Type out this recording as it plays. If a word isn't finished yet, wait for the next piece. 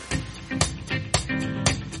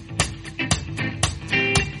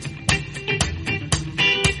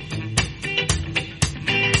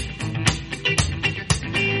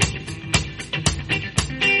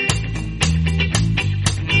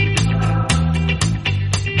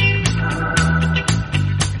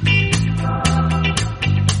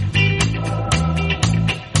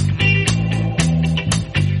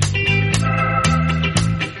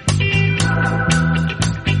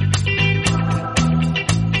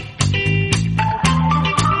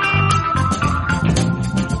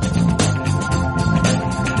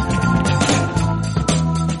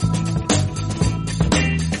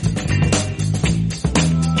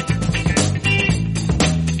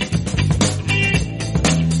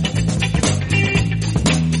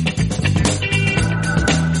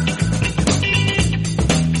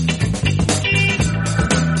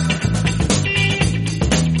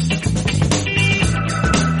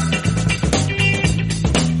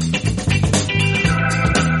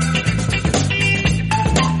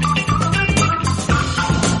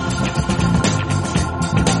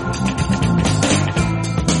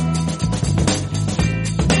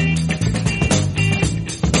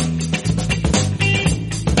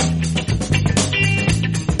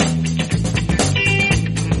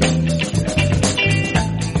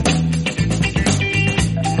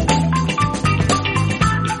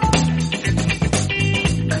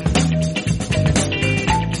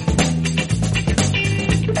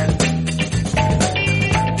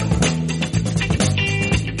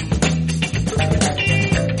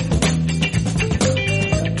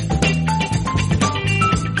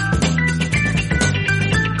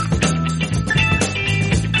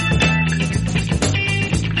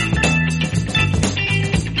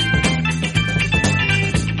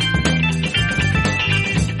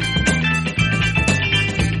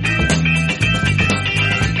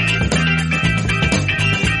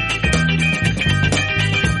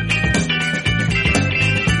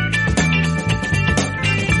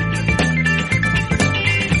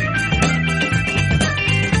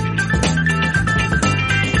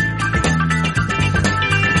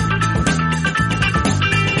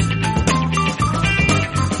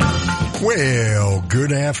Well,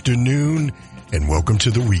 good afternoon and welcome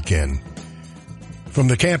to the weekend. From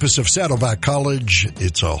the campus of Saddleback College,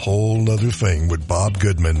 it's a whole nother thing with Bob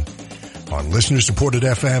Goodman on listener-supported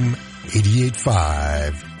FM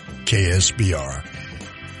 88.5 KSBR.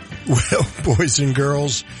 Well, boys and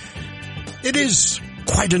girls, it is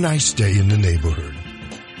quite a nice day in the neighborhood.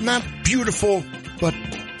 Not beautiful, but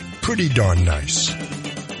pretty darn nice.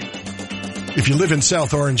 If you live in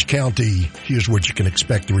South Orange County, here's what you can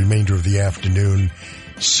expect the remainder of the afternoon.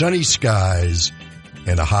 Sunny skies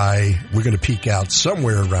and a high. We're going to peak out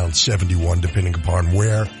somewhere around 71, depending upon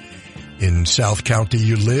where in South County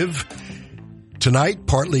you live. Tonight,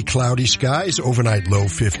 partly cloudy skies, overnight low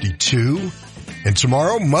 52. And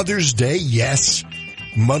tomorrow, Mother's Day. Yes,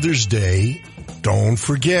 Mother's Day. Don't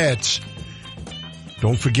forget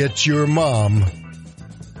your mom,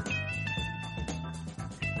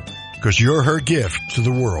 because you're her gift to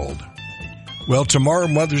the world. Well, tomorrow,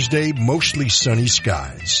 Mother's Day, mostly sunny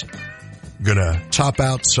skies. Gonna top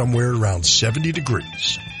out somewhere around 70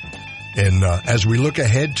 degrees. And as we look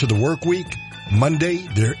ahead to the work week, Monday,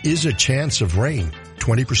 there is a chance of rain.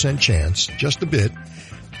 20% chance, just a bit.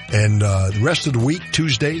 And the rest of the week,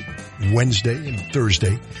 Tuesday, Wednesday, and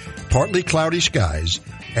Thursday, partly cloudy skies,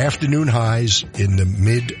 afternoon highs in the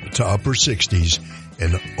mid to upper 60s,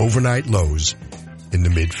 and overnight lows in the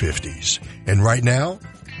mid-50s. And right now,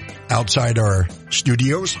 outside our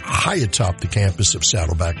studios, high atop the campus of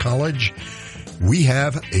Saddleback College, we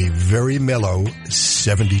have a very mellow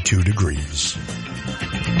 72 degrees.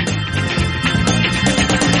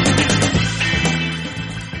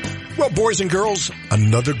 Well, boys and girls,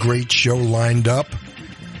 another great show lined up.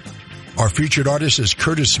 Our featured artist is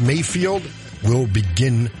Curtis Mayfield. We'll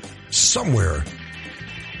begin somewhere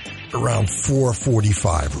around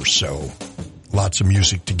 4:45 or so. Lots of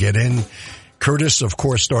music to get in. Curtis, of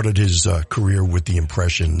course, started his career with the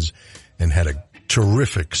Impressions and had a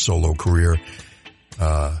terrific solo career.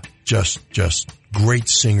 Just great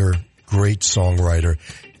singer, great songwriter,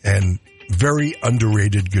 and very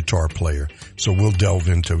underrated guitar player. So we'll delve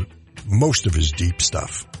into most of his deep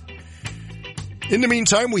stuff. In the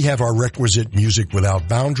meantime, we have our requisite Music Without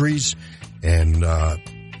Boundaries, and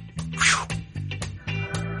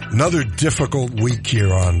another difficult week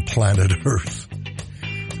here on planet Earth.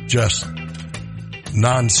 Just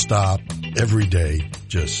nonstop, every day,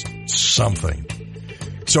 just something.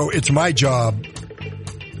 So it's my job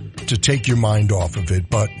to take your mind off of it,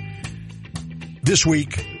 but this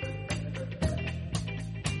week,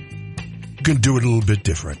 you can do it a little bit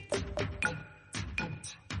different.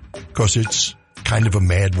 Because it's kind of a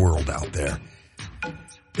mad world out there.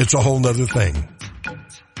 It's a whole nother thing.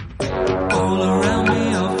 All around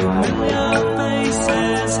me are familiar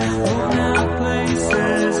faces, worn out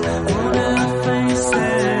places, worn out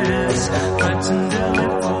faces, fighting daily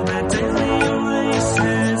for their daily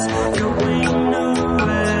races, going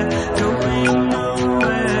nowhere,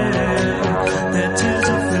 their tears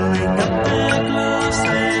are filling up their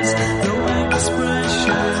glasses, no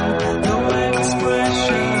expression,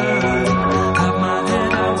 have my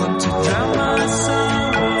head, I want to drown my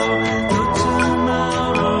sorrow, go to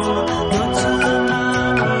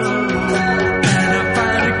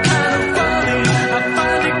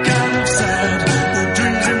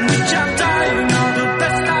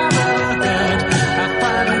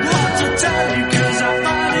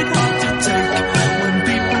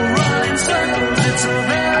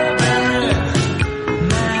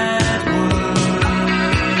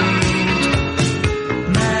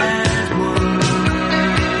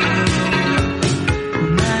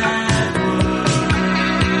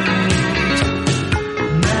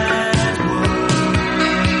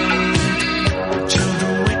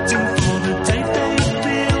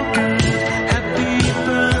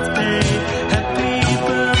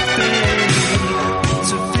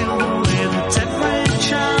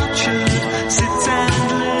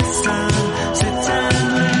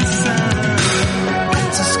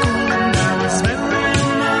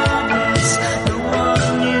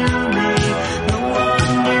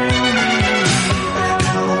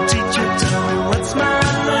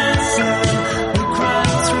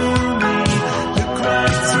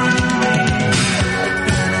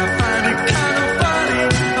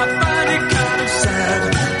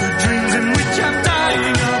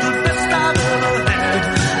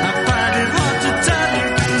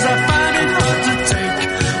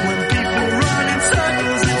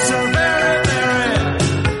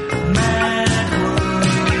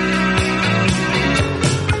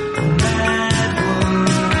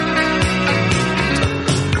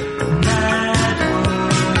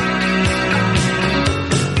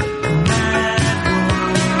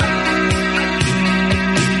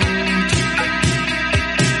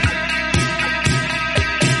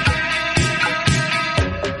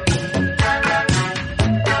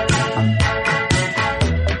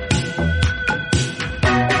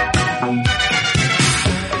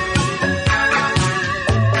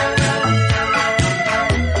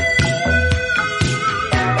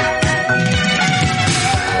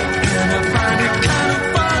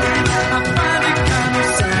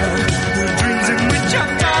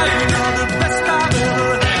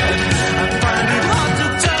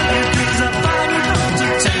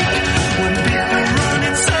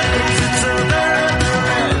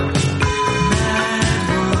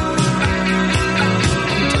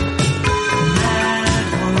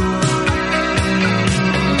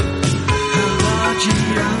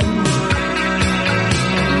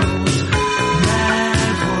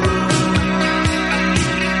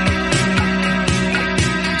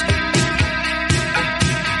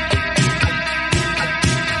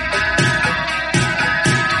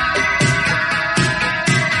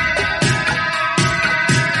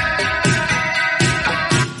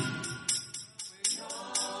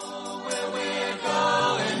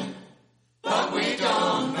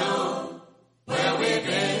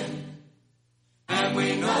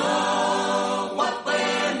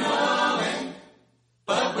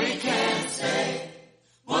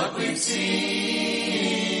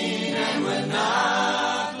We're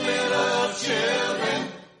not little children,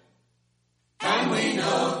 and we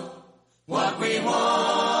know what we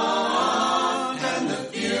want, and the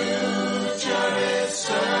future is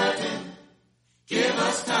certain. Give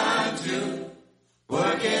us time to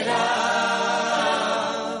work it out.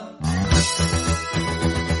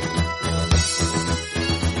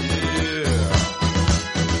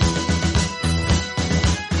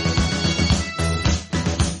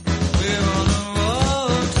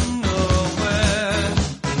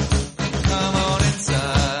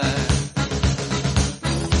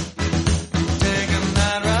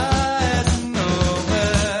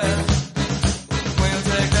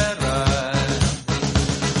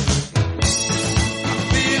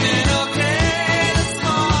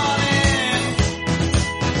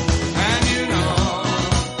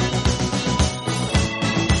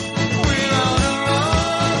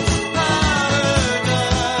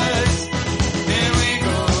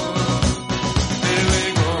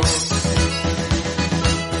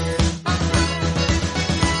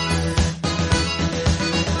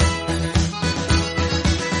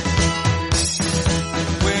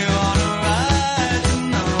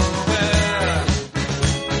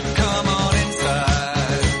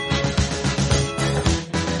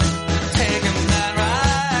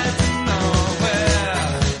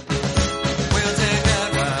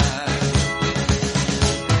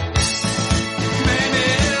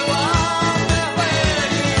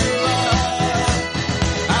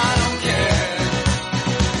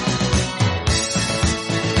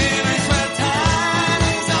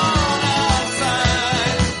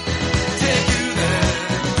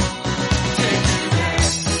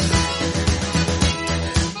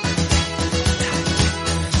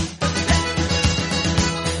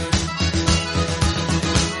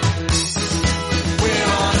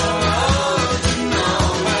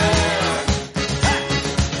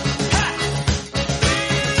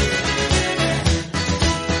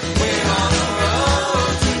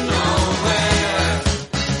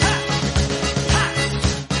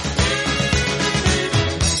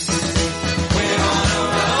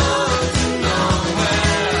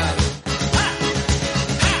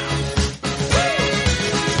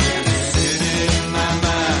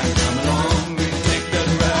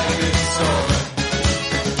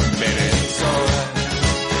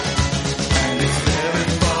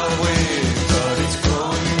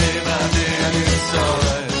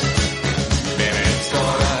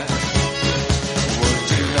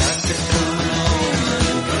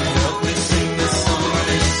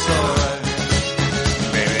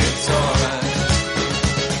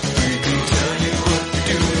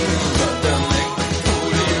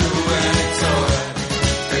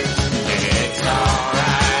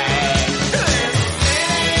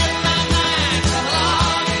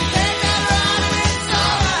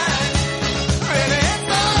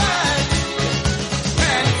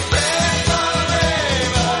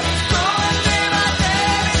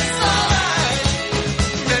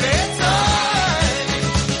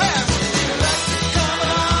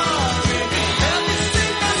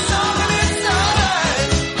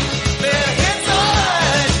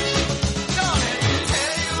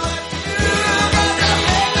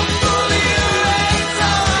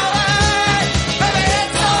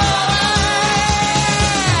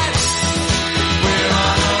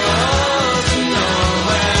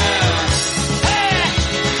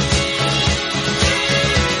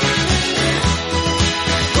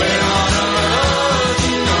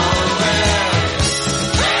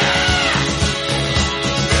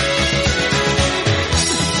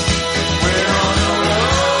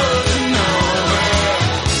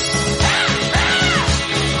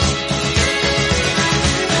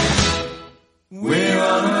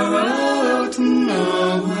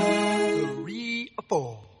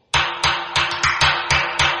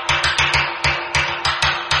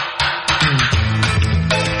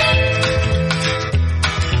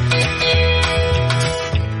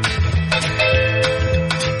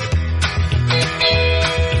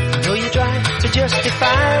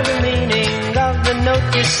 justify the meaning of the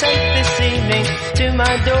note you sent this evening to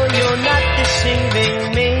my door. You're not deceiving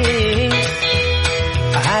me.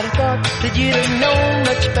 I had thought that you'd have known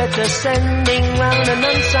much better. Sending round an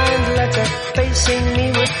unsigned letter facing me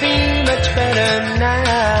would be much better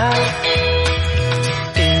now.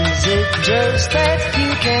 Is it just that you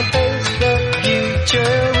can't face the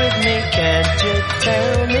future with me? Can't you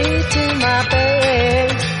tell me to my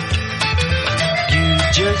face? You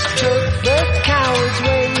just took the coward's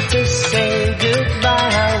way to say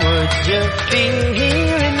goodbye. How would you feel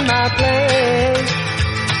here in my place?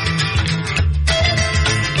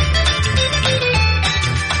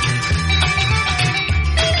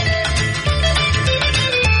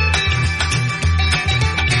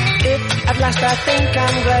 last I think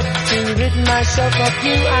I'm glad to rid myself of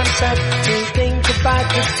you. I'm sad to think about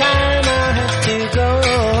the time I have to go.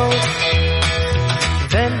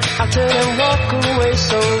 Then I'll turn and walk away,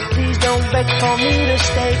 so please don't beg for me to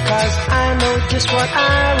stay, 'cause I know just what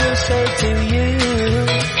I will say to you.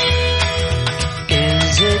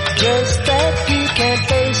 Is it just that you can't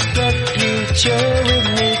face the future with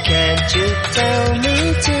me? Can't you tell me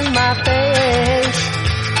to my face?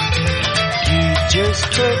 You just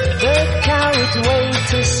took the coward's way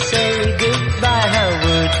to say goodbye. How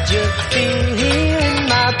would you feel here in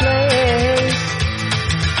my place?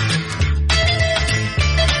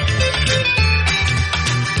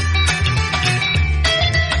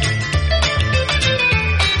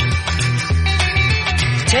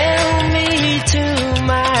 Tell me to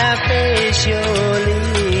my face you're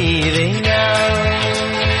leaving now.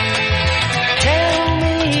 Tell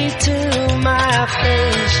me to my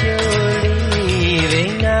face you're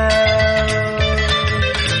leaving now.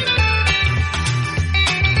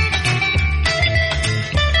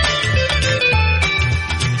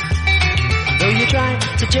 Though you try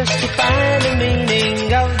to justify the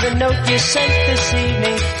meaning of the note you sent this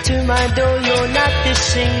evening to my door, you're not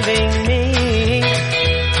deceiving me.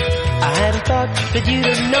 I had thought that you'd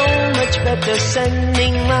have known much better.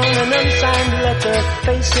 Sending round an unsigned letter,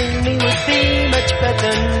 facing me would be much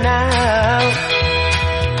better now.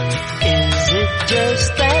 Is it just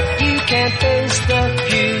that you can't face the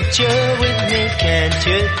future with me? Can't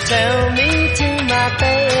you tell me to my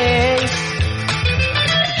face?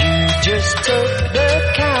 You just took the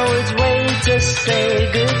coward's way to say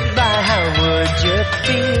goodbye. How would you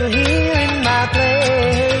feel here in my place?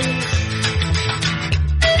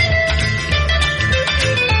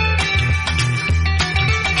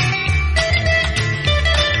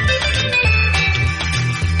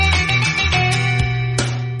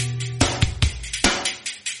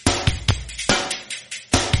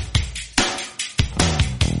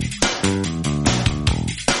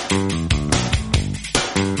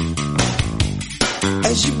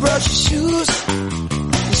 As you brush your shoes,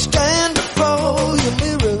 you stand before your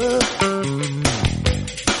mirror.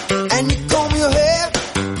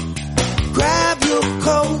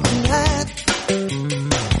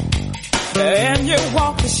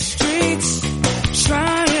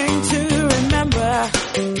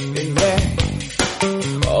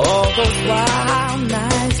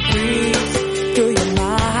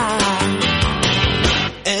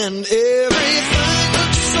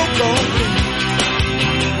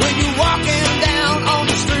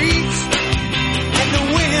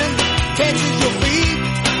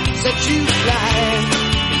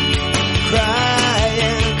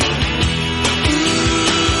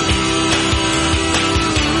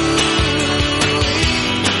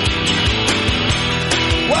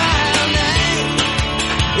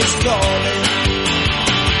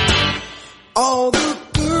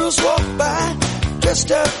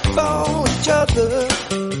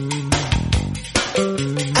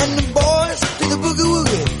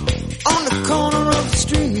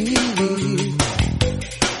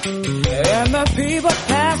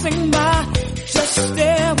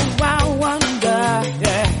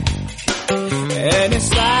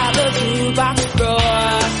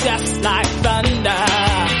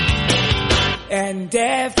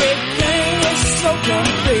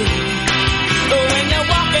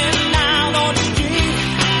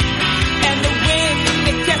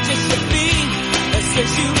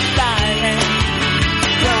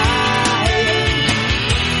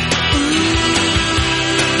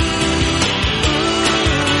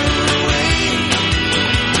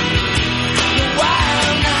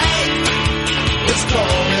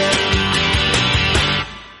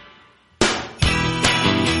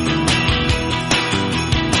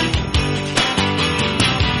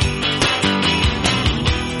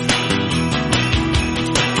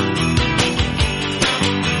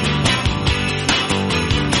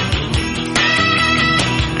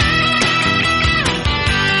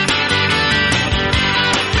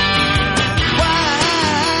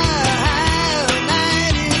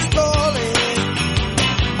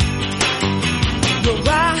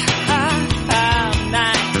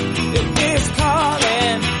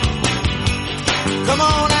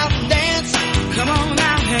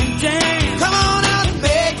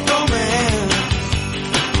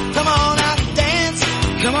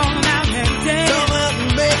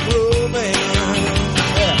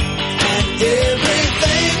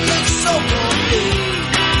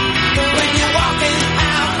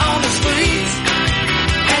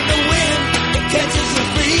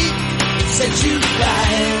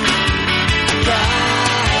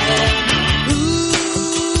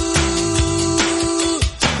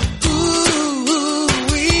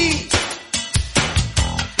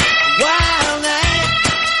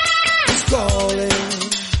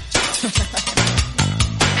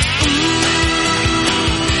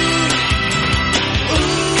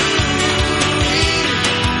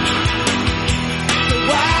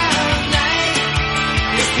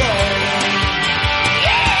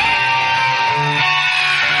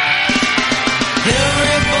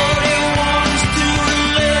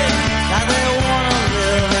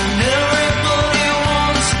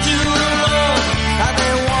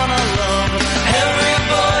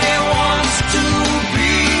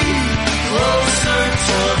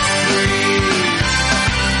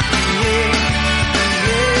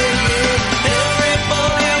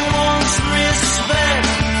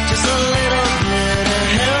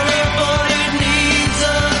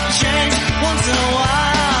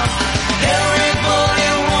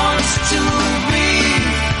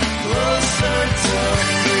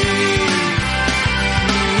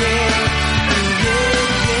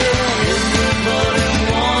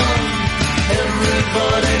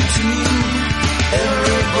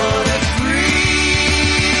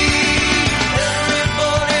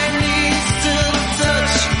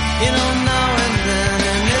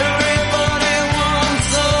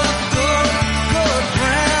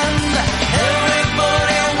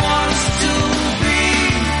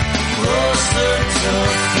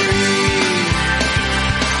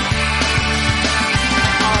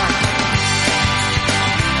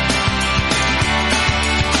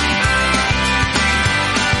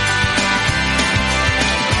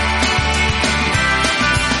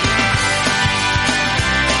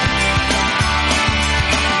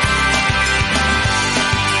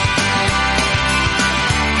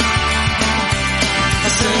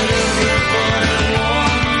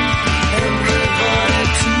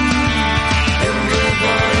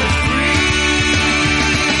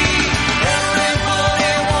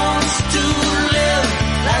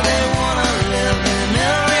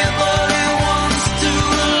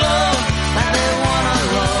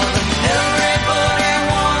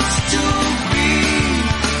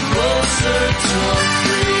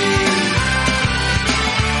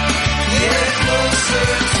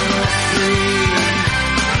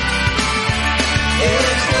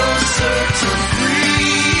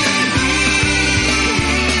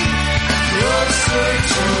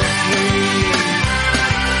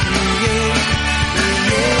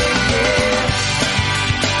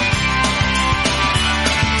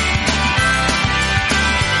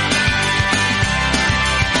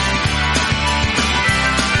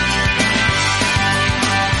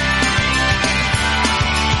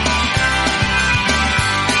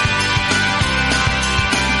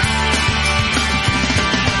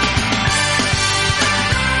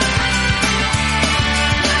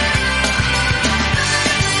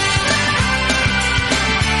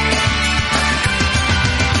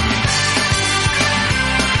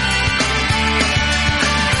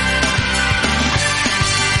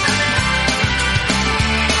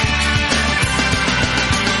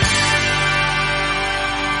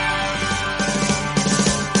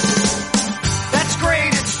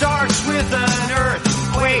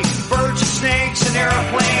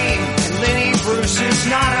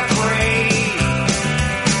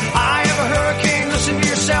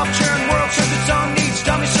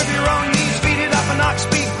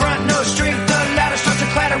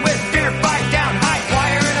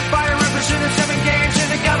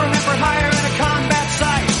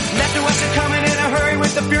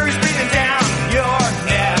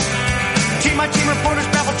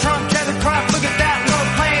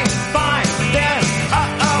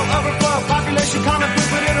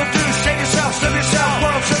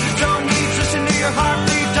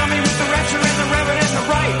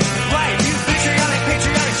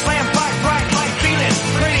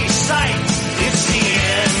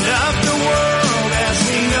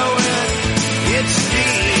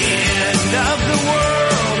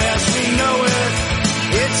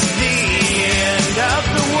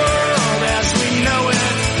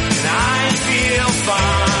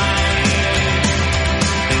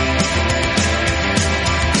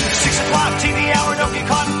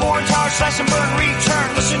 slash and burn, return.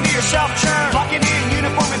 Listen to yourself churn. Locking in,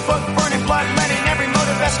 uniform and book, burning blood, letting every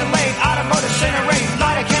motive escalate. Automotive incinerate.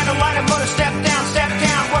 Light a candle, light a motor, step down,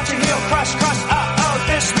 watch it heal, crush, uh-oh.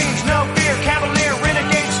 This means no fear, cavalier,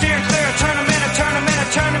 renegade, steer clear. Turn them in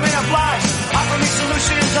a blind. Offer me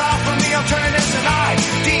solutions, offer me alternatives, and I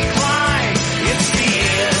decline. It's the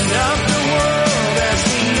end of the world as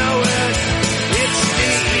we know it. It's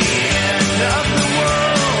the end of the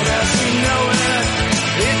world as we know it.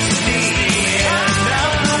 It's the end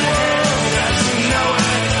of the world as we know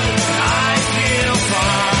it. I feel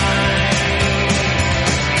fine.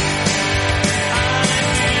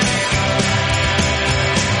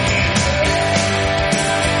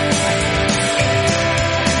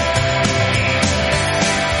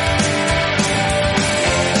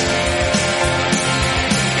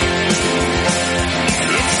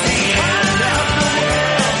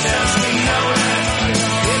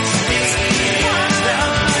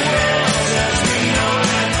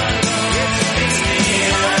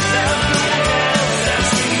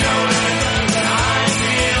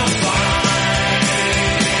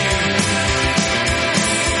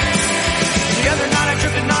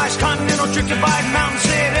 Drifted by Mountain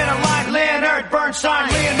Sid in a line, Leonard Bernstein,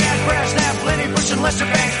 Leonard Brasnap, Lenny Bruce and Lester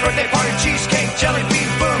Banks, birthday party, cheesecake, jelly bean,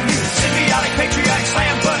 boom, symbiotic, patriotic,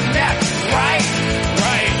 slam, button, nap, right,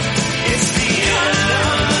 it's the end of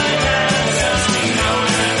the world as we know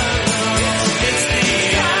it. It's the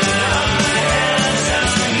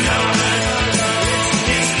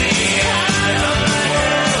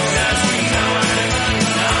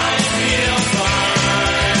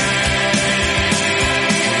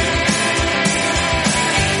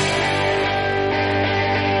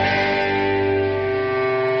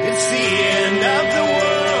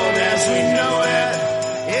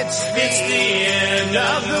end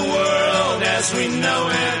of the world as we know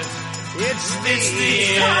it. It's the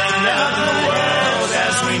end of the world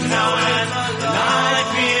as we know it. I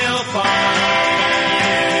feel fine.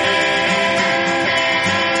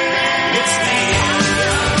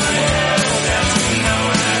 It's the end of the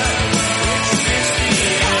world as we know it.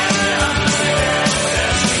 It's the end of the world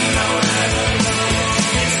as we know it.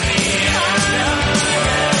 It's the end of the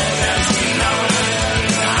world as we know it.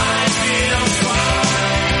 And I feel fine.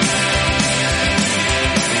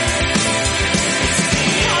 It's the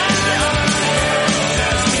end of the world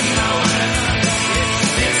as we know it.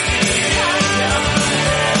 It's the end of the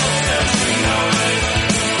world as we know it.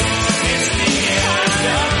 It's the end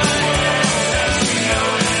of the world as we know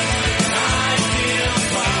it. And I feel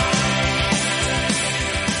fine.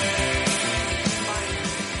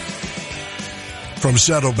 From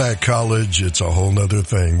Saddleback College, it's a whole nother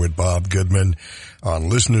thing with Bob Goodman on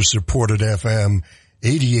listener-supported FM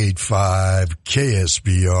 88.5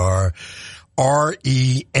 KSBR,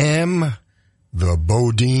 REM, the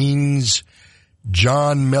BoDeans,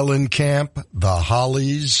 John Mellencamp, the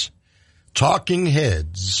Hollies, Talking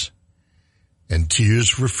Heads, and Tears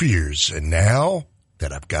for Fears. And now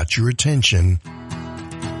that I've got your attention,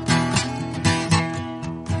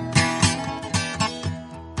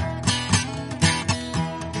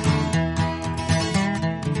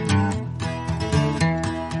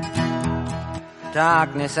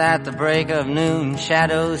 Darkness at the break of noon,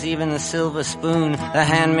 shadows, even the silver spoon, the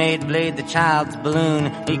handmade blade, the child's balloon,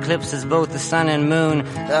 eclipses both the sun and moon.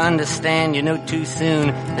 To understand, you know too soon,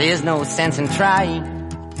 there is no sense in trying.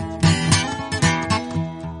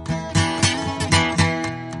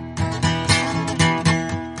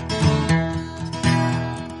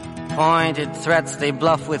 Pointed threats they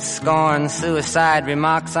bluff with scorn, suicide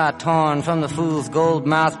remarks are torn from the fool's gold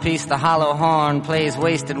mouthpiece. The hollow horn plays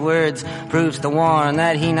wasted words, proves to warn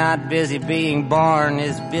that he not busy being born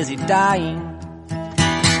is busy dying.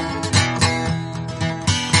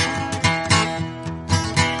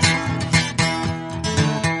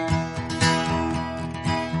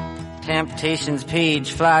 Temptation's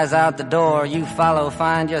page flies out the door. You follow,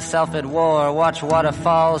 find yourself at war. Watch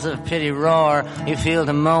waterfalls of pity roar. You feel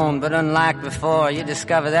the moan, but unlike before, you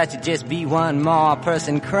discover that you just be one more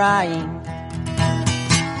person crying.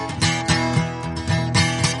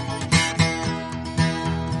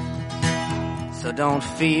 So don't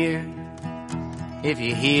fear if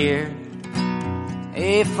you hear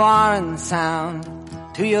a foreign sound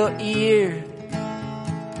to your ear.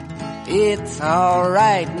 It's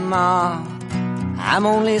alright, Ma, I'm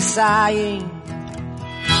only sighing.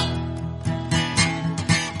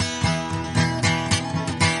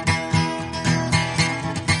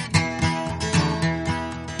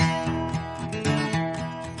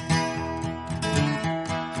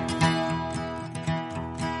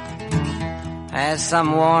 As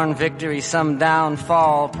some worn victory, some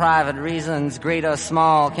downfall, private reasons, great or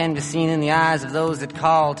small, can be seen in the eyes of those that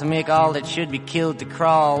call to make all that should be killed to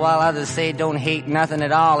crawl, while others say don't hate nothing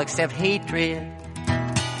at all except hatred.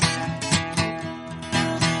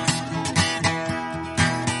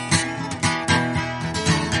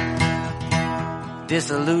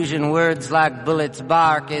 Disillusion words like bullets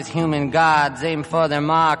bark as human gods aim for their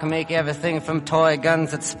mark, make everything from toy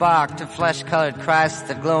guns that spark to flesh-colored Christs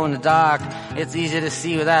that glow in the dark. It's easy to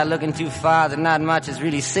see without looking too far that not much is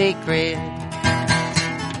really sacred.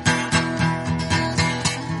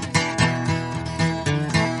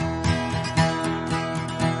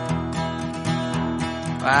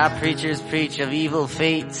 While preachers preach of evil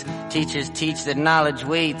fates, teachers teach that knowledge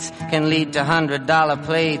waits, can lead to $100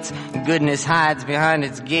 plates. Goodness hides behind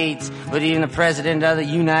its gates, but even the President of the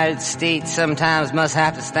United States sometimes must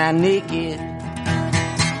have to stand naked.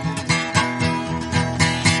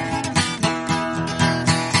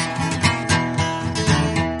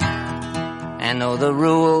 And though the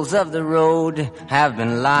rules of the road have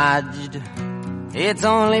been lodged, it's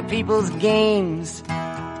only people's games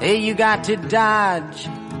you got to dodge.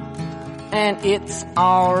 And it's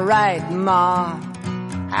alright, Ma,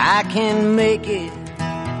 I can make it.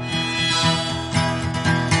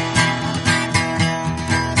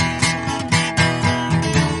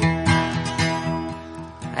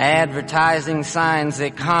 Advertising signs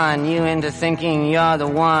that con you into thinking you're the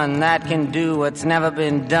one that can do what's never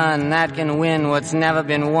been done, that can win what's never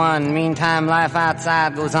been won. Meantime, life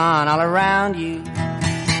outside goes on all around you.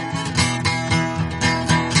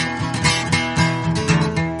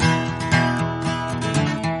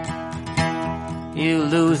 You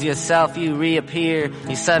lose yourself, you reappear.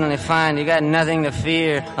 You suddenly find you got nothing to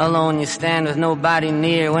fear. Alone you stand with nobody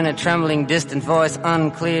near, when a trembling distant voice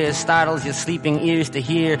unclear startles your sleeping ears to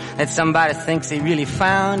hear that somebody thinks they really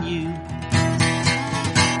found you.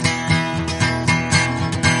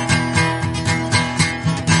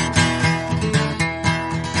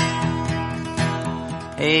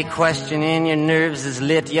 A question in your nerves is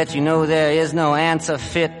lit, yet you know there is no answer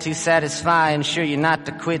fit to satisfy. Ensure you not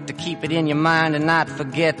to quit, to keep it in your mind and not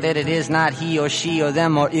forget that it is not he or she or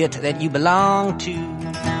them or it that you belong to.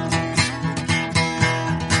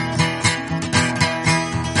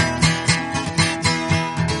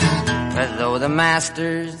 But though the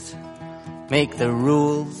masters make the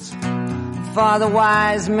rules for the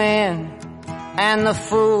wise men and the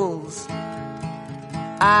fools,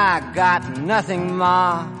 I got nothing,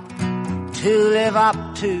 Ma, to live up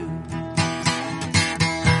to.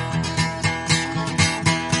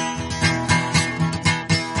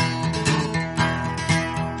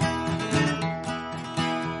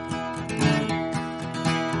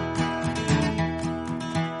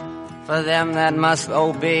 For them that must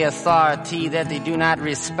obey authority that they do not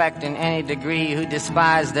respect in any degree, who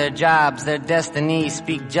despise their jobs, their destiny,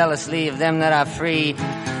 speak jealously of them that are free,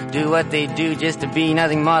 do what they do just to be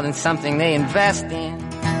nothing more than something they invest in.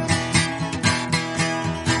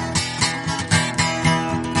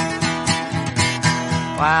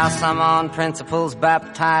 While some on principles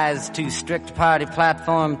baptized to strict party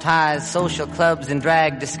platform ties, social clubs in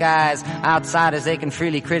drag disguise, outsiders they can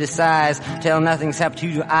freely criticize, tell nothing except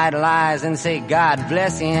to idolize and say God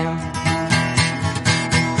bless him.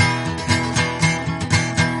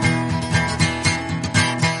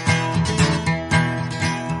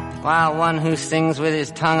 While one who sings with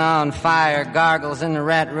his tongue on fire gargles in the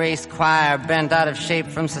rat race choir, bent out of shape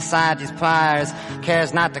from society's pliers,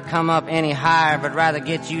 cares not to come up any higher, but rather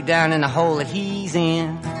get you down in the hole that he's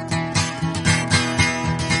in.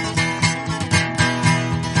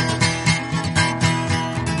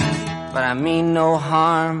 But I mean no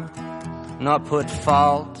harm, nor put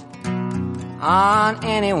fault on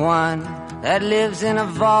anyone that lives in a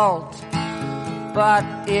vault. But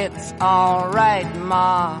it's alright,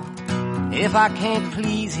 Ma, if I can't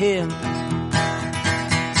please him.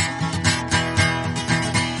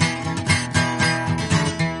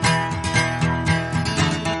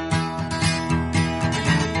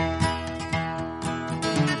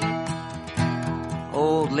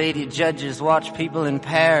 Old lady judges watch people in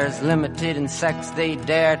pairs, limited in sex they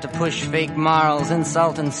dare to push fake morals,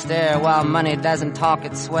 insult and stare, while money doesn't talk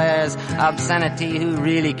it swears, obscenity who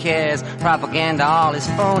really cares, propaganda all is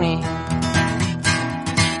phony.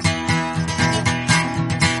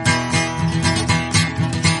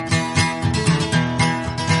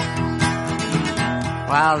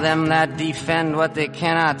 While them that defend what they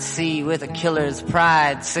cannot see with a killer's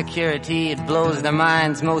pride, security, it blows their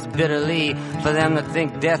minds most bitterly. For them that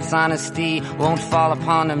think death's honesty won't fall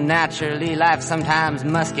upon them naturally, life sometimes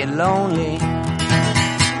must get lonely.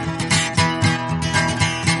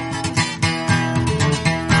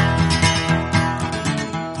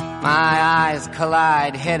 My eyes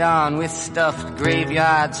collide head-on with stuffed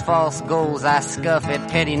graveyards, false goals. I scuff at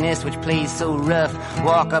pettiness which plays so rough.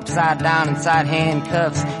 Walk upside down inside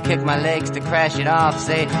handcuffs, kick my legs to crash it off.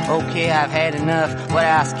 Say, okay, I've had enough. What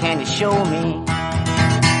else can you show me?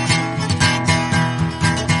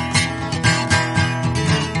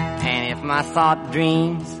 And if my thought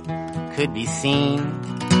dreams could be seen,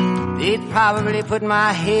 they'd probably put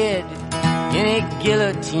my head in a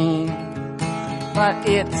guillotine. But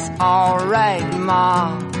it's alright,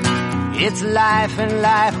 Ma. It's life and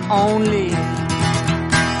life only.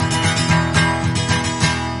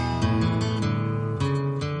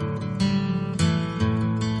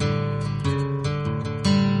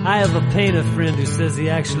 I have a painter friend who says he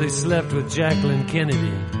actually slept with Jacqueline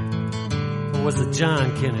Kennedy. Or was it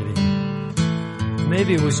John Kennedy?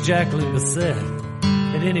 Maybe it was Jacqueline Bassett.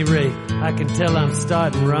 At any rate, I can tell I'm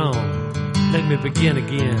starting wrong. Let me begin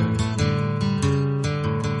again.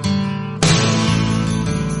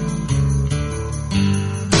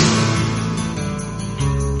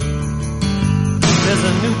 There's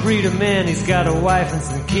a new breed of man, he's got a wife and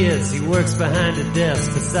some kids. He works behind a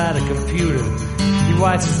desk beside a computer. He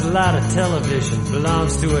watches a lot of television,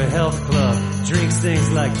 belongs to a health club, drinks things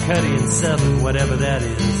like Cuddy and Seven, whatever that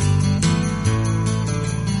is.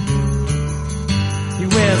 He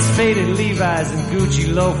wears faded Levi's and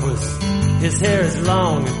Gucci loafers. His hair is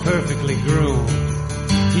long and perfectly groomed.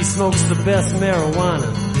 He smokes the best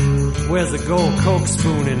marijuana, wears a gold Coke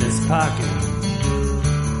spoon in his pocket.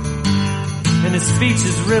 And his speech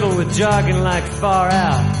is riddled with jargon like far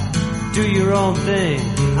out. Do your own thing,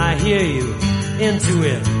 I hear you, into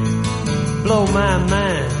it. Blow my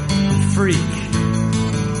mind, freak.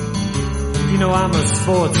 You know I'm a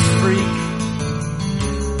sports freak.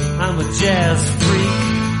 I'm a jazz freak.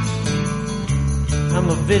 I'm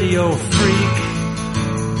a video freak.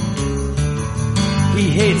 He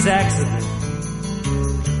hates accident,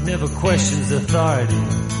 never questions authority.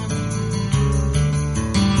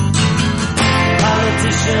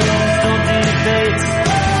 Politicians don't debate,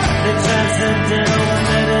 they transcendental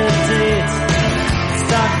meditate.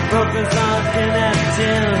 Stockbrokers aren't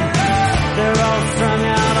inactive, they're all strung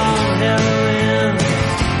out on heroin.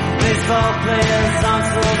 Baseball players aren't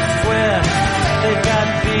so square, they've got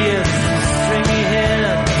beards and stringy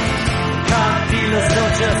hair. Car dealers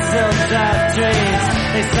don't just sell drivetrains,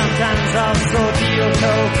 they sometimes also deal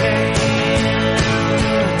cocaine.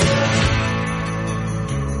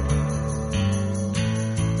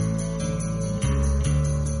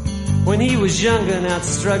 When he was younger and out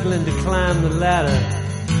struggling to climb the ladder,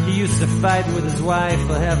 he used to fight with his wife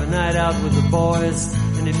or have a night out with the boys,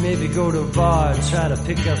 and he'd maybe go to a bar and try to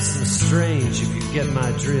pick up some strange, if you get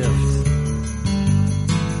my drift.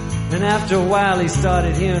 And after a while he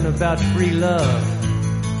started hearing about free love,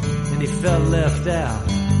 and he felt left out.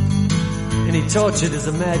 And he tortured his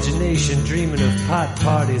imagination dreaming of pot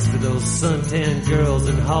parties for those suntan girls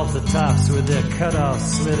in halter tops with their cutoffs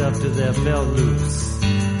slid up to their belt loops.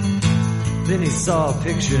 Then he saw a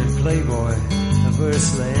picture in Playboy of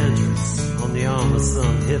Ursula Andress on the arm of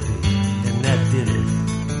some hippie, and that did it.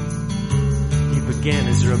 He began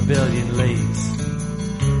his rebellion late.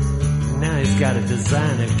 Now he's got a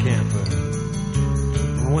designer camper.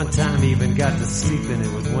 And one time he even got to sleep in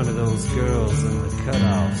it with one of those girls in the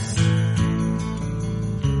cutoffs.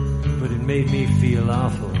 But it made me feel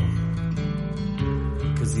awful,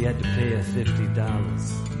 'cause he had to pay her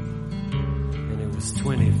 $50.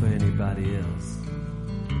 20 for anybody else.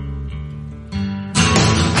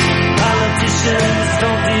 Politicians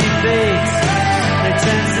don't debate, they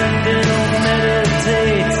transcendental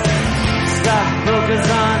meditate. Stockbrokers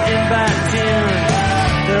aren't in back in,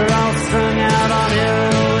 they're all strung out on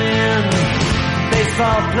heroin.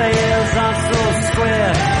 Baseball players aren't so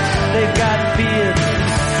square, they've got beards and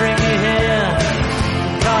stringy hair.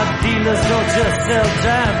 Car dealers don't just sell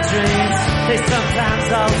drivetrains, they sometimes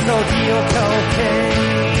also deal cocaine.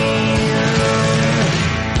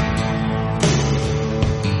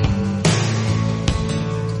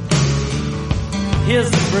 Here's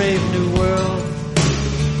the brave new world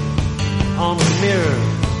on the mirror.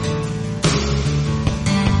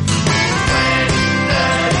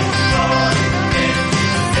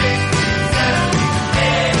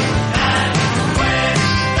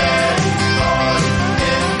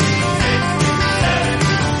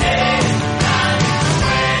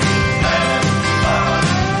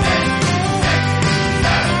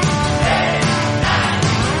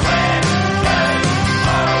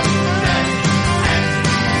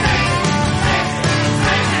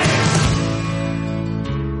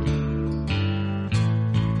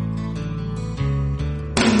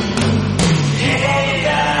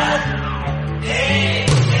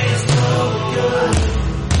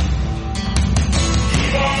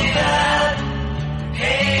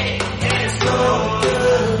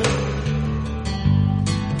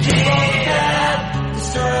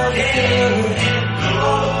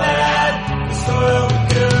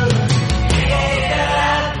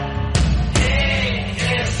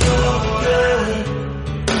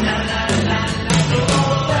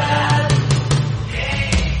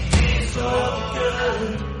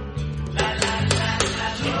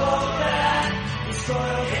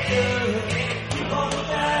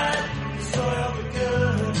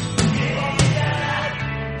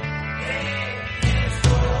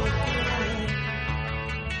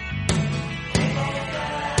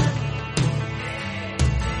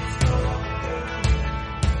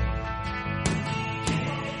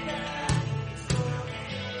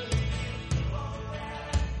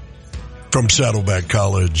 From Saddleback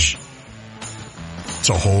College, it's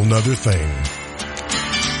a whole nother thing.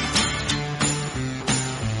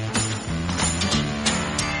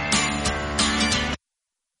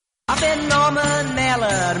 I've been Norman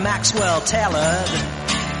Mallard, Maxwell Tallard.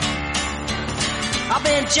 I've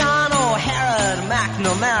been John O'Hara,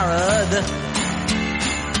 McNamara.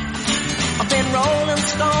 I've been Rolling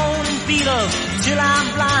Stone and Beatles till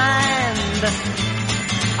I'm blind.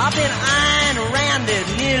 I've been Ayn Randed,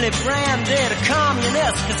 nearly branded a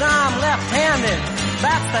communist, 'cause I'm left-handed.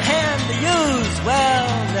 That's the hand to use. Well,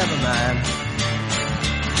 never mind.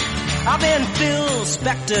 I've been Phil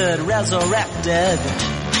Spector, resurrected.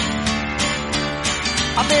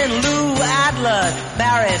 I've been Lou Adler,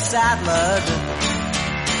 Barry Sadler.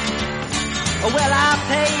 Well, I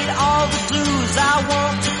paid all the dues I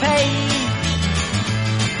want to pay.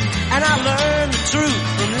 And I learned the truth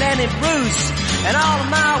from Lenny Bruce. And all of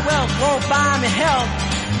my wealth won't buy me health.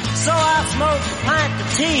 So I smoke a pint of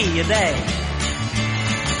tea a day.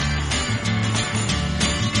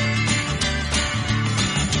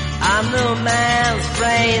 I'm no man's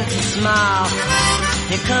brains to smile.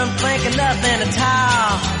 He couldn't think of nothing at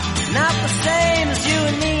all. Not the same as you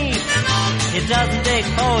and me. He doesn't dig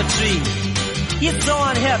poetry. He's so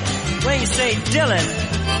unhip when you say Dylan.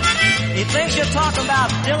 He thinks you're talking about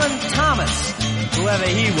Dylan Thomas, whoever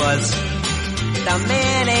he was. The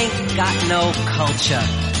man ain't got no culture.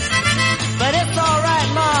 But it's alright,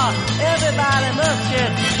 Ma. Everybody must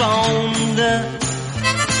get boned.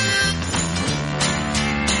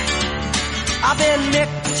 I've been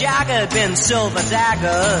Mick Jagger, been Silver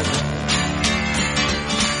Dagger.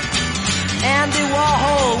 Andy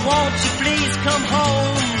Warhol, won't you please come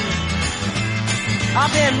home?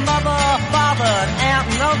 I've been mother, father, aunt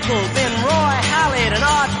and uncle, been Roy Hallett and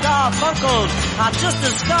Art Garfunkel. I just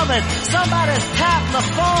discovered somebody's tapped the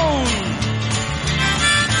phone.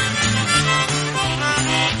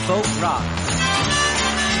 Folk rock.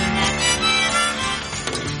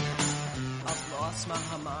 I've lost my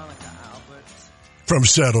harmonica, Albert. From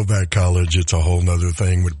Saddleback College, it's a whole nother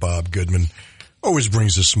thing with Bob Goodman. Always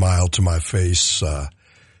brings a smile to my face.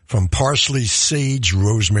 From Parsley, Sage,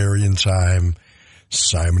 Rosemary and Thyme,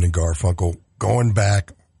 Simon and Garfunkel, going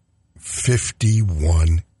back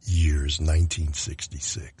 51 years,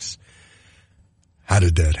 1966. How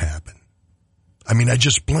did that happen? I mean, I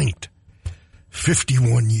just blinked.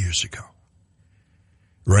 51 years ago.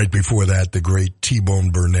 Right before that, the great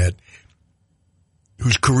T-Bone Burnett,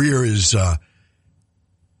 whose career is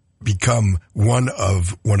become one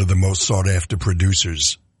of the most sought-after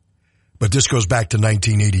producers. But this goes back to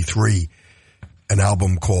 1983, an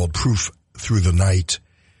album called Proof Through the Night,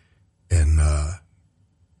 and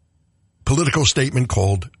political statement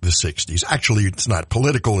called the 60s. Actually, it's not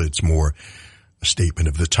political, it's more a statement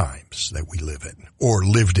of the times that we live in, or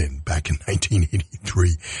lived in back in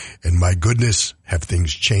 1983. And my goodness, have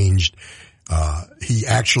things changed. He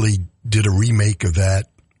actually did a remake of that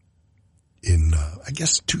in, I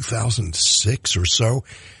guess, 2006 or so,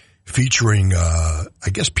 featuring, I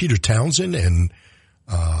guess, Peter Townsend and,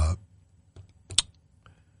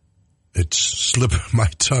 it's slipping my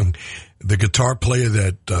tongue, the guitar player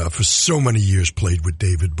that for so many years played with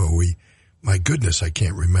David Bowie. My goodness, I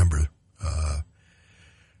can't remember.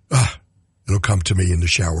 It'll come to me in the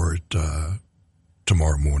shower at,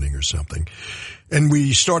 tomorrow morning or something. And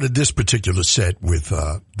we started this particular set with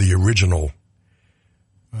the original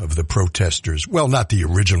of the protesters. Well, not the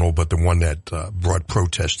original, but the one that brought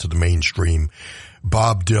protest to the mainstream.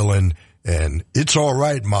 Bob Dylan and It's All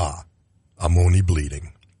Right, Ma, I'm Only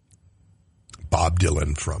Bleeding. Bob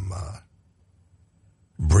Dylan from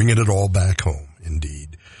Bringing It All Back Home,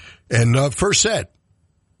 indeed. And first set,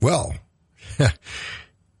 well,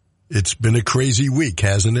 it's been a crazy week,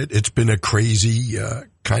 hasn't it? It's been a crazy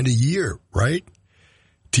kind of year, right?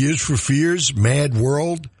 Tears for Fears, Mad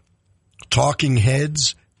World, Talking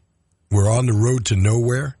Heads, We're on the Road to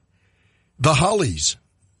Nowhere. The Hollies,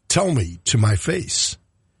 Tell Me to My Face.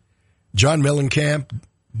 John Mellencamp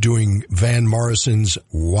doing Van Morrison's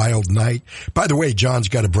Wild Night. By the way, John's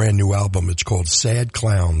got a brand new album. It's called Sad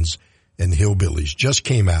Clowns and Hillbillies. Just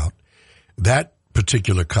came out. That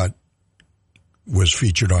particular cut was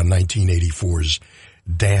featured on 1984's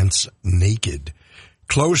Dance Naked.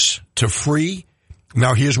 Close to Free.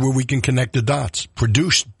 Now here's where we can connect the dots.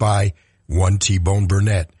 Produced by one T-Bone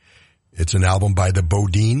Burnett. It's an album by the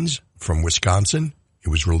BoDeans from Wisconsin. It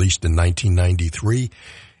was released in 1993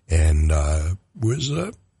 and was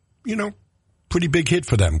a, pretty big hit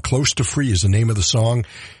for them. Close to Free is the name of the song,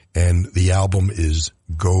 and the album is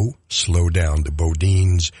Go Slow Down. The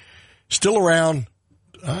BoDeans, still around,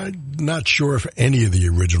 I'm not sure if any of the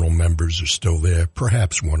original members are still there,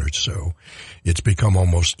 perhaps one or so. It's become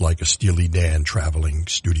almost like a Steely Dan traveling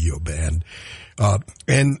studio band.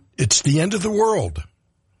 And it's the end of the world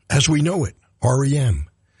as we know it, REM.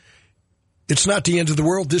 It's not the end of the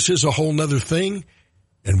world. This is a whole nother thing.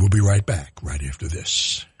 And we'll be right back right after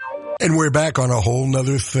this. And we're back on a whole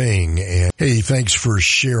nother thing. And hey, thanks for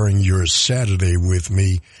sharing your Saturday with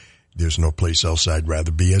me. There's no place else I'd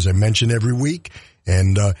rather be, as I mention every week.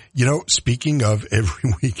 And, speaking of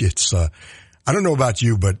every week, it's, I don't know about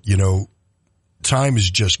you, but, time is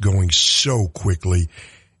just going so quickly.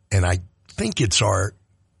 And I think it's our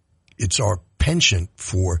penchant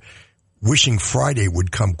for wishing Friday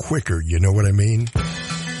would come quicker. You know what I mean?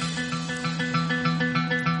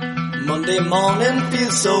 Monday morning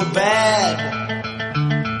feels so bad.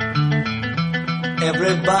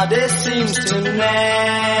 Everybody seems to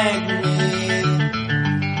nag me.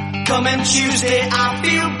 Coming Tuesday I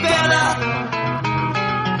feel better.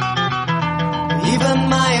 Even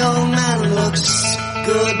my old man looks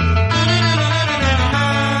good.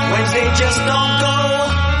 Wednesday just don't go.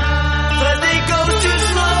 Thursday goes too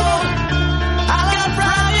slow. I got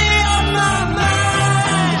Friday on my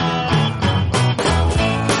mind.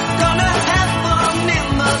 Gonna have fun in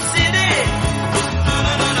the city.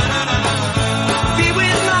 Be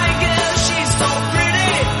with my girl, she's so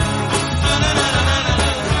pretty.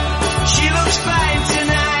 She looks fine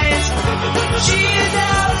tonight. She is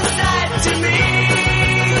out of sight to me.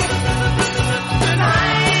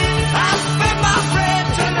 Tonight, I'll spend my bread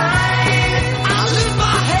tonight. I'll lose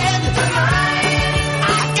my head tonight. I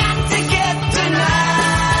got to get tonight.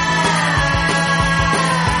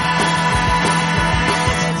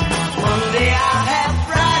 Monday I'll have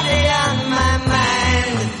Friday on my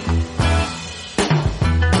mind.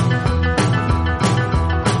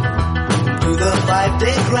 Do the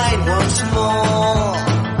 5-day grind once more.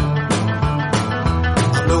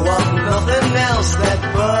 I know of nothing else that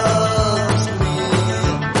bugs me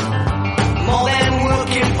more than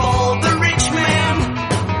working for the rich man.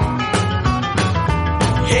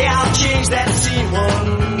 Hey, I'll change that scene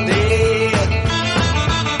one day.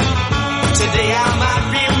 Today I might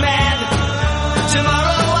be mad.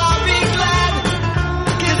 Tomorrow I'll be glad.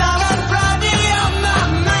 'Cause I'll have Friday on my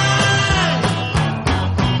mind.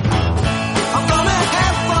 I'm gonna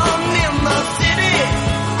have fun in the city.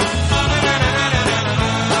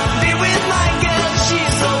 Be with my girl,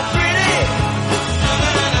 she's so pretty.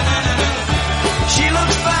 She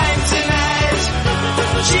looks fine tonight.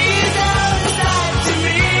 She's outside to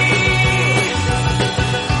me.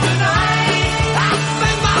 Tonight, I'll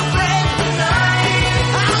spend my bread tonight.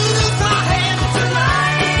 I'll lose my head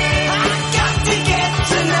tonight. I got to get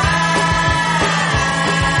tonight.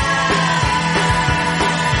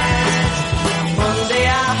 Monday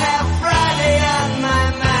I'll have Friday on my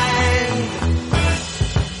mind.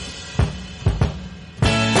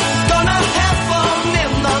 Gonna have fun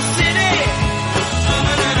in the city.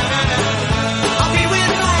 I'll be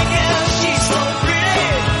with my girl, she's so pretty.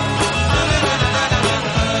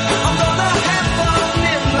 I'm gonna have fun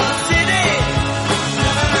in the city.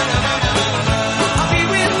 I'll be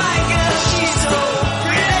with my girl, she's so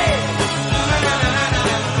pretty.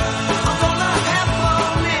 I'm gonna have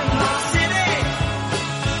fun in the city.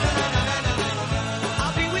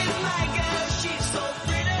 I'll be with my girl, she's so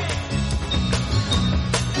pretty.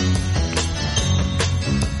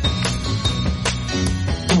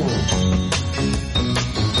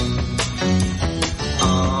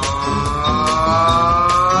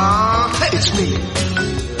 It's me.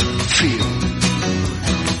 Feel.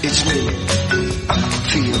 It's me.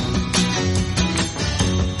 Feel.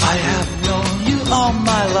 I have known you all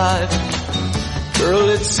my life. Girl,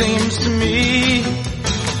 it seems to me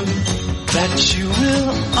that you will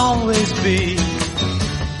always be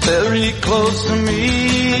very close to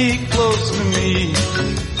me,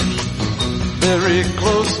 very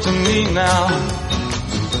close to me now.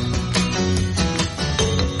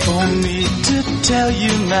 For me to tell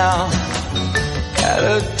you now, at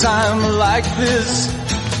a time like this,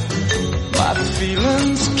 my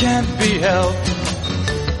feelings can't be helped.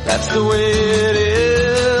 That's the way it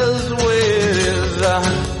is, the way it is.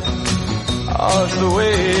 Oh, it's the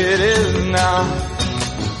way it is now.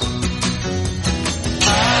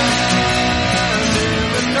 I've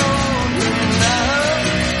never known you now.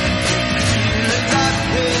 Feelings I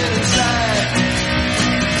feel inside.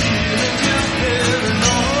 Feelings you've never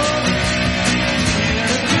known.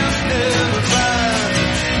 Feelings you've never found.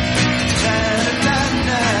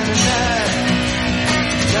 Na-na-na-na-na.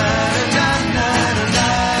 Na-na-na-na-na.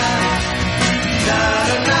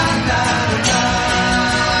 Na-na-na-na-na.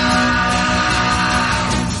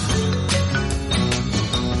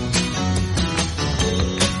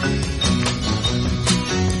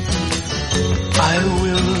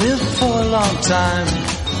 time,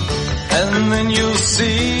 and then you'll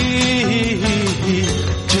see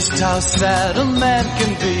just how sad a man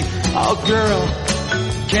can be. Oh girl,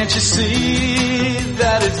 can't you see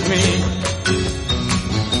that it's me?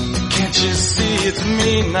 Can't you see it's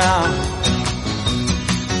me now?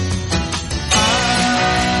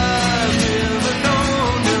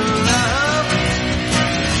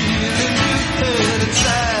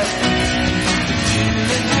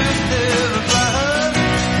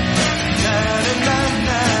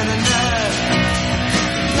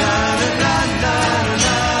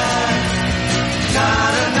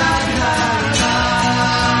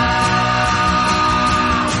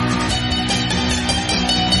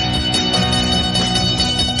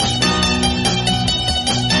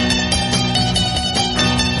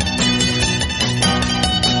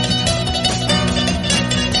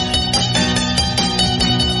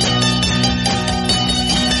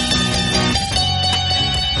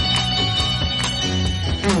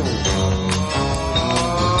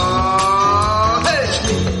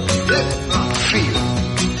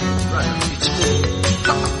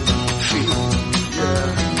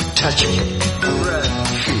 Touch me.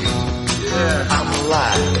 Feel. I'm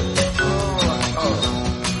alive.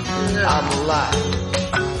 I'm alive.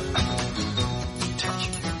 Touch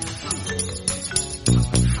me.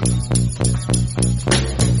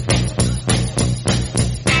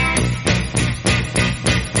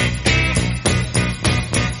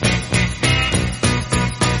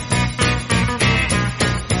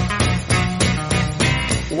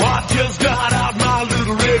 Well, I just got out my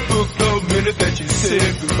little red book the minute that you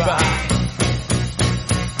said goodbye.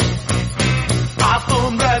 I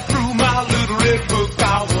thumbed right through my little red book.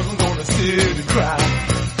 I wasn't gonna sit and cry.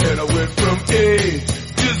 And I went from A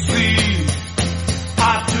to Z.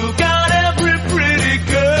 I took out every pretty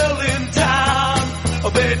girl in town.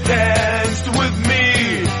 They danced with me.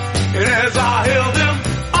 And as I held them,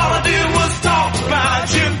 all I did was talk about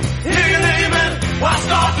you. Hear your name and I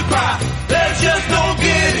start to cry. There's just no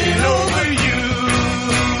getting over you.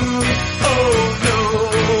 Oh no.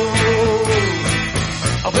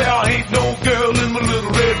 There ain't no girl in my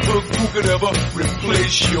little red book who could ever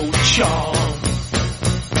replace your charm.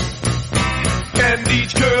 And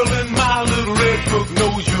each girl in my little red book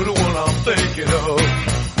knows you're the one I'm thinking of.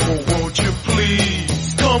 Oh, won't you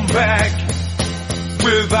please come back?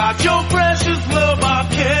 Without your precious love, I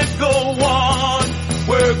can't go on.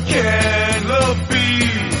 Where can love be?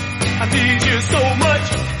 I need you so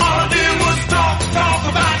much. All I did was talk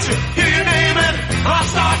about you. Hear your name and I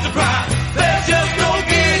start to cry. There's just no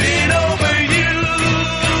getting over you.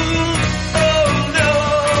 Oh no.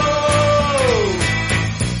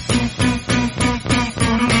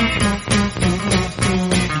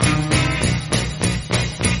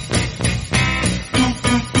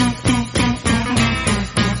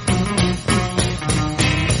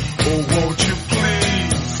 Oh, won't you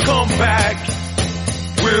please come back?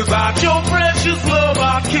 Without your precious love,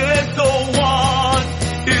 I can't go on.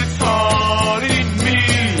 It's haunting me.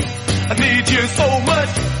 I need you so much.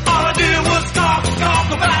 All I did was talk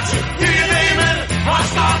about you. Hear your name and I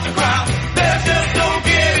start to cry. There's just no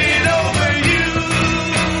getting over you.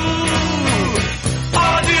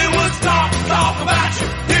 All I did was talk about you.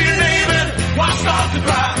 Hear your name and I start to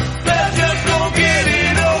cry. There's just no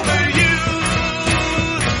getting over you.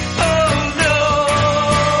 Oh no.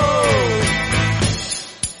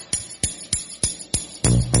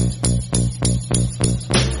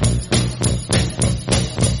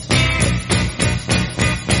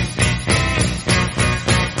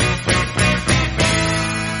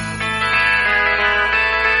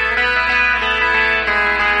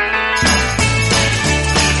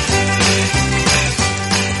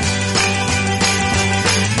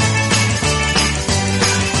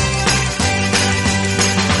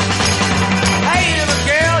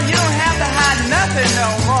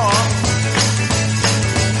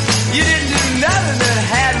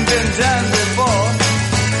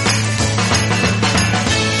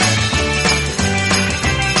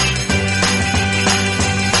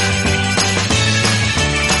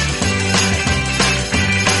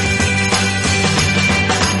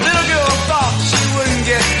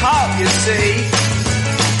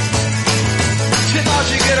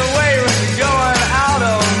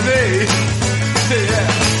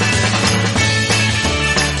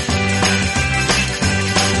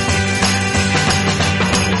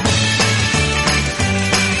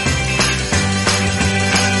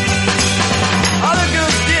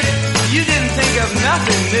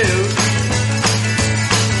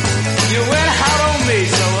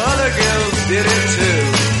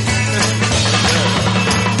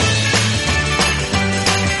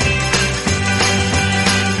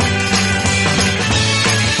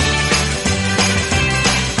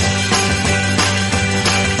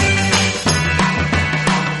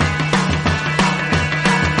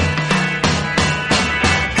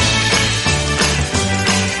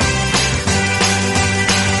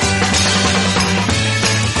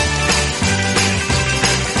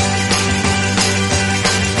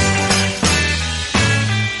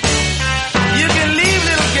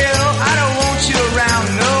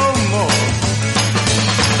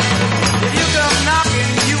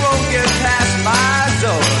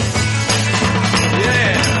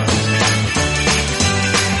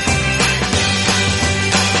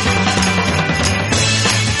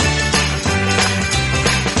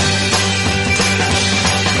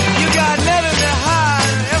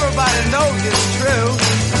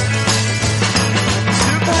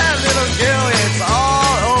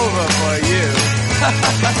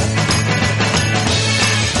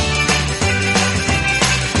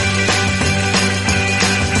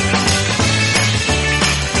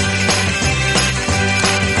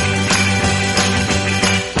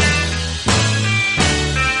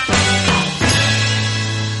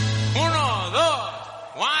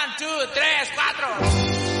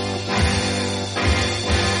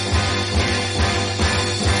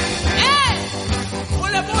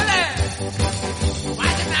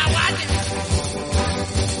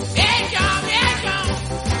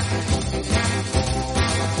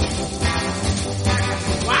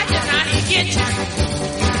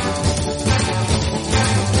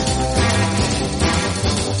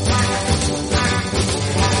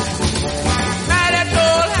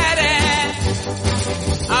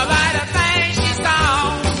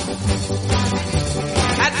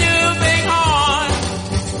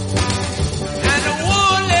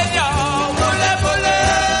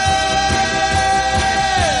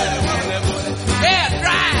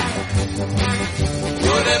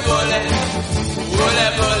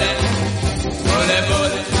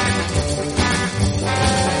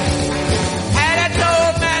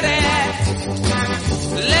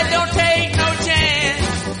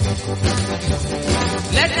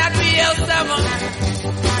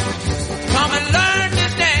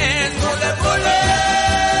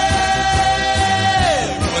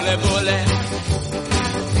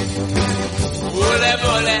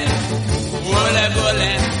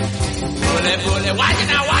 bully. Watch it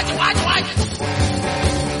now, watch it, watch it, watch it.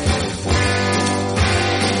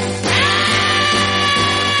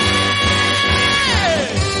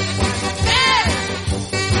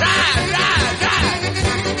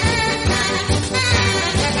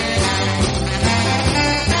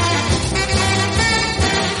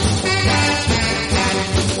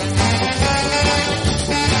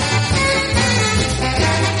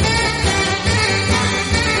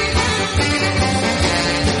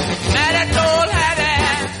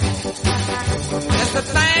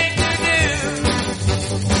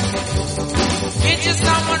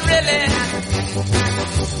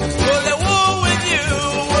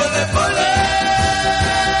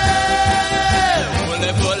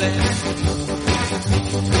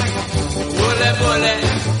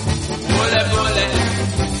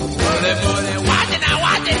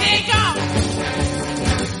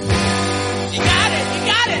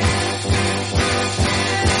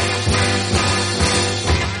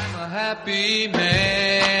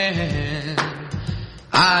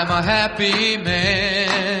 Happy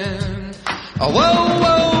man. Oh, whoa,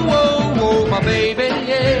 whoa, whoa, whoa, my baby,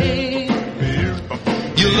 yeah.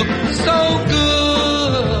 You look so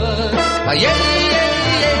good. Yeah, yeah,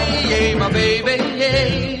 yeah, yeah, my baby,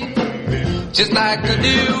 yeah. Just like I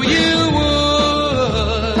knew you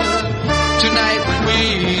would. Tonight when we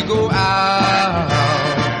go out,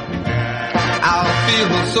 I'll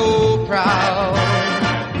feel so proud.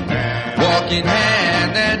 Walking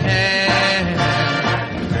hand in hand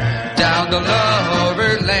down the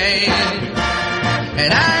lover lane,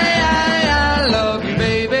 and I love you,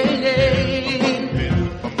 baby.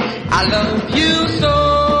 I love you so.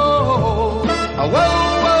 Oh, whoa,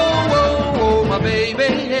 whoa, whoa, whoa, my baby.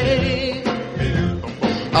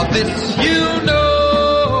 Of this you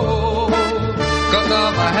know, 'cause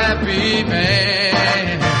I'm a happy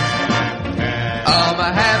man. I'm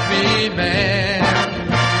a happy man.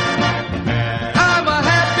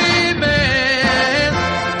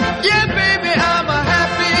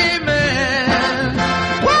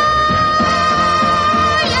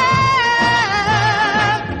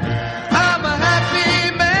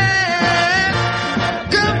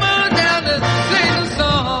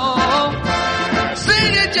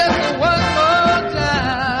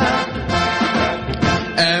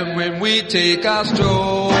 Take our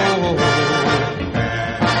stroll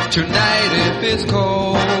tonight if it's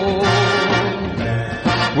cold.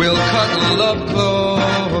 We'll cuddle up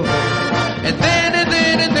close, and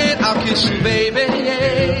then I'll kiss you, baby.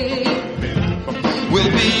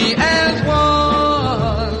 We'll be as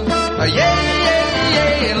one. Yeah, yeah,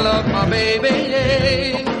 yeah, love my baby.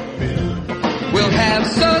 We'll have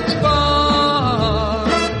such fun,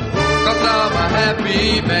 'cause I'm a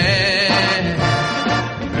happy man.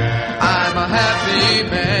 I'm a happy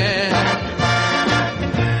man.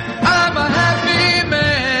 I'm a happy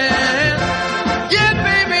man. Yeah,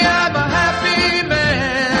 baby, I'm a happy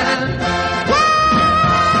man. Woo,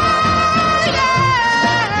 yeah.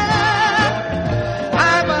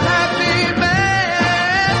 I'm a happy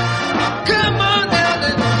man. Come on down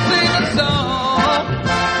and sing a song.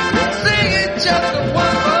 Sing it just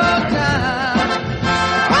one more time.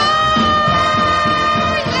 Oh,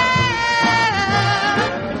 yeah.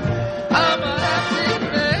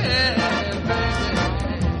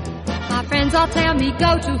 All tell me,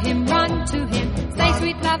 go to him, run to him, say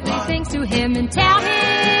sweet lovely things to him, and tell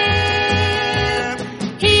him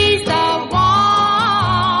he's the one.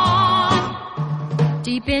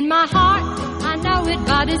 Deep in my heart, I know it,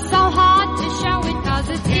 but it's so hard to show it, 'cause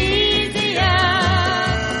it's easier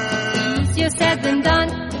said than done.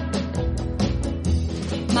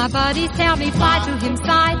 My buddies tell me, fly to him,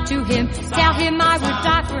 side to him, tell him I would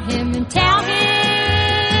die for him, and tell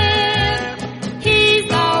him he's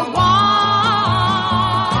the one.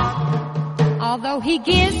 Although he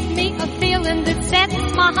gives me a feeling that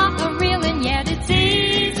sets my heart a-reeling, yet it's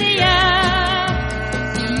easier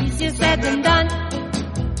said than done.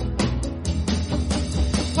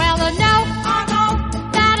 Well, I know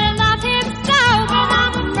that I love him so, but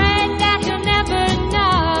I'm afraid that he'll never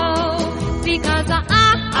know, because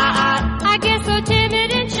I get so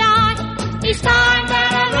timid and shy each time that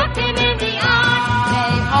I look him in the eye.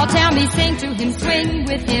 They all tell me, sing to him, swing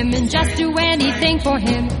with him, and just do anything for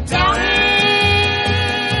him. Tell him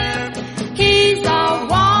he's the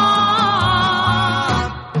one.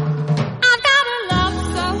 I've got a love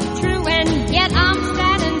so true, and yet I'm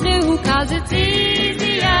sad and blue, 'cause it's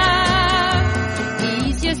easier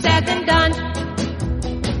said than done.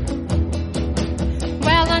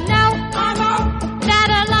 Well, I know that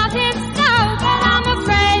I love him so, but I'm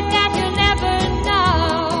afraid that he'll never know,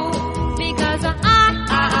 because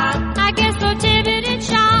I get so timid and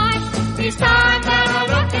shy each time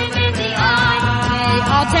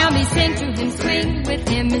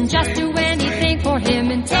just do anything for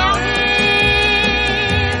him and tell him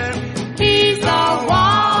he's the one.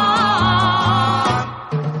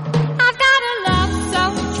 I've got a love so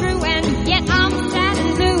true and yet I'm sad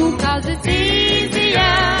and blue 'cause it's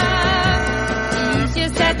easier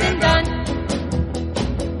said than done.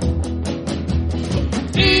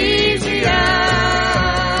 Easier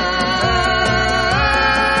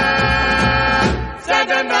said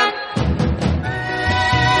than done.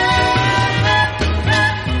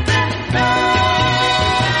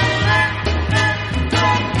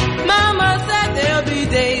 Mama said there'll be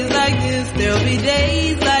days like this, there'll be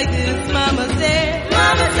days like this. Mama said,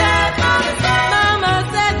 Mama said, Mama said, Mama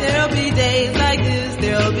said there'll be days like this,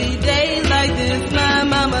 there'll be days like this. My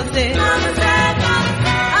mama said, Mama said, Mama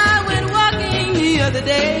said. I went walking the other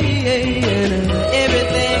day and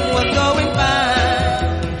everything was going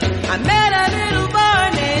fine. I met a little boy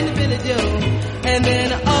named Billy Joe and then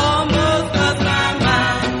I almost lost my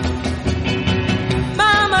mind.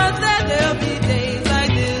 Mama said there'll be days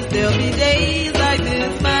like this, there'll be days like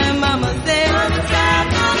this. My mama said, Mama said,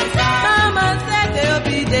 Mama said. Mama said there'll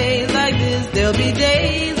be days like this, there'll be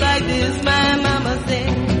days like this. My mama said.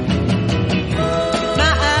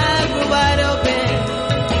 Wide open,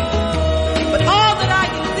 but all that I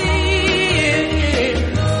can see is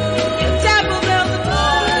the chapel bells are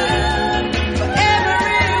calling for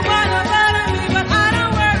everyone about me. But I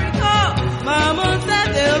don't worry, 'cause Mama said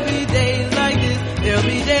there'll be days like this, there'll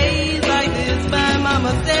be days like this. My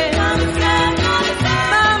mama said, Mama said, Mama said,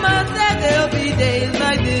 Mama said there'll be days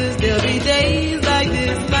like this, there'll be days like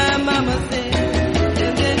this. My mama said,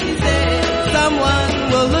 and then she said,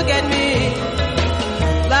 someone will look at me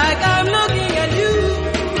like I'm looking at you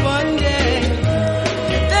one day.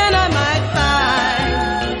 Then I might find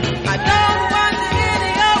I don't want it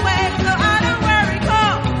any other way, so I don't worry,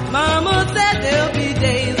 'cause Mama said there'll be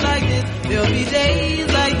days like this, there'll be days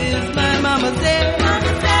like this. My mama said,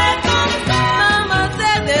 Mama said, Mama said, Mama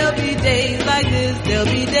said there'll be days like this, there'll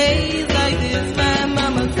be days like this. My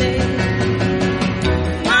mama said,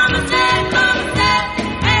 Mama said, Mama said,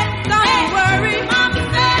 hey, don't worry. Mama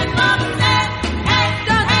said, Mama said, hey,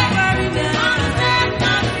 don't worry now. Mama said,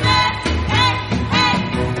 Mama said, hey, hey.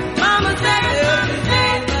 Mama said there'll be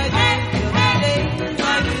days like this,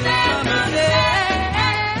 there'll be days like this.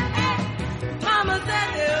 Mama said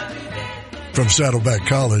there'll be days. From Saddleback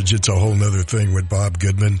College, it's a whole nother thing with Bob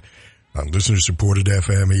Goodman on listener-supported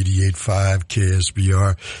FM 88.5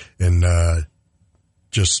 KSBR, and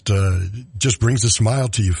just brings a smile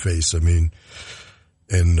to your face. I mean,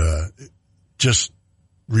 and just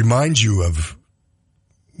reminds you of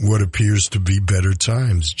what appears to be better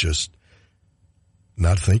times, just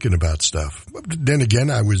not thinking about stuff. But then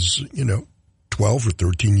again, I was, 12 or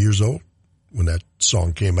 13 years old when that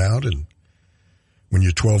song came out, and when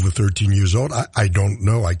you're 12 or 13 years old, I don't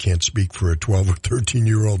know. I can't speak for a 12 or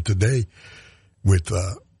 13-year-old today with,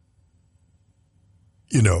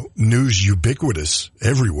 news ubiquitous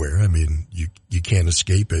everywhere. I mean, you can't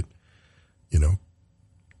escape it.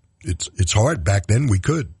 It's hard. Back then we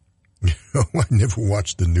could. I never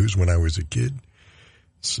watched the news when I was a kid.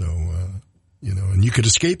 So, and you could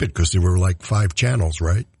escape it because there were like 5 channels,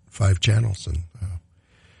 right? 5 channels. And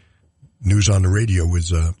news on the radio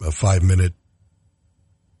was a 5-minute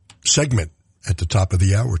segment at the top of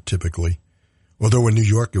the hour, typically. Although in New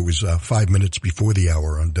York, it was 5 minutes before the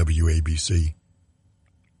hour on WABC.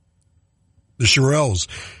 The Shirelles,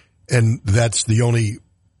 and that's the only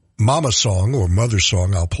mama song or mother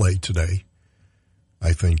song I'll play today.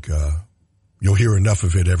 I think you'll hear enough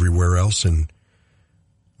of it everywhere else,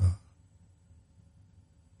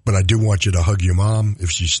 but I do want you to hug your mom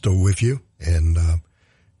if she's still with you, and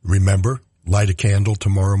remember, light a candle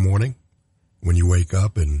tomorrow morning when you wake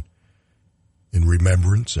up, and in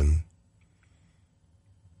remembrance, and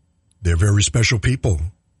they're very special people,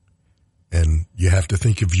 and you have to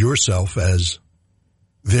think of yourself as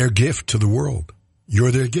their gift to the world.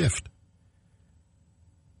 You're their gift.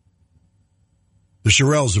 The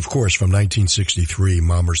Shirelles, of course, from 1963,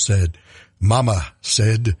 Mama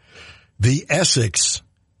said, the Essex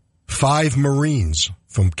 5 Marines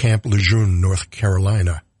from Camp Lejeune, North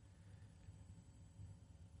Carolina.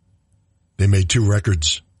 They made 2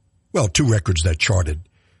 records that charted,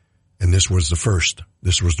 and this was the first.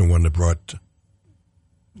 This was the one that brought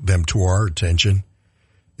them to our attention.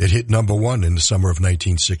 It hit number 1 in the summer of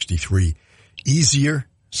 1963. Easier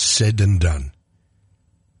said than done.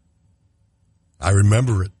 I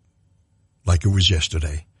remember it like it was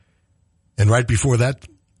yesterday. And right before that,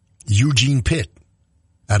 Eugene Pitt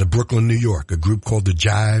out of Brooklyn, New York, a group called the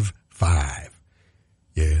Jive 5.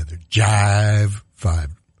 Yeah, the Jive 5.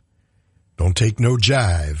 Don't take no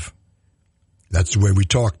jive That's the way we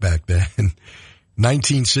talked back then.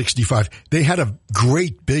 1965. They had a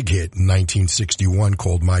great big hit in 1961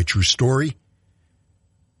 called My True Story.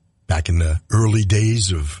 Back in the early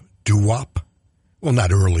days of doo-wop. Well,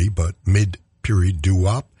 not early, but mid-period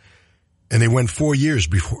doo-wop. And they went 4 years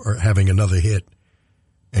before having another hit.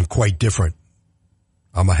 And quite different.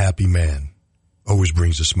 I'm a happy man. Always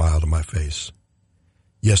brings a smile to my face.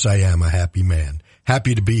 Yes, I am a happy man.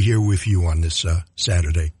 Happy to be here with you on this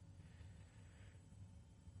Saturday.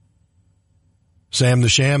 Sam the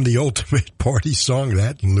Sham, the ultimate party song,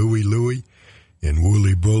 that, Louie Louie and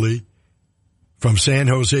Wooly Bully. From San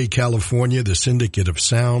Jose, California, the Syndicate of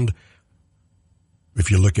Sound.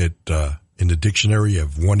 If you look at in the dictionary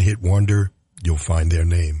of One Hit Wonder, you'll find their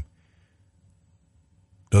name.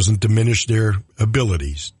 Doesn't diminish their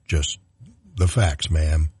abilities, just the facts,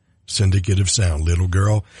 ma'am. Syndicate of Sound, Little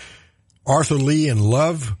Girl. Arthur Lee and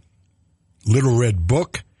Love, Little Red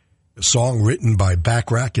Book, a song written by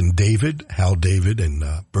Backrack and David, Hal David and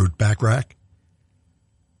Burt Backrack.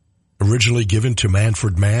 Originally given to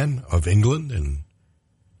Manfred Mann of England, and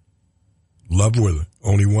Love were the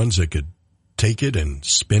only ones that could take it and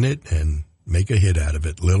spin it and make a hit out of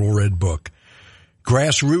it. Little Red Book.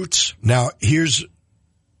 Grassroots. Now, here's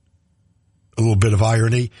a little bit of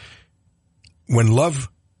irony. When Love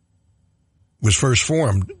was first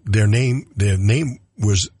formed, their name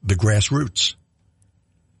was the Grassroots.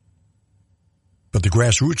 But the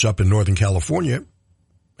Grassroots up in Northern California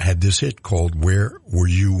had this hit called Where Were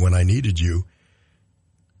You When I Needed You,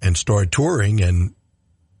 and started touring, and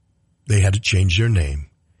they had to change their name.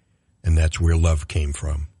 And that's where Love came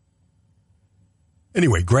from.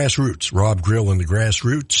 Anyway, Grassroots, Rob Grill and the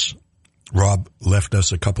Grassroots. Rob left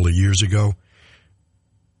us a couple of years ago.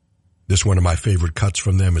 This is one of my favorite cuts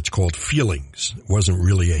from them. It's called Feelings. It wasn't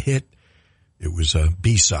really a hit. It was a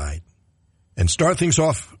B-side. And start things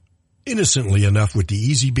off innocently enough with the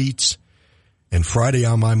Easybeats and Friday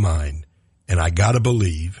on My Mind. And I gotta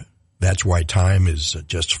believe that's why time is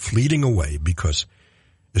just fleeting away, because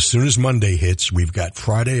as soon as Monday hits, we've got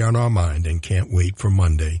Friday on our mind and can't wait for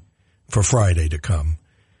Friday to come.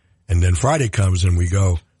 And then Friday comes and we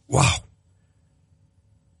go, wow,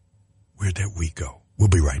 where'd that week go? We'll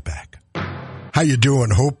be right back. How you doing?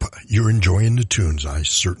 Hope you're enjoying the tunes. I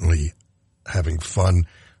certainly having fun.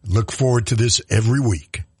 Look forward to this every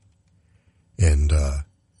week. And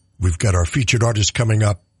we've got our featured artist coming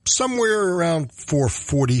up somewhere around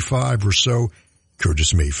 4:45 or so,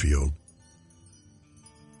 Curtis Mayfield.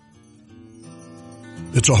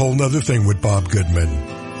 It's a whole nother thing with Bob Goodman.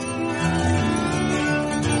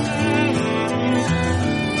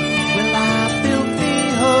 Well, I filthy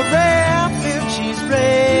her raft and she's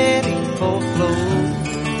ready for flow.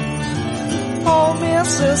 Oh,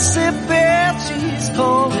 Mississippi, she's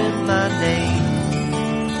calling my name.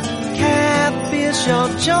 Catfish are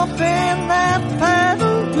jumping, that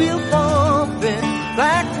paddle wheel bumping.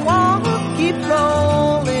 Black water keep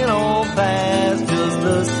rolling on fast, just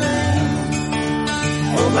the same.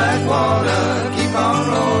 Oh, black water, keep on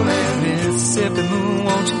rolling. Mississippi moon,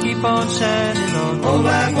 won't you keep on shining on me? Oh,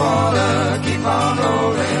 black water, keep on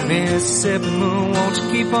rolling. Mississippi moon, won't you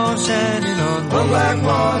keep on shining on me? Oh, black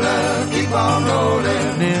water, keep on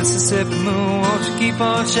rolling. Mississippi moon, won't you keep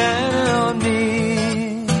on shining on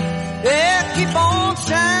me? Yeah, keep on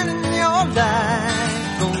shining your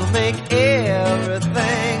light. Gonna make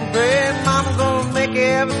everything great. Mama gonna make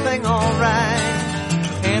everything alright.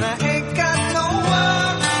 And I ain't got no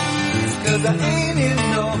worries, 'cause I ain't in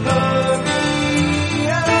no hurry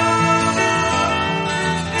at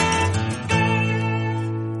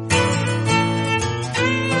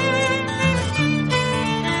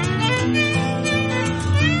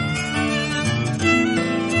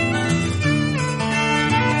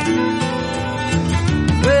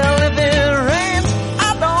Well, if it rains, I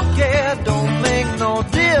don't care. Don't make no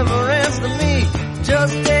difference to me.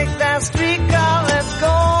 Just take that streetcar, let's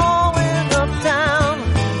go uptown.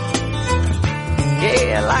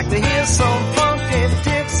 Yeah, I like to hear some funky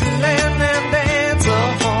Dixieland and dance a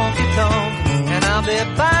honky tonk. And I'll be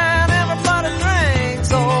buying everybody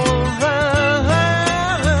drinks all around.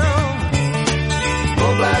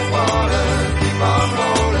 Oh, black water, keep on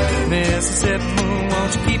rolling. Mississippi moon,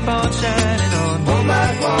 won't you keep on shining on me? Oh,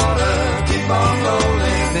 black water, keep on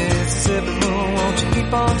rolling. Mississippi moon, won't you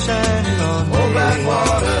keep on shining on me? Oh, black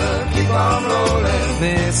water, keep on rolling.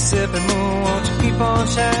 Mississippi moon, won't you keep on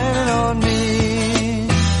shining on me?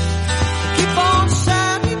 Keep on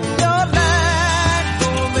shining your light.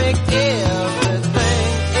 Gonna make everything,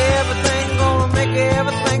 gonna make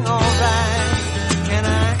everything alright. And I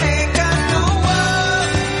ain't got no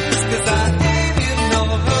worries, 'cause I ain't in no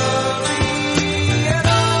hurry at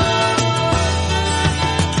all.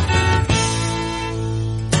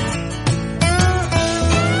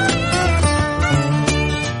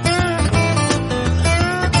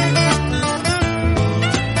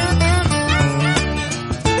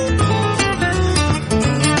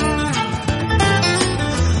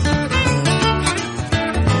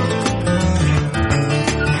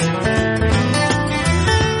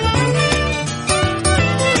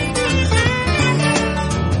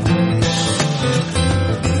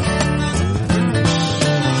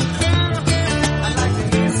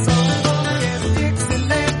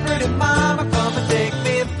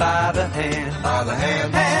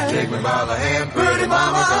 me by the hand, pretty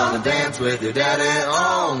mama, come and dance with your daddy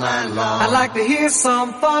all night long. I'd like to hear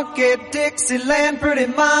some funky Dixieland, pretty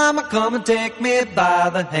mama, come and take me by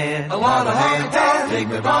the hand. I want a hand, take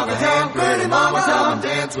me by the hand, pretty mama, come and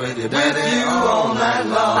dance with your daddy all night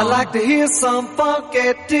long. I'd like to hear some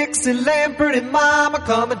funky Dixieland, pretty mama,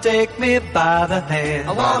 come and take me by the hand.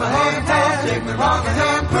 I want a hand, take me by the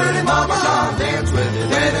hand, pretty mama, come and dance with your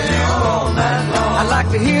daddy all night long. I'd like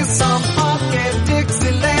to hear some funky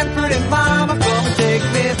Dixieland, pretty mama, come and take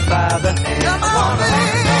me by the hand. Come on,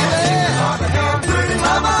 baby, by the hand, pretty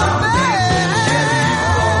mama, come and dance with your daddy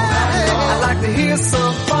all night long. I'd like to hear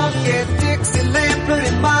some funky Dixieland,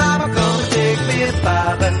 pretty mama, come and take me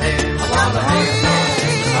by the hand. I want a hand,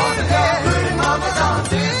 by the hand, pretty mama, come and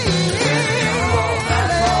dance with your daddy all night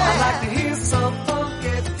long. I'd like to hear some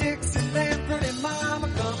funky Dixieland, pretty mama,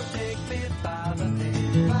 come and take me by the hand.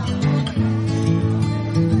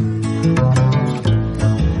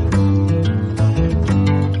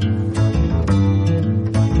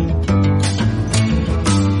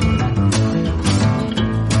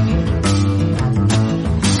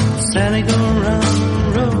 Sally go round the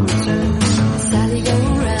roses. Sally go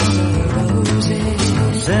round the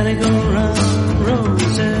roses. Sally go round the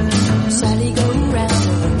roses. Sally go round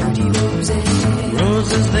the dirty roses.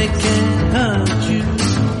 Roses they can't hurt you.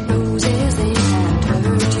 Roses they can't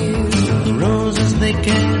hurt you. Roses they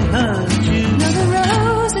can't hurt you. No, the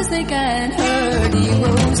roses they can't hurt you.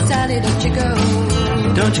 Oh, Sally, don't you go.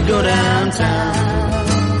 Don't you go downtown.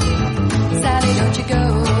 Sally, don't you go.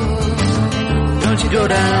 Don't you go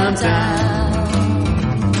downtown.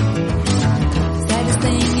 Saddest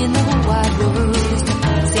thing in the whole wide world is to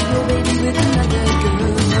see your baby with another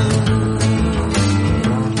girl.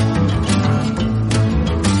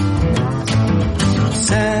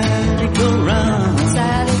 Sally, go round.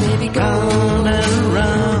 Sally, baby, go round and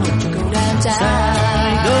round. Don't you go downtown.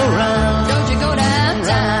 Sally, go round. Don't you go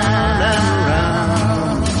downtown. Round and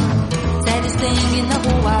round. Saddest thing in the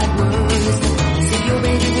whole wide world is to see your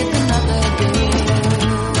baby with another girl.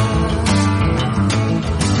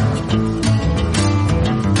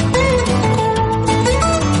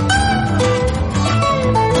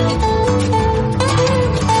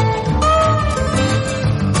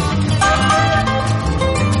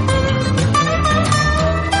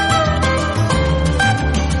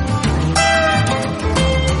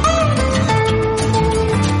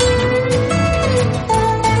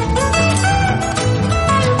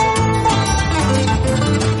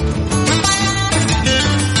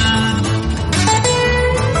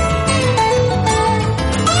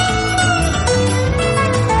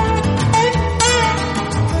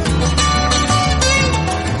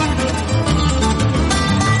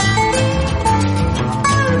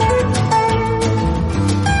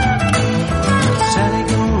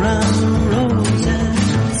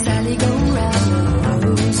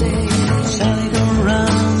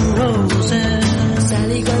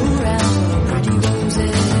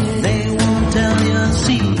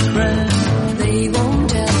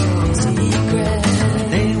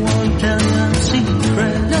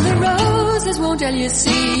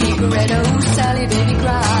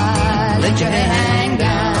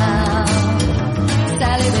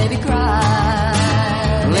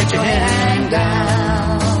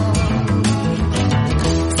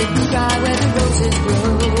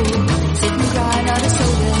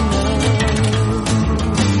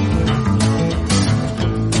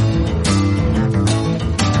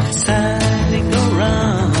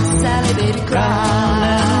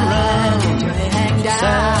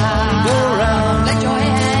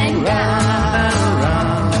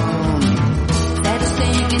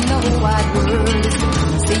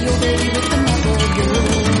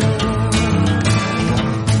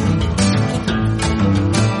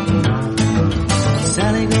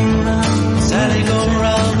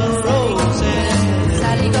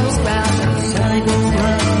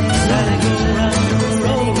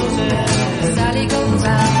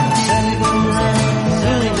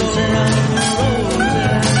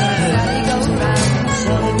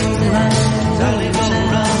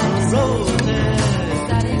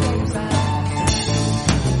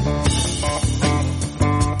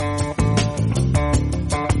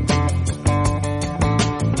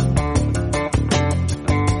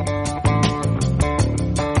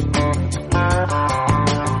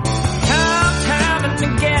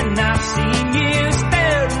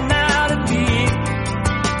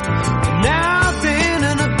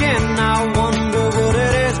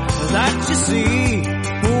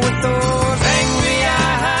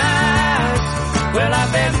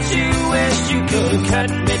 cut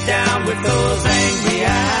me down with those angry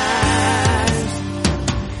eyes.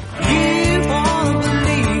 You won't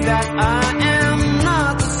believe that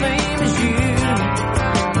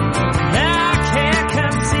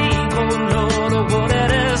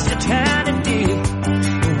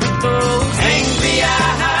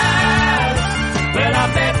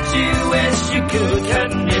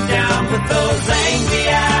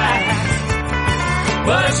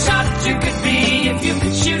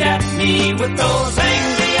with those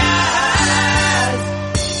angry eyes.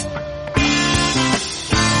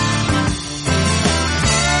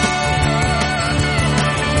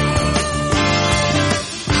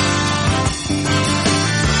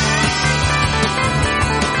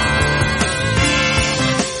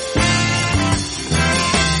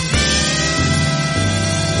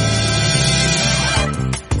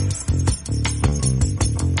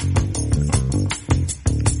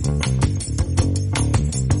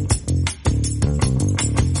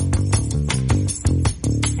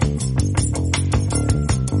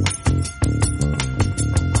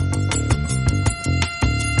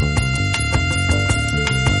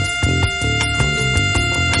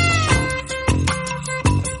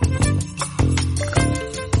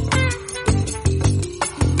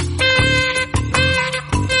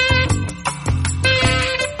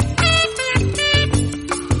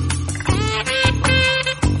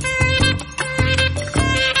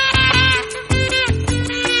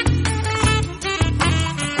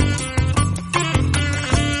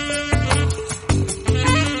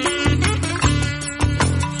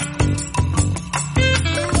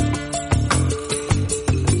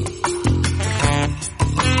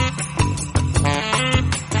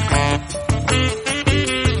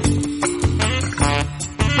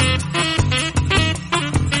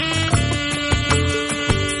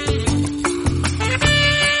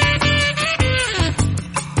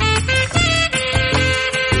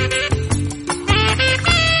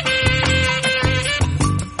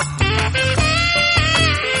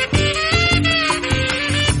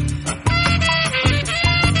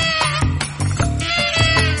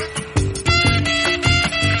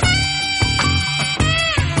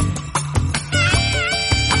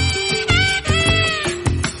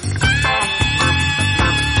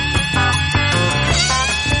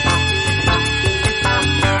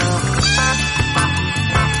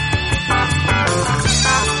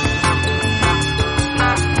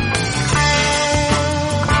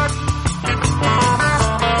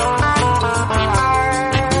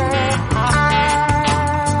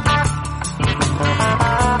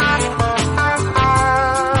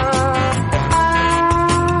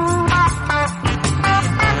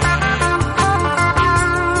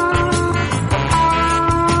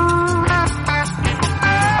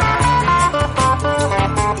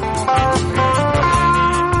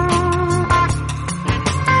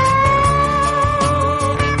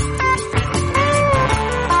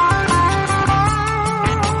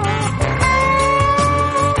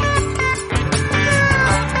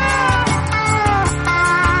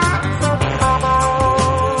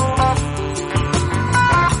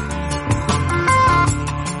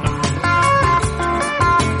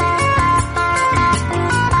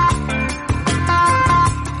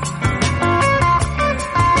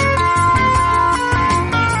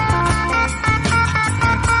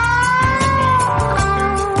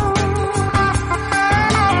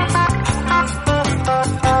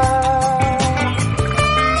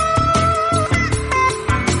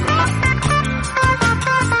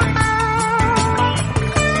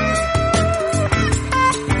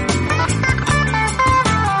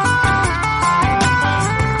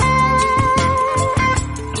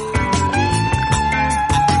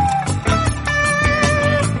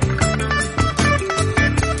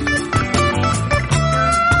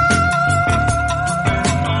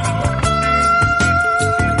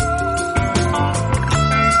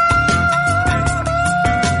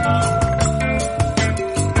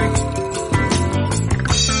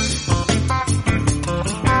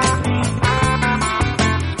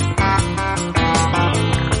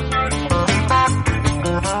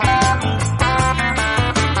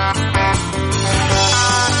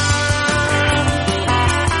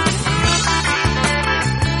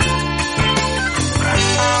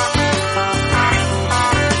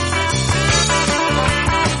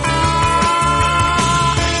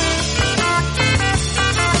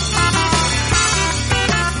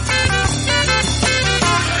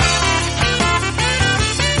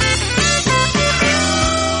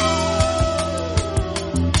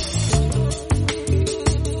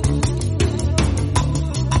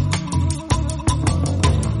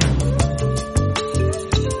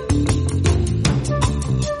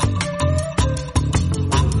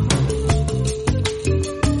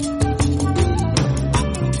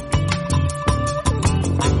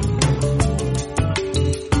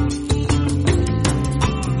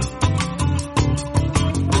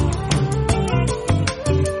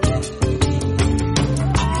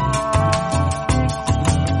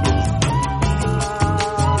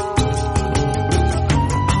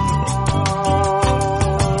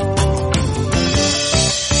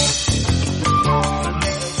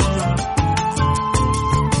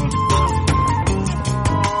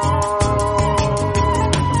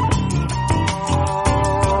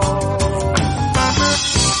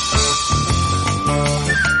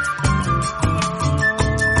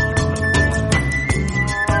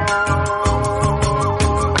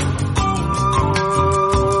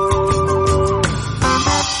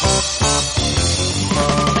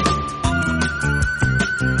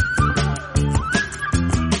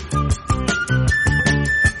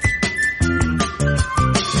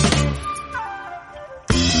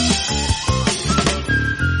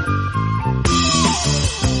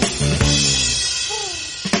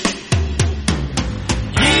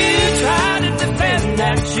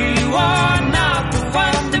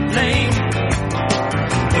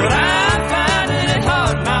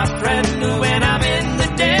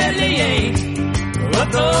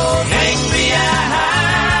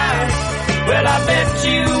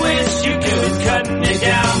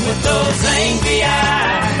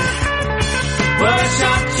 What a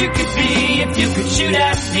shot you could be if you could shoot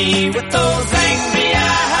at me with those angry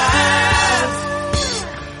eyes.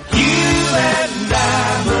 You and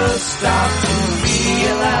I must stop to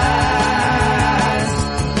realize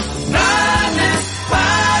blindness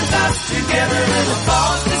binds us together in a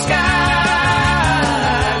false disguise.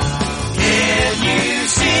 Can you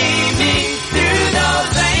see me through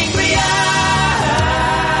those angry eyes?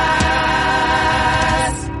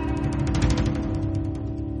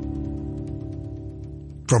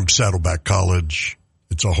 From Saddleback College,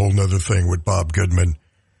 it's a whole nother thing with Bob Goodman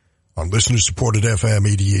on listener-supported FM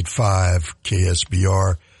 88.5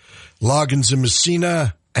 KSBR. Loggins and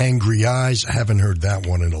Messina, Angry Eyes. I haven't heard that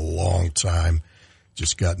one in a long time.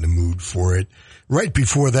 Just got in the mood for it. Right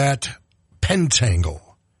before that, Pentangle.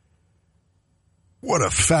 What a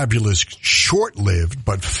fabulous, short-lived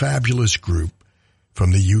but fabulous group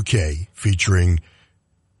from the UK, featuring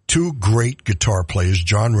two great guitar players,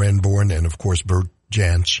 John Renbourn and, of course, Byrd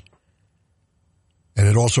Jans. And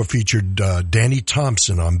it also featured Danny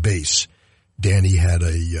Thompson on bass. Danny had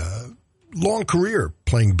a long career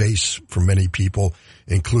playing bass for many people,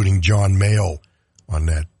 including John Mayall on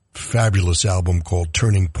that fabulous album called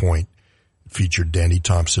Turning Point. It featured Danny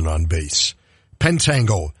Thompson on bass.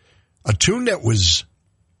 Pentangle, a tune that was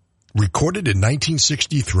recorded in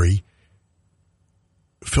 1963.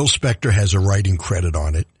 Phil Spector has a writing credit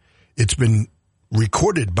on it. It's been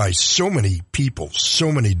recorded by so many people,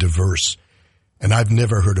 so many diverse, and I've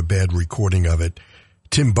never heard a bad recording of it.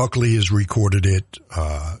 Tim Buckley has recorded it.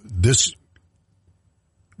 This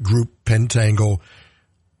group, Pentangle,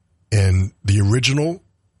 and the original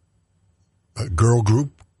girl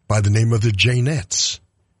group by the name of the Janettes.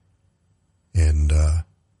 And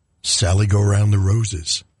Sally Go Round the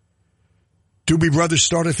Roses. Doobie Brothers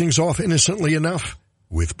started things off innocently enough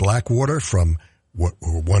with Blackwater from what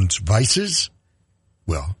were once vices.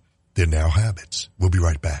 Well, they're now habits. We'll be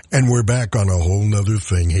right back. And we're back on a whole nother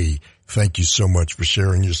thing. Hey, thank you so much for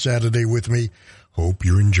sharing your Saturday with me. Hope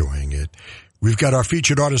you're enjoying it. We've got our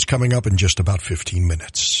featured artist coming up in just about 15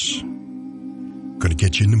 minutes. Going to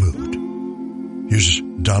get you in the mood. Here's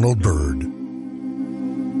Donald Byrd.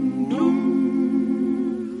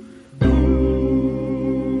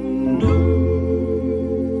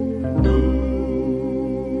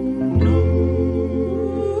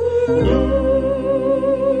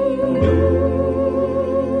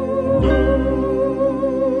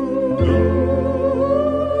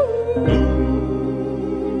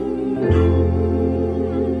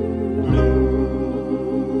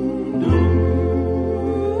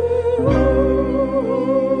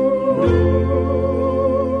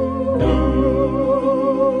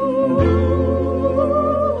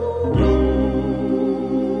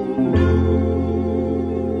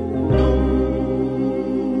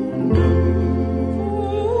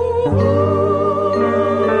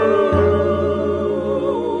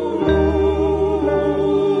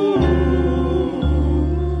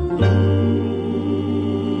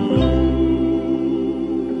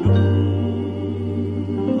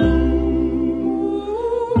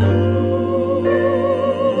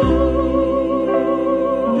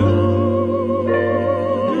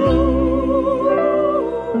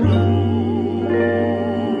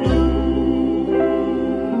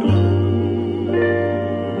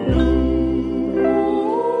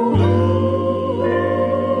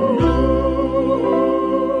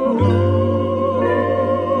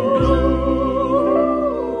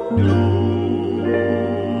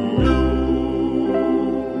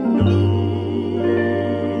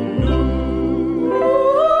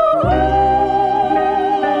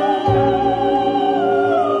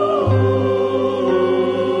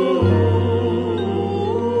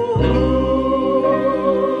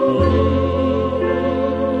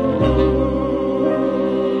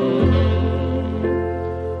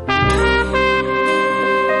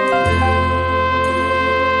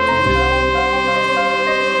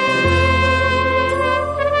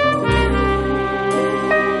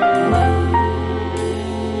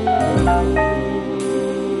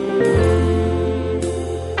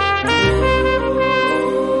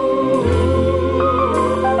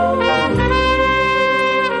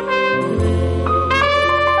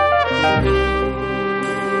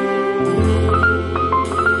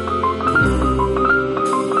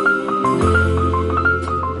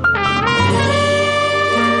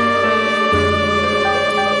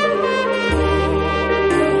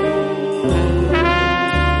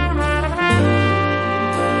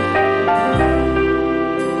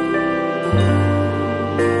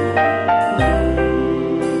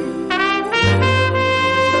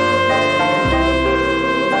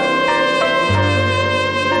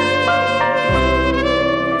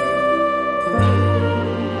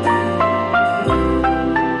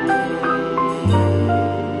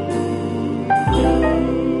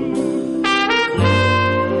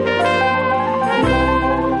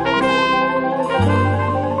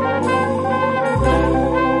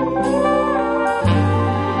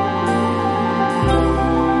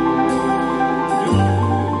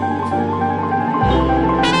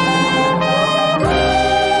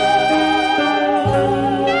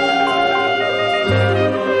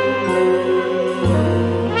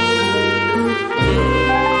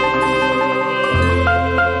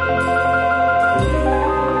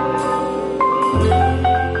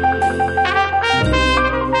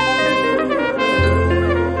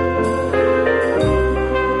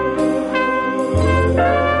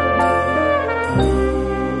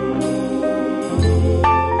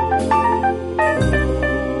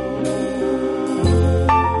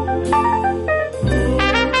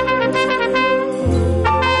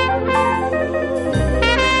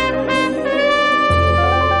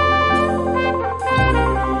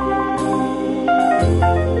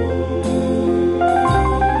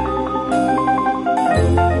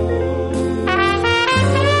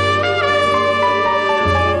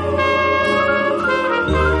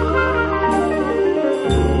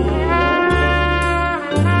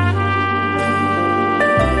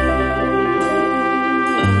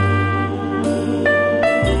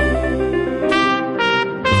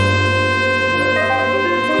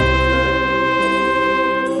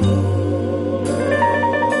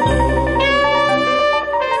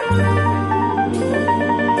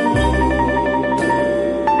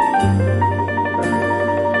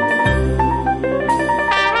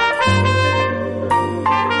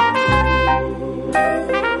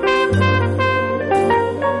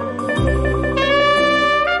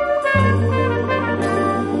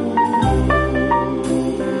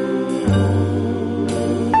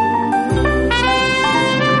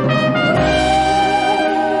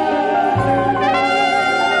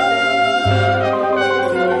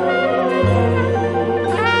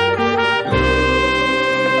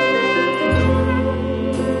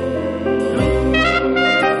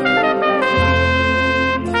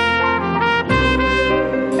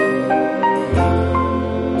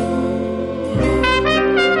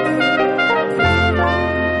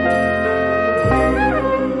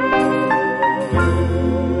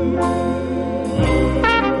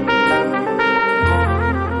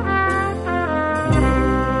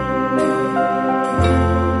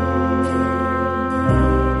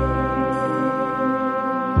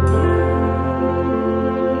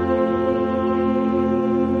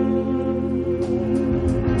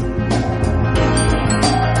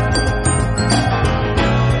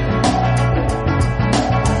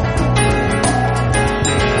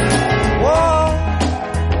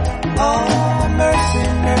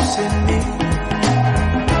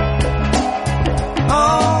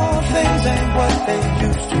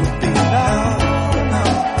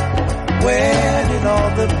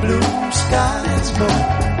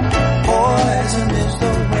 mistletoe. Poison is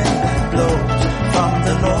the wind that blows from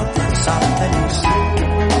the north, south, and east.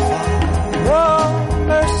 Oh,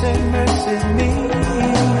 mercy, mercy me.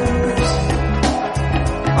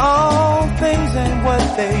 All things ain't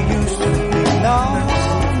what they used to be. No,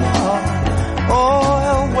 no.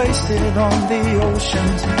 Oil wasted on the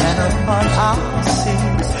oceans and upon our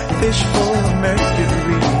seas. Fish full of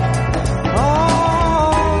mercury. Oh,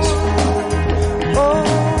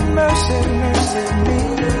 mercy, mercy me.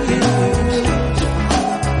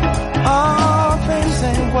 All things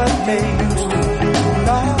ain't what they used to be.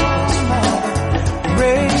 No, no.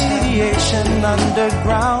 Radiation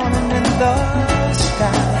underground and in the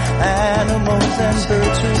sky. Animals and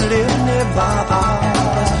birds who live nearby our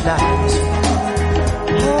lives.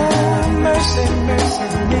 Oh, mercy, mercy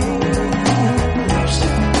me.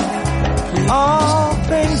 All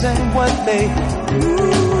things ain't what they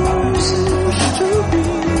used to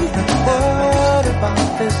be. What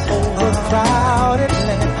about this overcrowded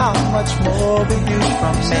land? How much more will you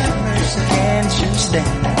from me? Can't you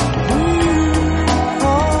stand?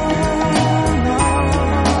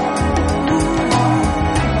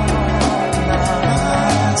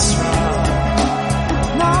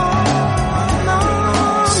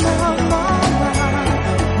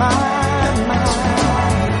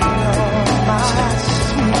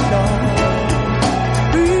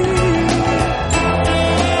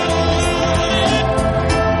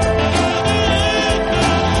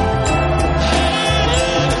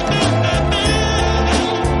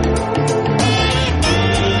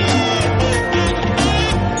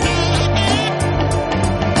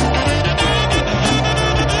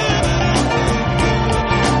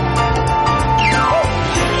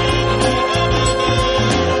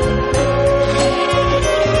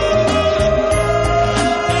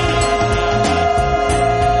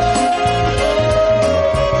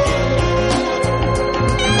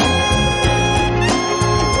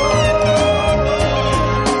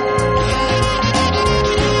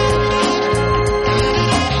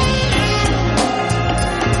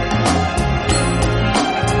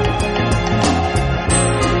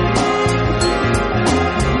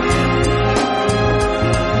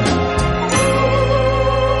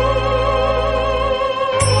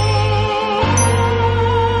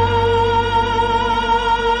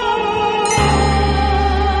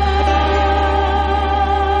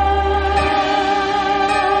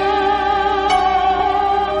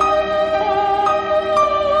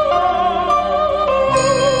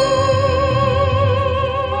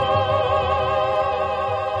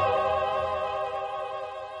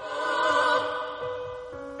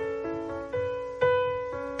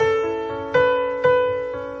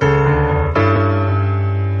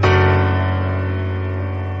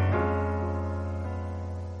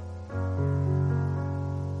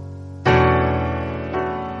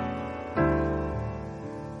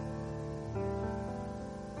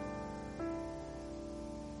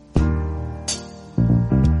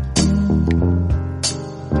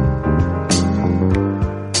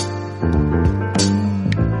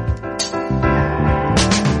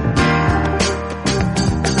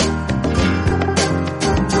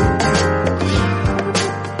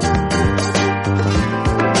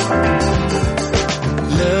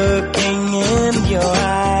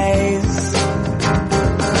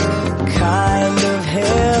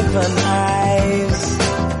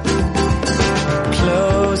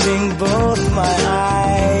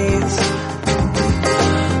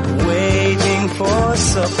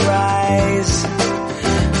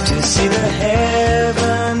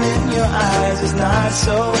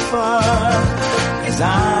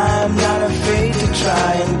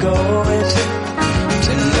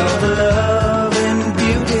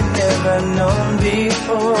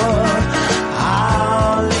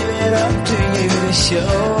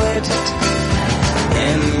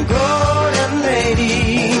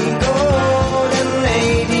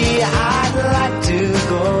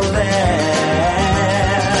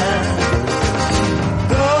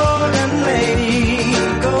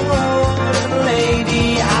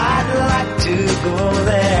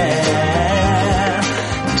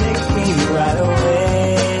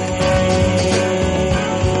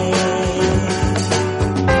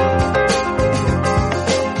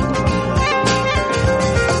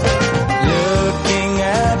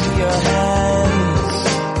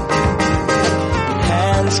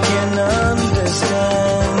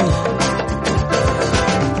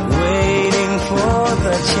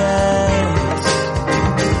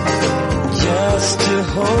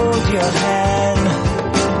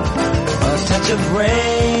 of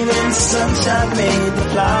rain and sunshine made the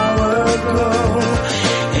flower grow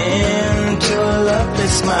into a lovely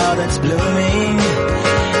smile that's blooming.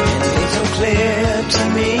 And it's so clear to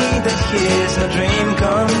me that here's no dream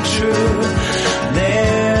come true.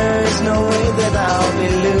 There's no way that I'll be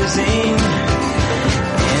losing.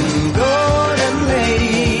 And golden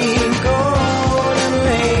lady,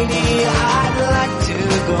 I'd like to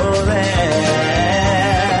go there.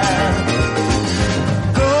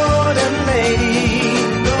 Golden lady,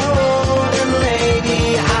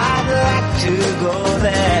 I'd like to go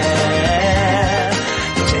there.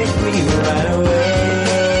 Take me right away.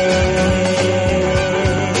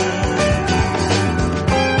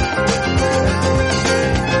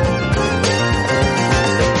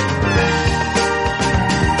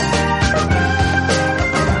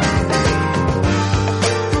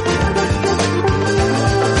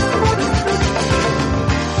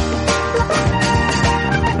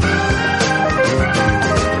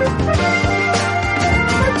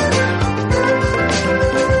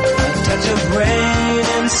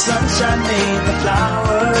 Sunshine made the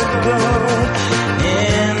flower grow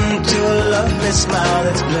into a lovely smile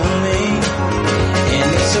that's blooming. And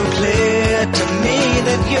it's so clear to me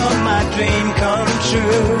that you're my dream come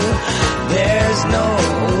true. There's no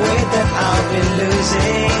way that I'll be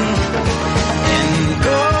losing. And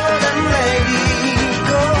golden lady,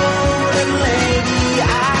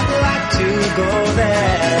 I'd like to go there.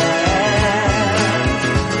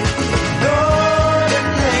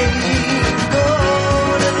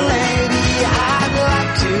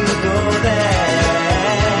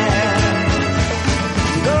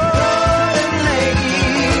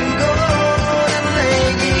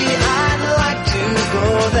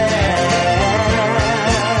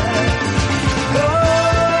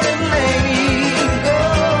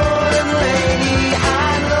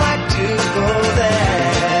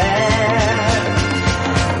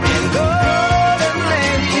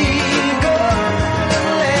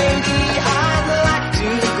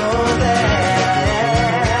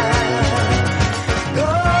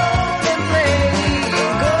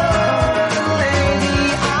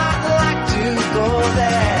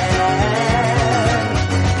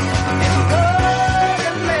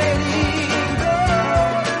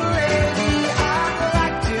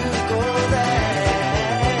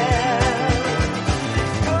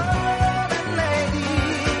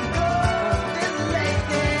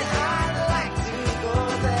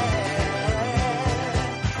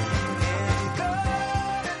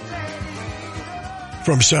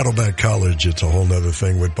 From Saddleback College, it's a whole nother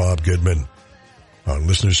thing with Bob Goodman on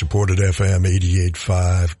listener-supported FM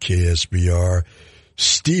 88.5 KSBR.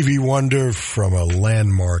 Stevie Wonder from a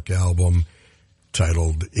landmark album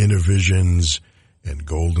titled Inner Visions and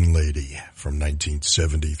Golden Lady from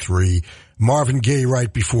 1973. Marvin Gaye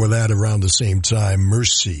right before that, around the same time,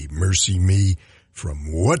 Mercy, Mercy Me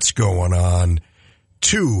from What's Going On.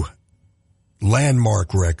 Two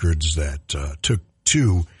landmark records that took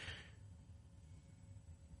two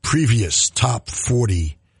previous top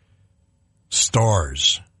 40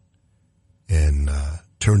 stars and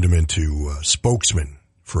turned them into spokesmen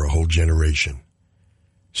for a whole generation.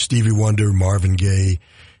 Stevie Wonder, Marvin Gaye,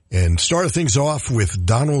 and started things off with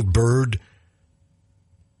Donald Byrd,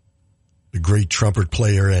 the great trumpet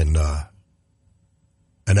player, and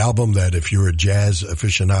an album that if you're a jazz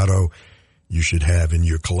aficionado, you should have in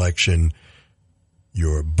your collection,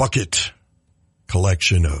 your bucket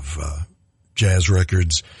collection of jazz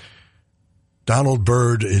records. Donald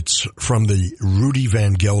Byrd, it's from the Rudy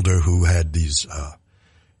Van Gelder, who had these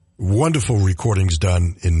wonderful recordings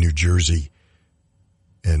done in New Jersey,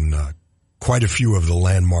 and quite a few of the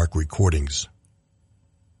landmark recordings,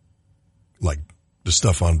 like the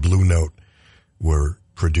stuff on Blue Note, were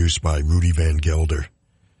produced by Rudy Van Gelder.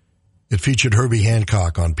 It featured Herbie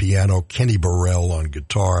Hancock on piano, Kenny Burrell on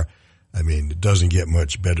guitar. I mean, it doesn't get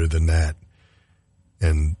much better than that.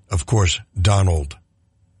 And, of course, Donald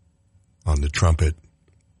on the trumpet.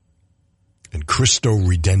 And Cristo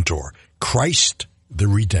Redentor, Christ the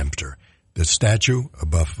Redemptor, the statue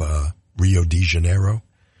above Rio de Janeiro.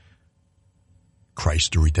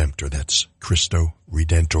 Christ the Redemptor, that's Cristo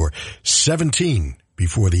Redentor. 17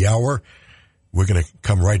 before the hour. We're going to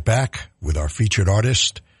come right back with our featured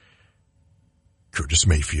artist, Curtis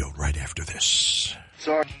Mayfield, right after this.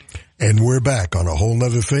 Sorry. And we're back on a whole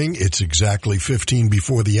nother thing. It's exactly 15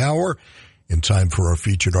 before the hour. In time for our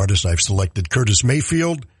featured artist, I've selected Curtis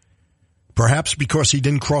Mayfield, perhaps because he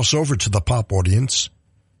didn't cross over to the pop audience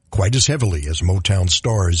quite as heavily as Motown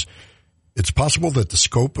stars. It's possible that the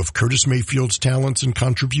scope of Curtis Mayfield's talents and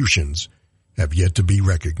contributions have yet to be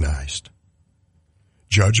recognized.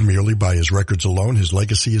 Judged merely by his records alone, his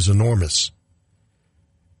legacy is enormous.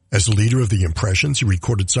 As the leader of the Impressions, he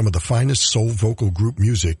recorded some of the finest soul vocal group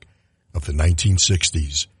music of the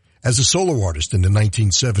 1960s. As a solo artist in the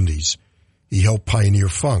 1970s, he helped pioneer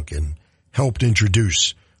funk and helped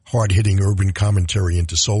introduce hard-hitting urban commentary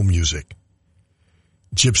into soul music.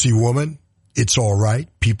 Gypsy Woman, It's All Right,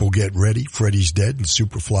 People Get Ready, Freddie's Dead, and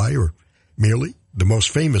Superfly are merely the most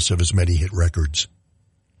famous of his many hit records.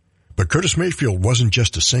 But Curtis Mayfield wasn't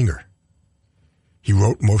just a singer. He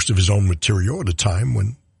wrote most of his own material at a time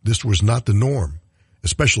when this was not the norm,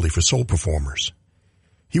 especially for soul performers.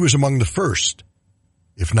 He was among the first,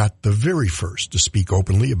 if not the very first, to speak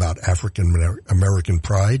openly about African American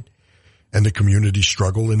pride and the community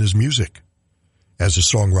struggle in his music. As a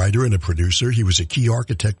songwriter and a producer, he was a key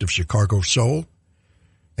architect of Chicago soul,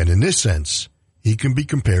 and in this sense, he can be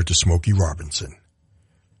compared to Smokey Robinson.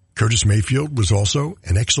 Curtis Mayfield was also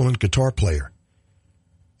an excellent guitar player,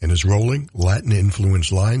 and his rolling,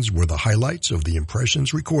 Latin-influenced lines were the highlights of the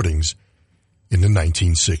Impressions recordings in the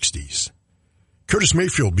 1960s. Curtis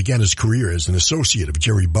Mayfield began his career as an associate of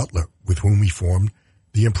Jerry Butler, with whom he formed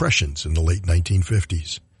the Impressions in the late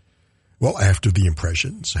 1950s. Well, after the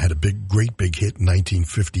Impressions had a great big hit in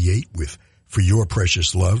 1958 with For Your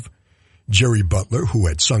Precious Love, Jerry Butler, who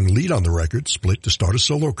had sung lead on the record, split to start a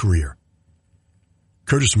solo career.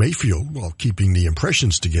 Curtis Mayfield, while keeping the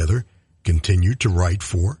Impressions together, continued to write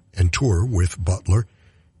for and tour with Butler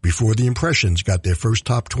before the Impressions got their first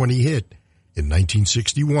top 20 hit in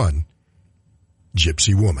 1961,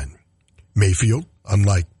 Gypsy Woman. Mayfield,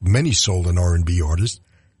 unlike many soul and R&B artists,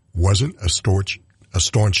 wasn't a staunch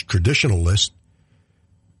traditionalist,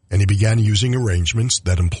 and he began using arrangements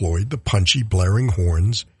that employed the punchy, blaring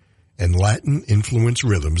horns and Latin-influenced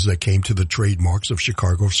rhythms that came to the trademarks of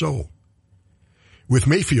Chicago soul. With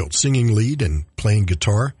Mayfield singing lead and playing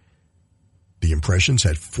guitar, the Impressions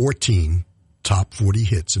had 14 top 40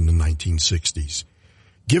 hits in the 1960s.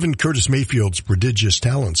 Given Curtis Mayfield's prodigious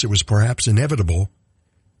talents, it was perhaps inevitable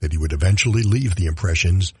that he would eventually leave the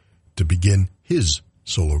Impressions to begin his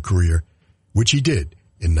solo career, which he did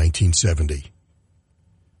in 1970.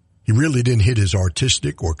 He really didn't hit his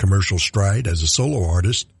artistic or commercial stride as a solo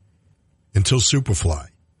artist until Superfly,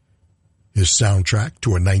 his soundtrack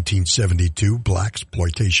to a 1972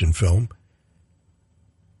 blaxploitation film.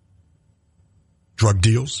 Drug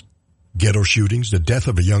deals, ghetto shootings, the death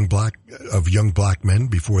of young black men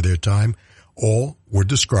before their time, all were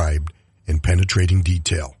described in penetrating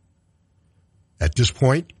detail. At this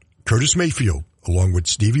point, Curtis Mayfield, along with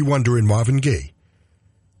Stevie Wonder and Marvin Gaye,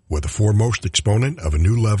 were the foremost exponent of a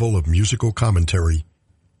new level of musical commentary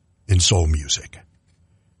in soul music.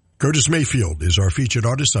 Curtis Mayfield is our featured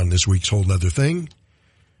artist on this week's Whole Nuther Thing.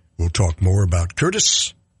 We'll talk more about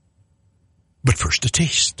Curtis, but first a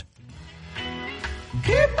taste.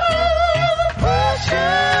 Keep on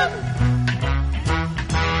pushing.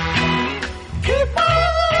 Keep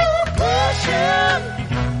on pushing.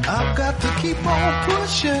 I've got to keep on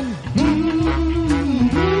pushing.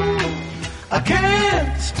 I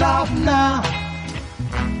can't stop now.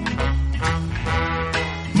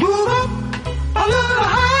 Move up a little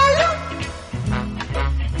higher.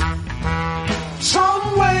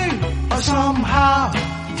 Some way or somehow.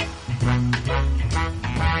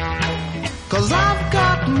 'Cause I've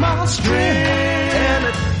got my strength, and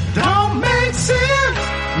it don't make sense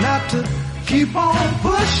not to keep on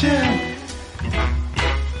pushing.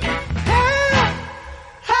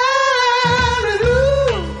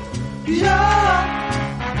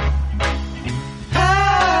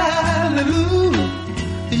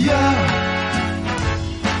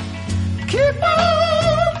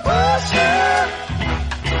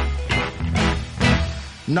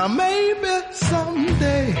 Now maybe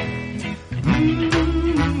someday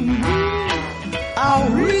I'll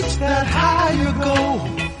reach that higher goal.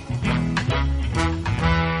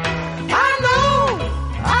 I know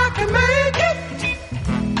I can make it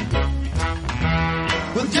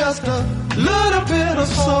with just a little bit of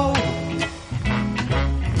soul.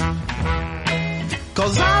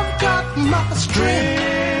 'Cause I've got my strength,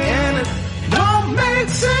 and it don't make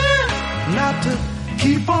sense not to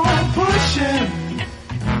keep on pushing.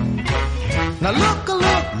 Now look a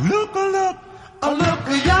look, look a look, a look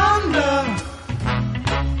yonder.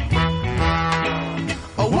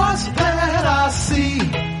 What's that I see?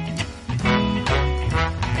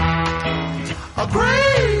 A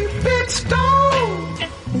great big stone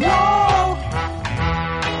wall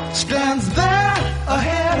stands there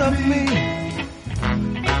ahead of me.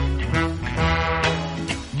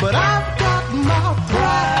 But I've got my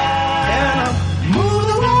pride, and I'm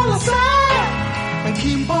moving on aside and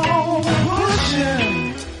keep on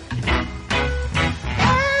pushing.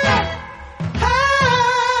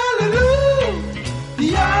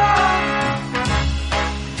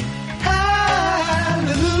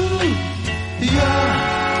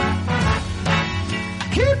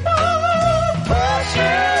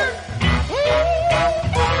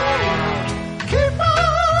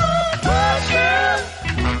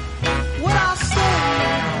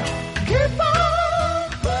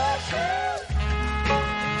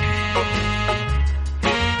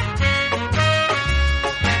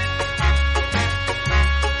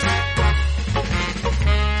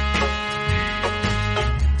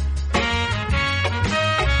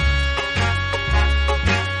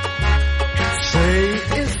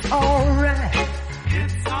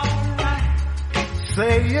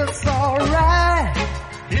 Say it's alright.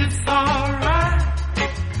 It's alright.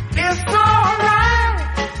 It's alright.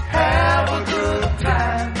 Have a good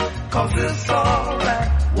time. 'Cause it's alright.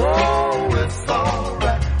 Whoa, it's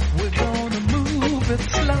alright. We're gonna move it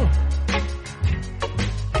slow.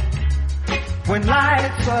 When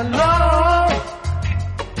lights are low.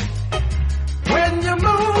 When you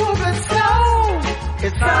move it slow,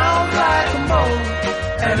 it sounds like a moan.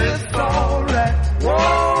 And it's alright.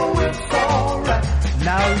 Whoa, it's alright.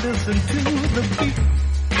 Now listen to the beat.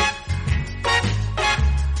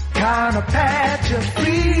 Kinda patch your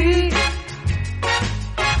feet.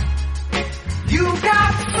 You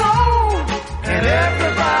got soul, and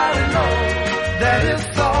everybody knows that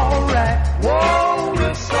it's alright. Whoa,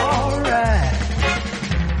 it's alright.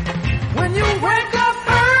 When you wake up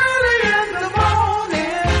early in the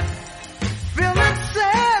morning, feeling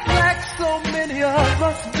sad like so many of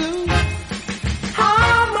us do,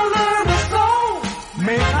 I'm a little soul,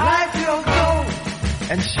 make life your goal,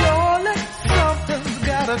 and surely something's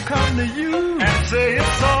gotta come to you and say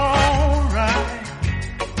it's alright.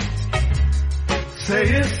 Say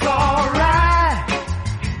it's alright.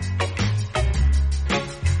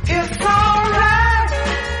 It's alright.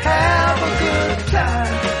 Have a good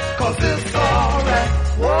time. 'Cause it's alright.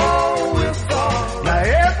 Whoa, it's alright. Now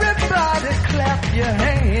everybody clap your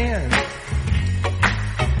hands.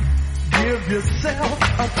 Give yourself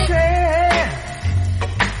a chance.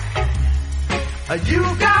 You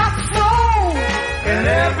got soul, and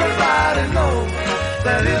everybody knows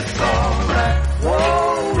that it's alright.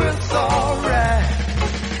 Whoa, it's alright.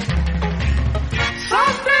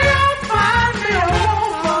 Someday I'll find me a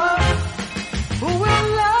woman who will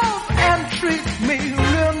love and treat me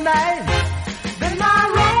real nice. Then my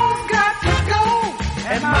road's got to go,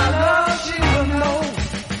 and my love she will know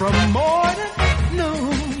from morning,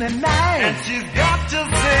 noon, and night. And she's got to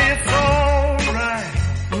say it's alright.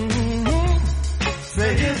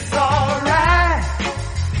 Say it's alright.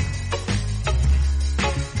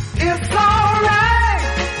 It's alright.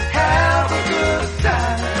 Have a good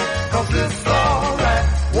time. 'Cause it's alright.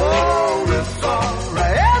 Whoa, it's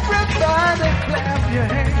alright. Everybody clap your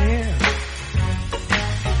hands.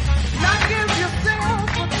 Now give yourself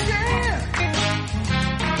a chance.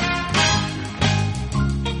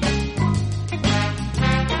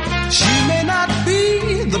 She may not be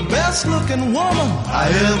the best looking woman I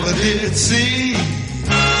ever did see,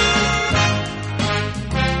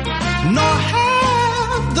 nor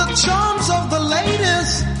have the charms of the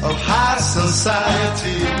ladies of high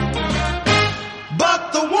society. But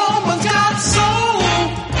the woman's got soul,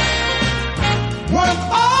 worth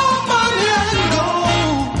all money and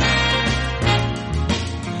gold.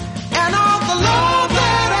 And all the love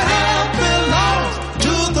that I have belongs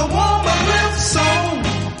to the woman with soul.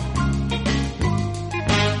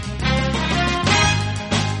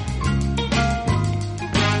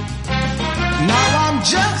 Now I'm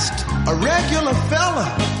just a regular fella,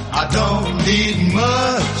 I don't need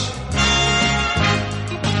much.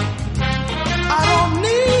 I don't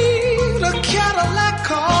need a Cadillac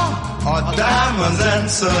car or diamonds and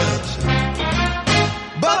such.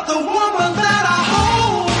 But the woman that I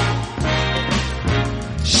hold,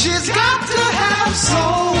 she's got to have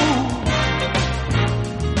soul.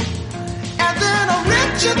 And then I'm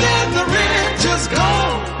richer than the richest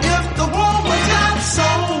gold if the woman's got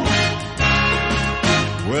soul.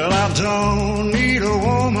 Well, I don't need a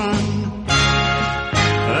woman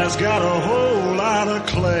that's got a whole lot of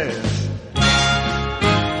class,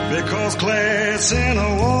 because class in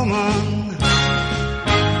a woman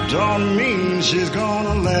don't mean she's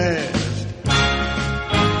gonna last.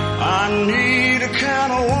 I need a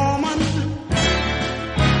kind of woman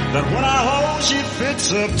that when I hold she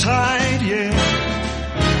fits up tight, yeah.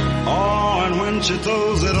 Oh, and when she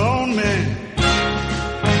throws it on me,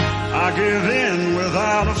 I give in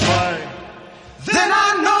without a fight. Then I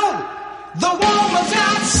know the woman's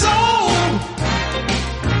got soul,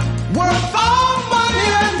 worth all money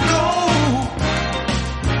and gold.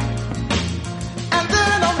 And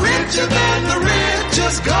then I'm richer than the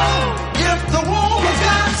richest gold if the woman's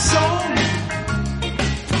got soul.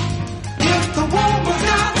 If the woman's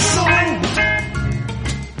got soul.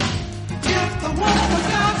 If the woman's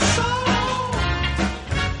got soul.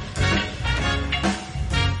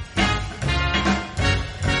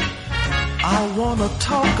 I wanna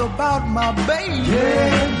talk about my baby,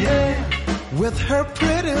 yeah, yeah, with her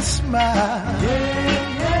pretty smile,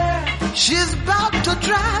 yeah, yeah. She's about to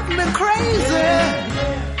drive me crazy, yeah,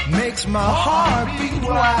 yeah. Makes my heart beat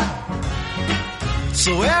wild.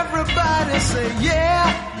 So everybody say yeah,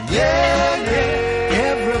 yeah, yeah.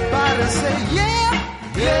 Everybody say yeah,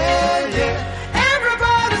 yeah, yeah.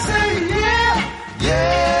 Everybody say yeah,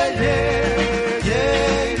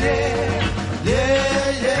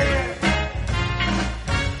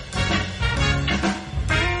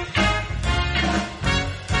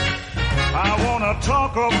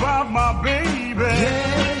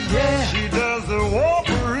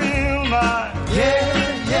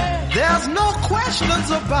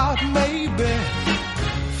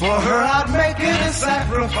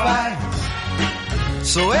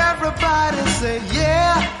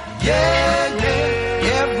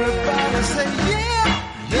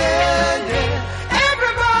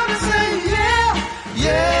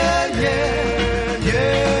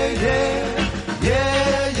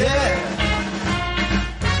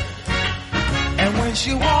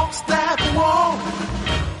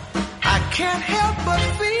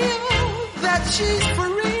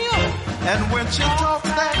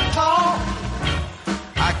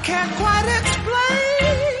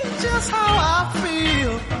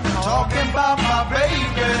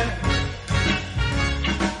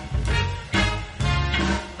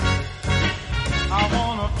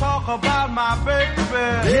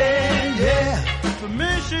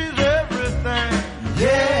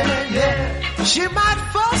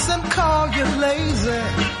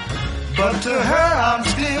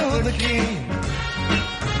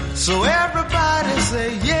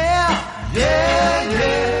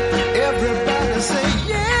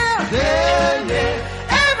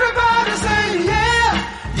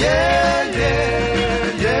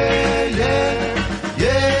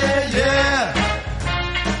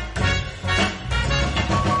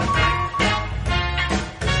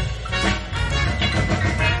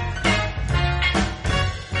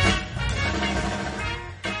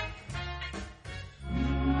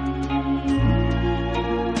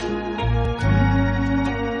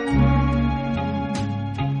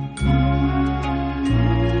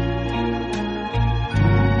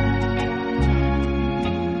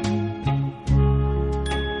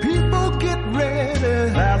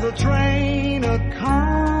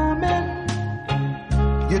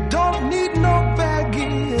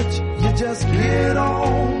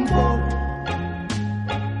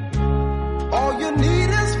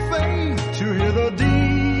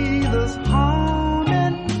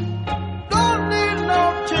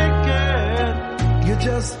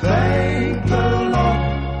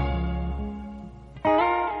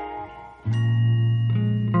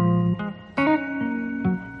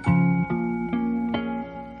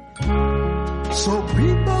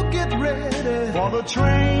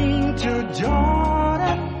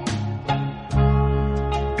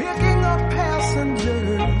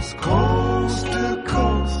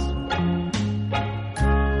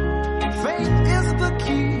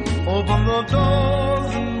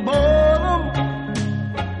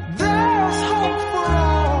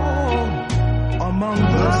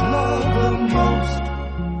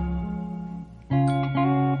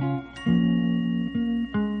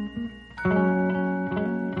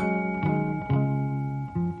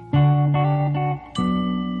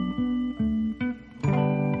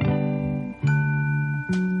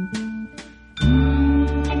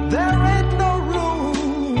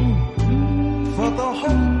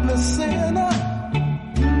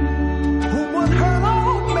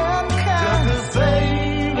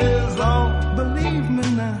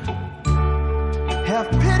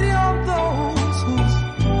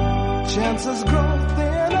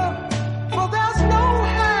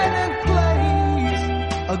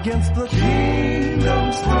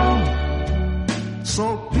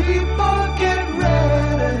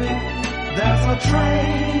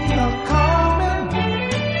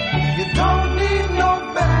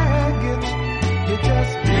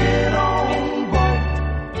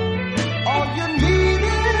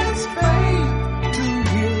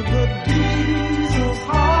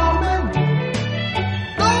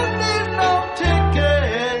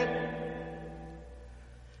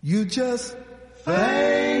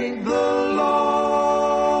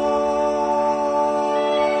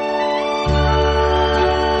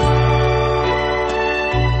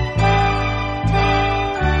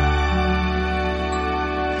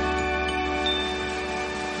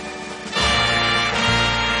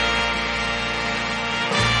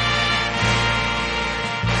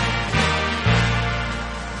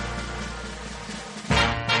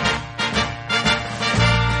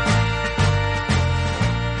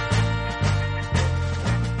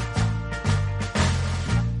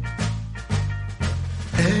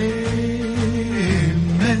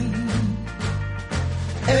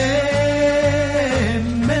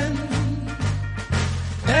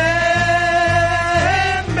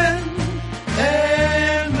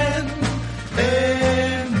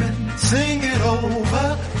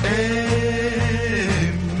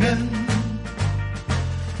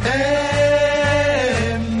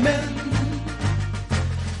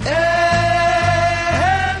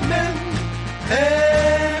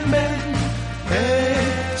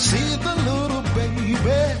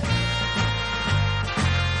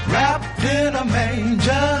 wrapped in a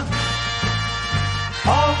manger.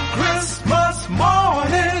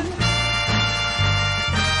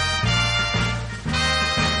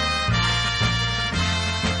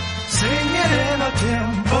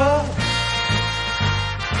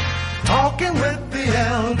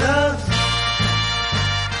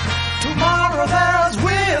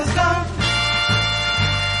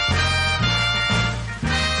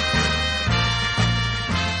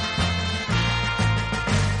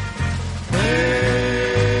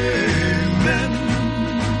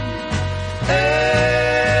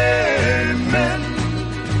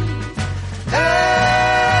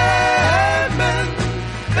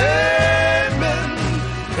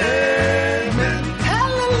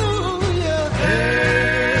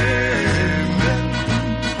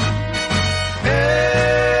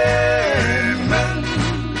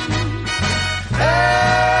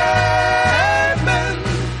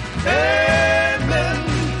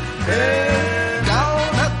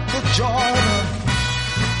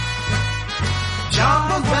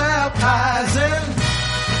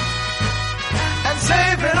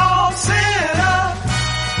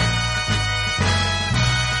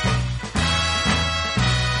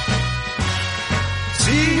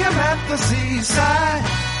 at the seaside,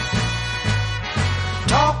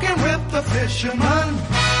 talking with the fishermen,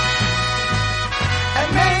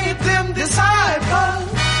 and made them disciples.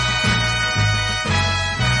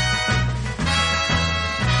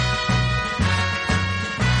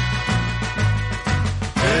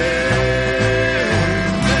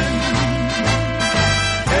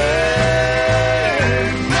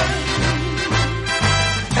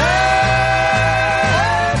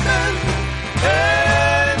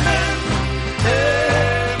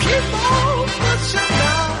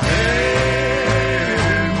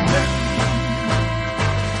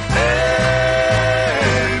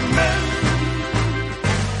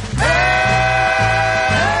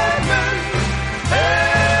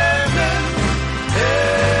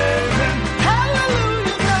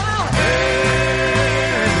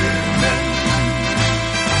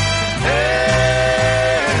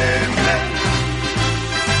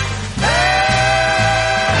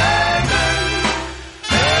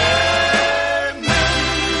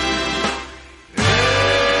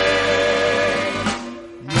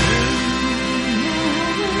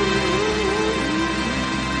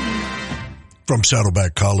 From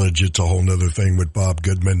Saddleback College, it's a whole nother thing with Bob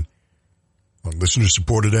Goodman on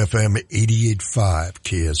listener-supported FM 88.5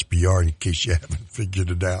 KSBR, in case you haven't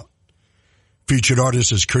figured it out. Featured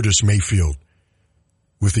artist is Curtis Mayfield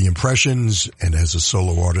with the Impressions, and as a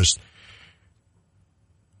solo artist,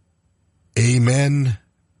 Amen,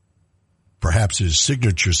 perhaps his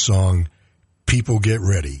signature song, People Get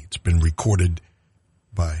Ready. It's been recorded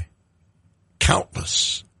by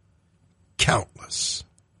countless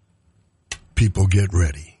people get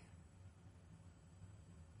ready.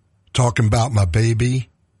 Talking about my baby,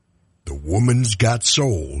 the woman's got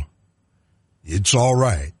soul. It's all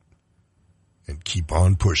right. And keep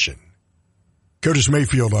on pushing. Curtis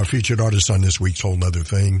Mayfield, our featured artist on this week's Whole Nother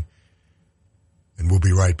Thing. And we'll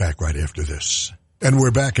be right back right after this. And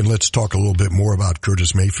we're back, and let's talk a little bit more about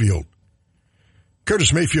Curtis Mayfield.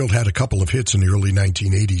 Curtis Mayfield had a couple of hits in the early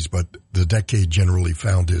 1980s, but the decade generally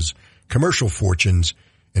found his commercial fortunes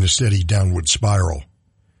in a steady downward spiral.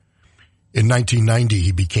 In 1990,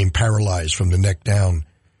 he became paralyzed from the neck down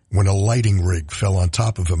when a lighting rig fell on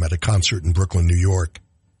top of him at a concert in Brooklyn, New York.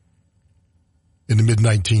 In the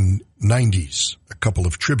mid-1990s, a couple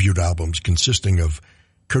of tribute albums consisting of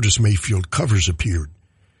Curtis Mayfield covers appeared.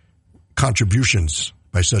 Contributions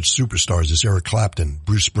by such superstars as Eric Clapton,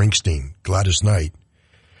 Bruce Springsteen, Gladys Knight.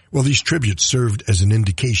 Well, these tributes served as an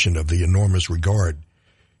indication of the enormous regard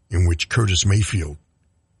in which Curtis Mayfield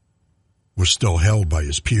was still held by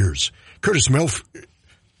his peers. Curtis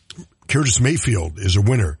Mayfield is a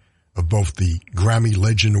winner of both the Grammy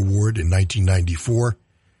Legend Award in 1994,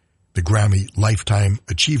 the Grammy Lifetime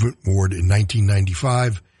Achievement Award in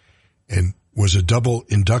 1995, and was a double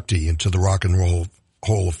inductee into the Rock and Roll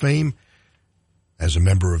Hall of Fame as a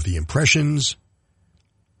member of the Impressions,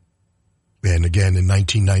 and again in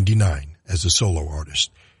 1999 as a solo artist.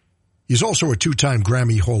 He's also a two-time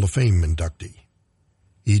Grammy Hall of Fame inductee.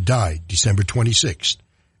 He died December 26,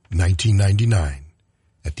 1999,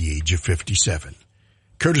 at the age of 57.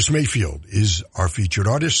 Curtis Mayfield is our featured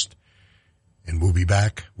artist, and we'll be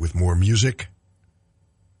back with more music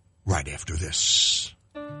right after this.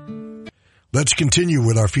 Let's continue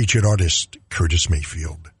with our featured artist, Curtis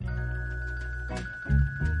Mayfield.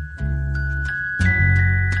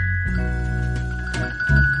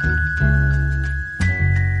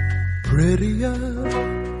 Prettier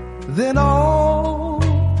than all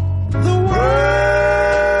the world,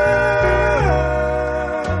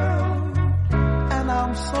 and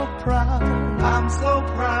I'm so proud, I'm so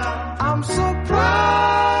proud, I'm so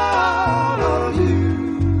proud of you.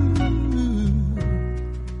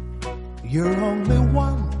 You're only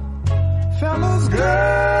one fella's girl,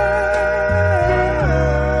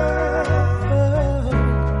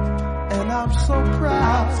 and I'm so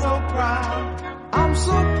proud, I'm so proud, I'm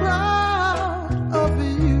so proud of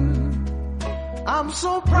you. I'm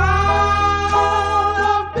so proud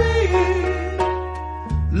of being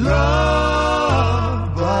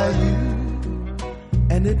loved by you.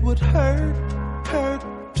 And it would hurt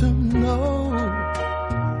to know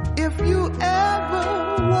if you ever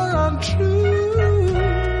were untrue.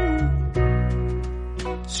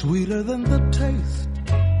 Sweeter than the taste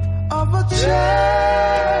of a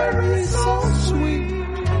cherry, so sweet.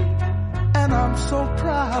 And I'm so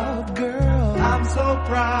proud, girl. I'm so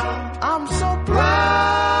proud. I'm so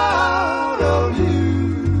proud of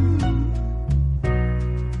you.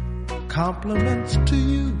 Compliments to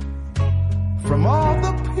you from all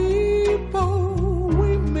the people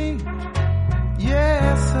we meet.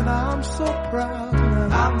 Yes, and I'm so proud.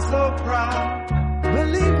 I'm so proud.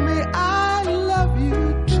 Believe me, I love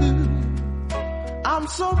you too. I'm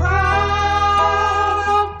so proud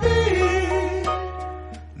of being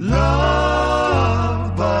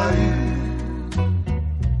loved by you.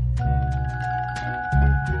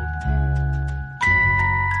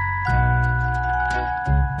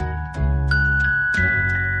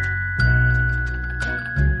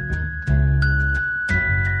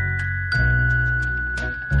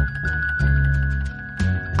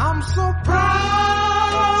 I'm so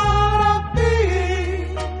proud of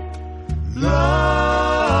being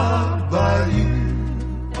loved by you.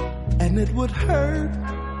 And it would hurt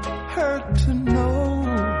to know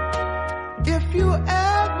if you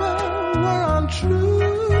ever were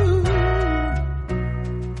untrue.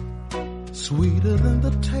 Sweeter than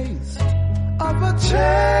the taste of a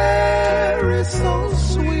cherry so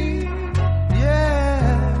sweet.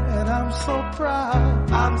 Yeah, and I'm so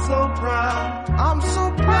proud. I'm so proud. I'm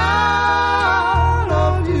so proud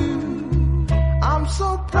of you. I'm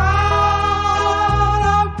so proud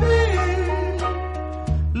of being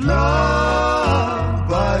loved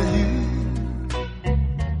by you.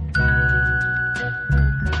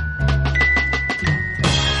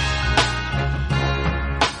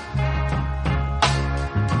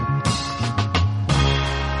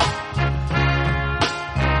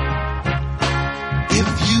 If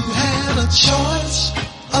you had a choice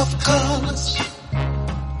of colors,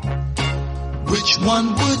 which one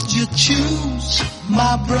would you choose,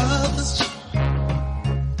 my brothers?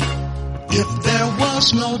 If there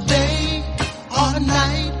was no day or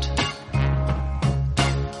night,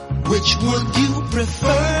 which would you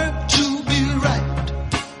prefer to be right?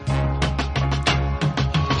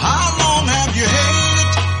 How long have you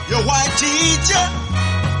hated your white teacher?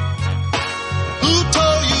 Who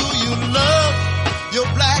told you you love your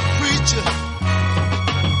black preacher?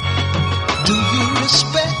 Do you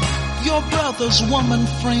respect your brother's woman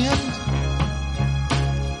friend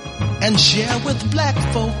and share with black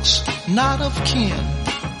folks not of kin?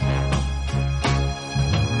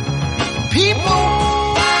 People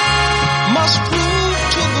must prove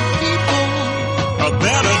to the people a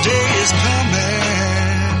better day is coming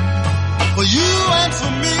for you and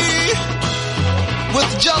for me,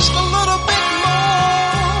 with just a little bit more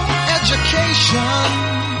education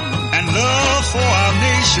and love for our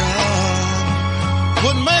nation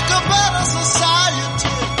would make a better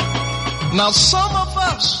society. Now some of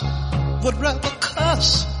us would rather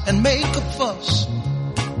cuss and make a fuss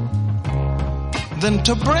than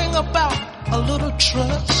to bring about a little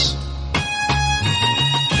trust.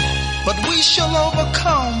 But we shall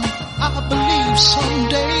overcome, I believe,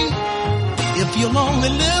 someday, if you'll only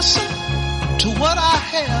listen to what I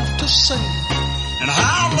have to say. And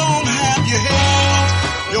how long have you had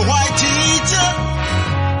your white teacher?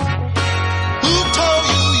 Who told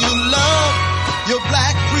you you love your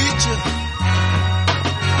black preacher?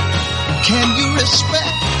 Can you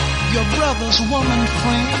respect your brother's woman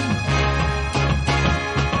friend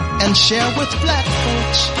and share with black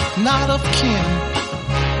folks not of kin?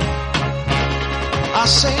 I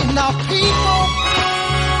say now people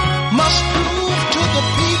must prove to the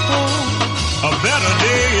people a better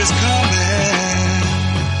day is coming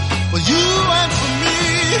for you and for me,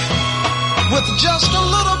 with just a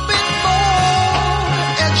little bit more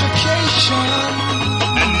education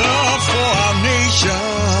and love for our nation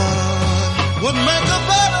would make a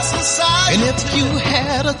better society. And if you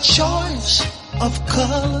had a choice of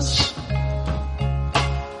colors,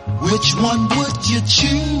 which one would you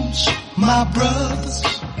choose, my brothers?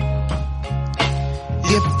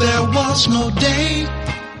 If there was no day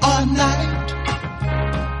or night,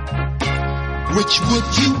 which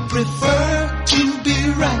would you prefer to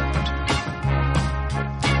be right?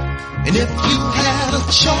 And if you had a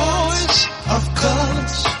choice of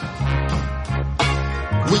colors,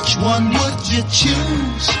 which one would you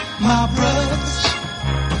choose, my brothers?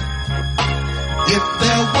 If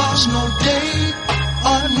there was no day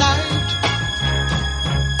or night,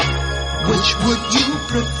 which would you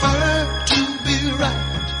prefer to be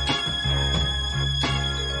right?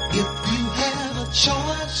 If you had a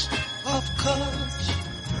choice of colors,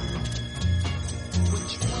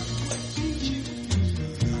 which one would you choose?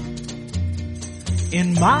 In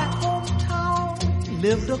my hometown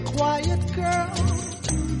lived a quiet girl.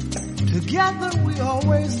 Together we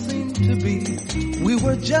always seemed to be. We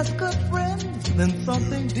were just good friends, then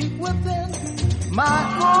something deep within my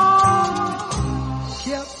heart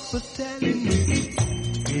kept telling me,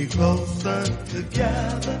 be closer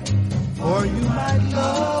together, or you might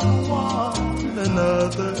love one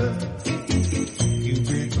another. You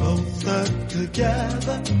be closer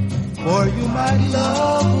together, or you might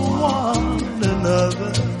love one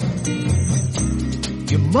another.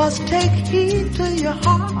 You must take heed to your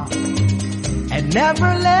heart, and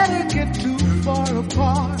never let her get too far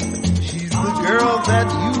apart. She's the girl that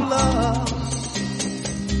you love.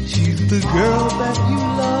 She's the girl that you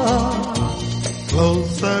love.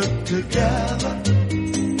 Closer together,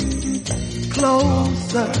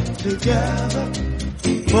 closer together.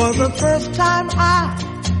 For the first time I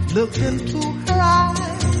looked into her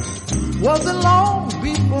eyes, wasn't long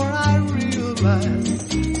before I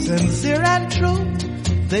realized, sincere and true,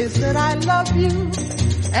 they said I love you,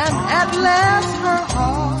 and at last her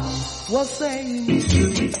heart was saying be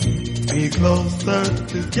closer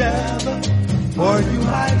together, for you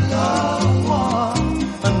might love one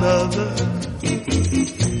another.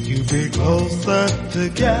 You be closer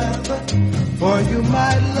together, for you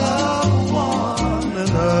might love one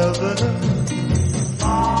another.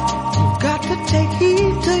 You've got to take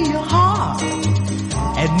heed to your heart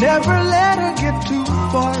and never let her get too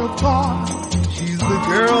far apart. She's the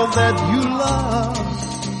girl that you love.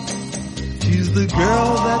 She's the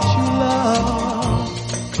girl that you love.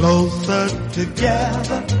 Closer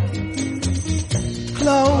together,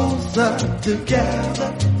 closer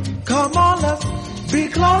together. Come on, let's be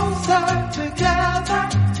closer together.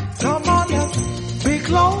 Come on, let's be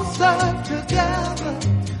closer together.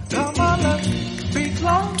 Come on, let's be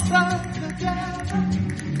closer together.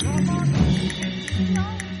 Come on,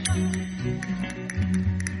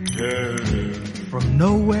 from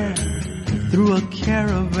nowhere, through a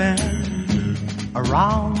caravan,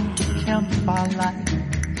 around campfire light,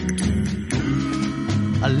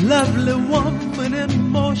 a lovely woman in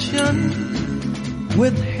motion,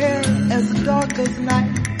 with hair as dark as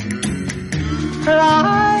night. Her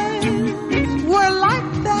eyes were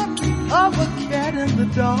like that of a cat in the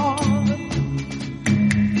dark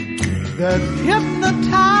that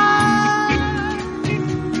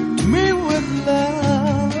hypnotized me with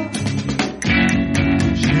love.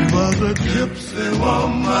 She was a gypsy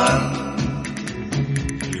woman.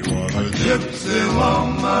 She was a gypsy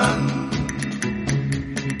woman.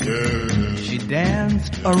 Yeah. She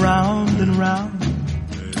danced around and round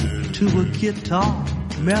to a guitar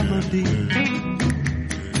melody.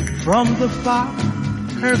 From the fire,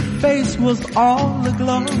 her face was all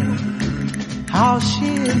aglow. How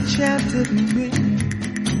she enchanted me.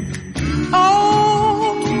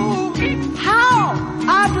 Oh, how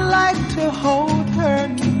I'd like to hold her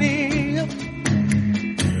near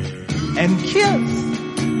and kiss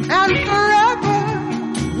and forever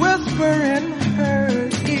whisper in her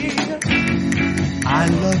ear, I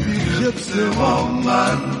love you, gypsy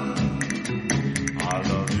woman.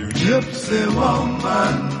 Gypsy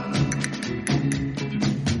woman.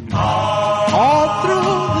 All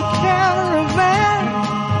through the caravan,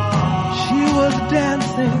 she was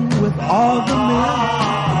dancing with all the men,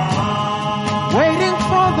 waiting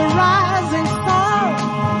for the rising sun.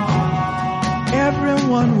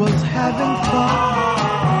 Everyone was having fun.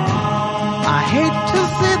 I hate to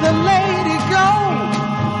see the lady go,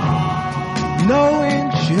 knowing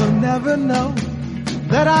she'll never know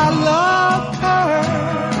that I love her.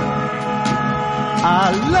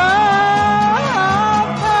 I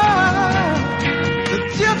love her, the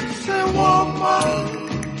gypsy woman,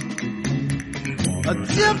 a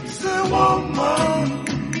gypsy woman,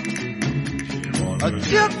 a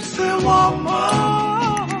gypsy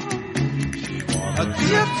woman, a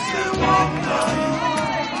gypsy woman.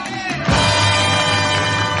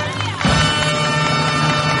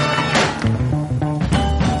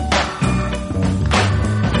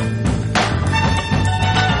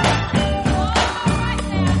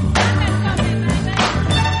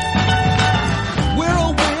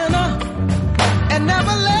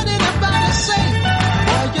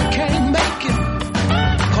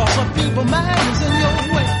 Minds in your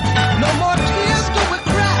way. No more tears do we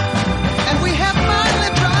cry, and we have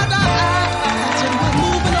finally dried our eyes. And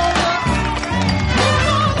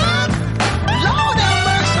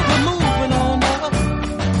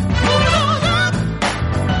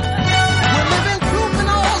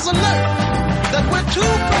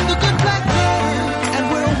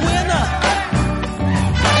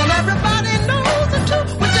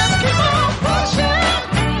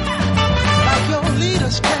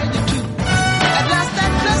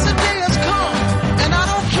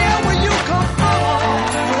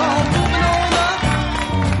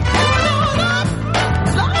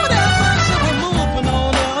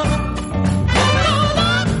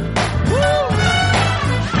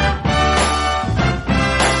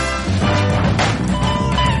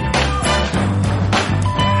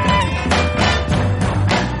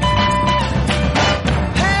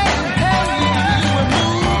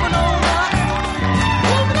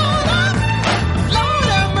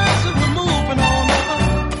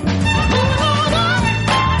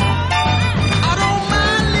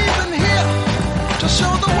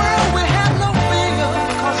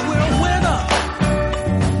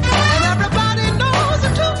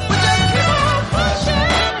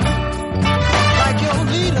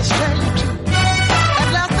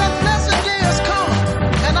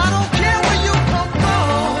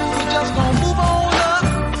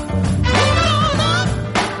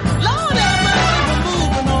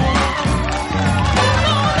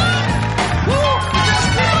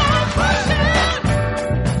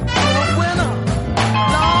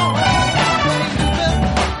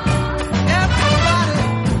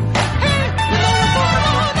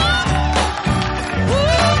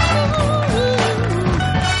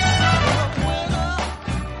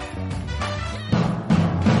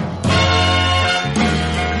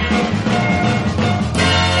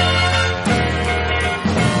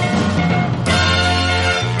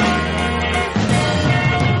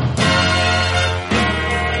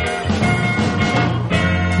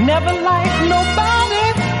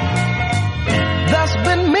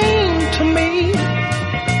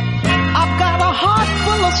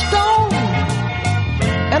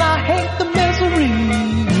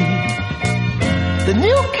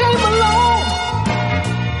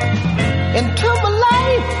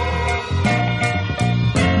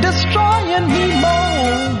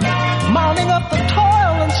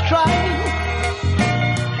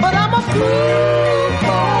fool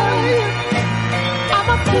for you. I'm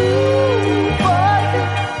a fool for you.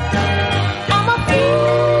 I'm a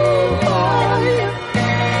fool for you.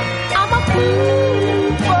 I'm a fool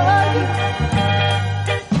for you.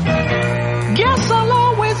 Guess I'll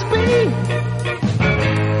always be,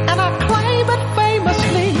 and I claim it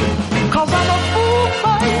famously, 'cause I'm a fool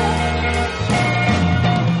for you.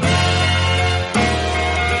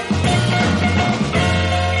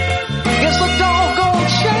 It's a doggone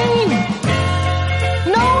shame,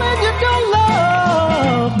 knowing you don't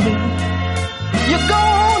love me. You go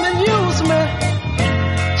on and use me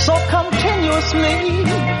so continuously.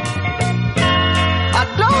 I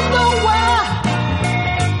don't know why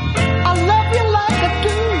I love you like I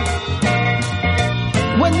do,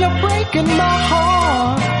 when you're breaking my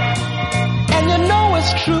heart, and you know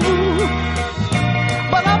it's true.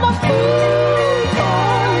 But I'm a fool for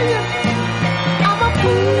you. I'm a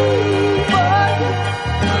fool for you.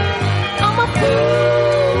 I'm a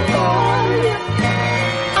fool for you.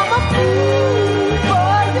 I'm a fool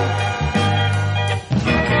for you.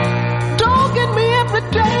 Dogging me every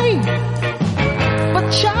day, but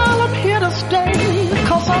child, I'm here to stay,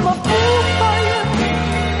 'cause I'm a fool for you.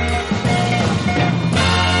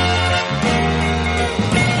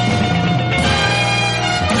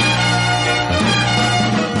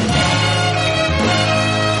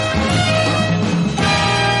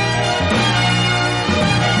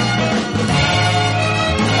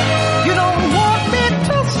 You don't want me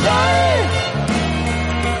to stay,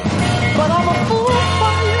 but I'm a fool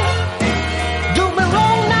for you. Do me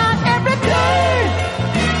wrong now every day.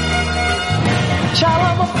 Child,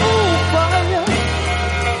 I'm a fool for you.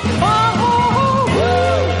 Oh,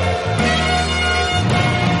 woo.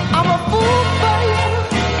 I'm a fool for you.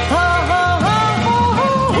 Oh,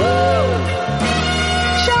 woo.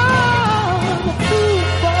 Child, I'm a fool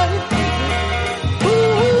for you.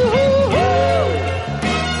 Ooh,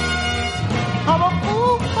 I'm a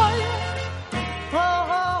fool for you.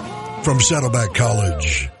 From Saddleback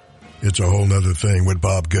College, it's a whole nother thing with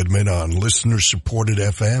Bob Goodman on listener-supported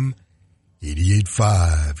FM,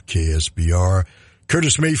 88.5 KSBR.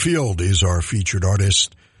 Curtis Mayfield is our featured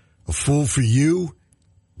artist. A Fool for You,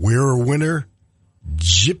 We're a Winner,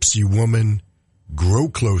 Gypsy Woman, Grow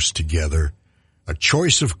Close Together, A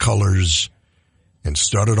Choice of Colors, and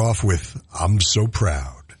started off with I'm So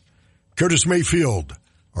Proud. Curtis Mayfield,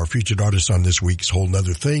 our featured artist on this week's Whole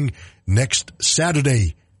Nother Thing. Next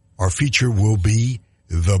Saturday, our feature will be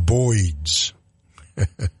The Boyds.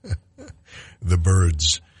 The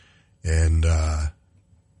Byrds. And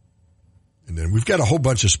then we've got a whole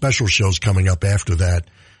bunch of special shows coming up after that.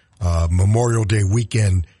 Memorial Day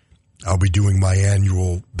weekend, I'll be doing my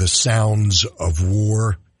annual The Sounds of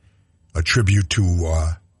War, a tribute to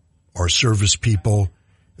our service people,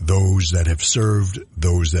 those that have served,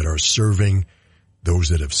 those that are serving, those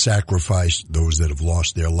that have sacrificed, those that have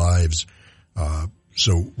lost their lives.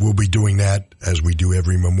 So we'll be doing that as we do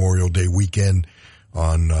every Memorial Day weekend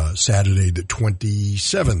on Saturday the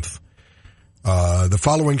 27th. The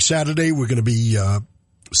following Saturday, we're going to be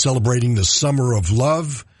celebrating the Summer of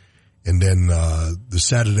Love. And then the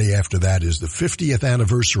Saturday after that is the 50th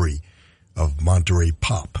anniversary of Monterey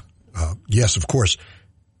Pop. Yes, of course,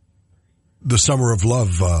 the Summer of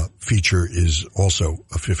Love feature is also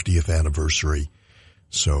a 50th anniversary.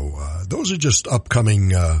 So those are just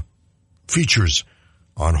upcoming features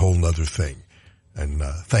on Whole Nother Thing. And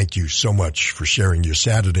thank you so much for sharing your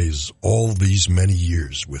Saturdays all these many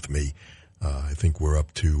years with me. I think we're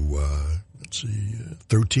up to,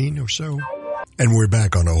 13 or so. And we're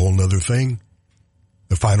back on A Whole Nother Thing,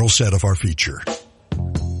 the final set of our feature.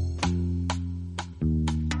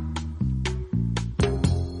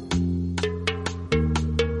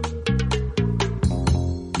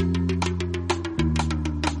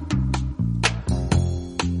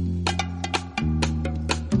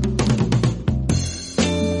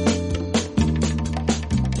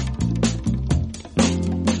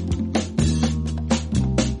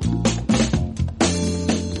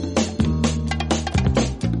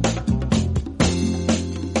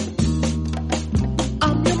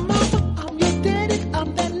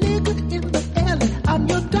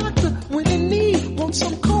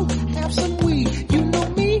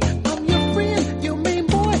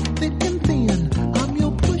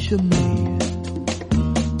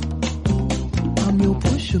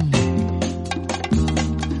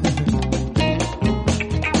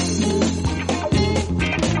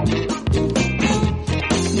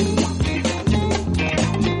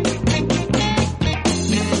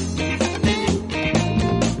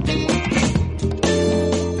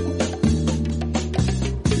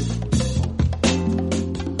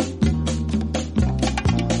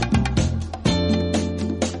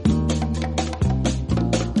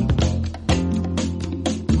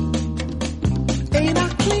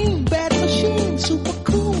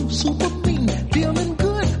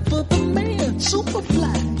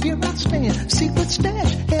 mad. Secret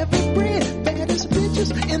stash, heavy bread, baddest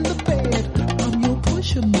bitches in the bed. I'm your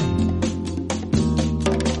pusher man.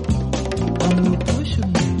 I'm your pusher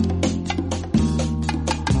man.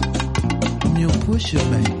 I'm your pusher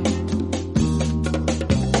man.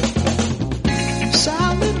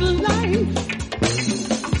 Silent life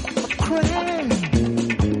of crime.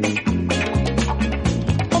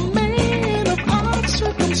 A man of odd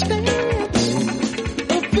circumstance.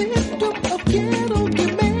 A victim of ghetto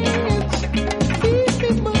demands. Leave me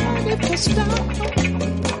money for stop.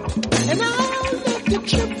 And I'll let the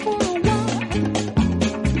trip for a while.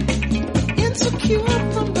 Insecure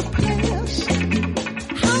from the past.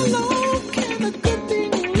 How long can a good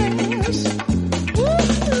thing last? Woo!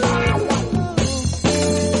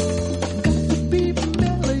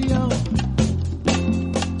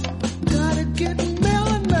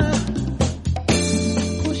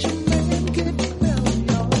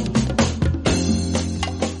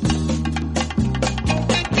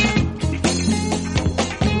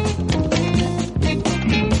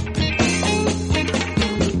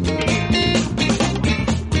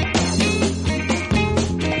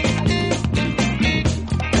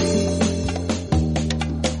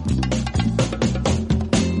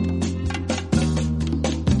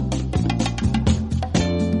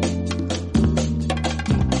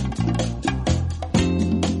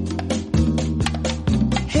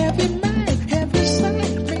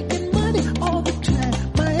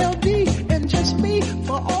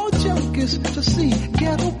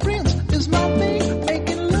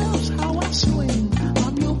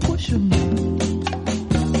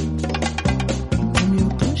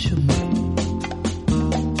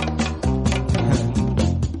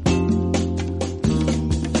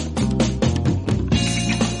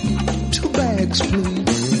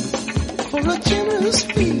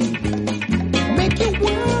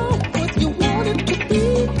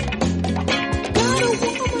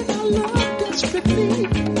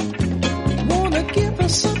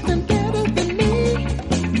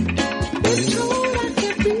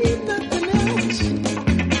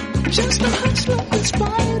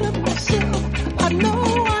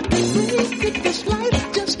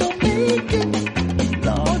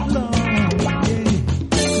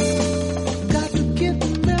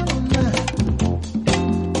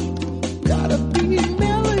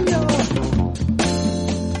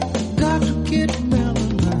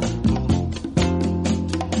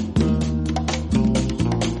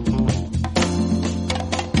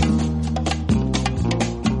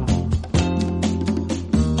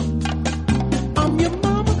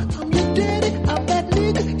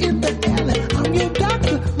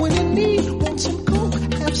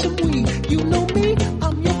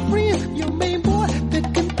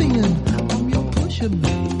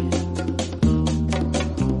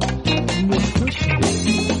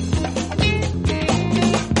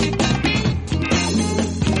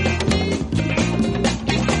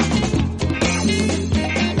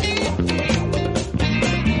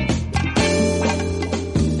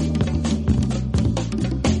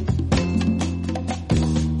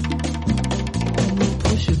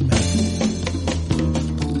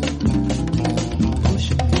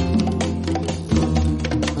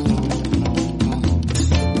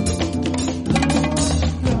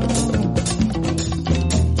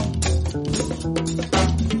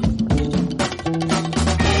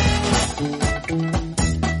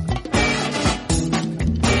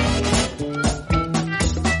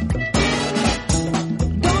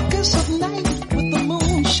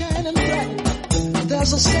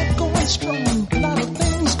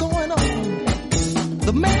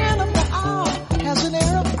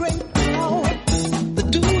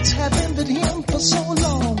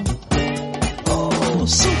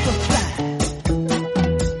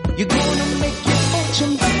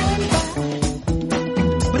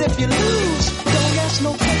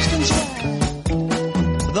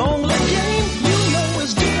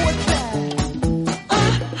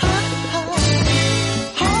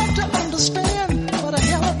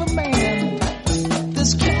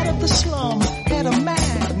 This cat of the slum had a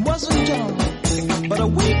mad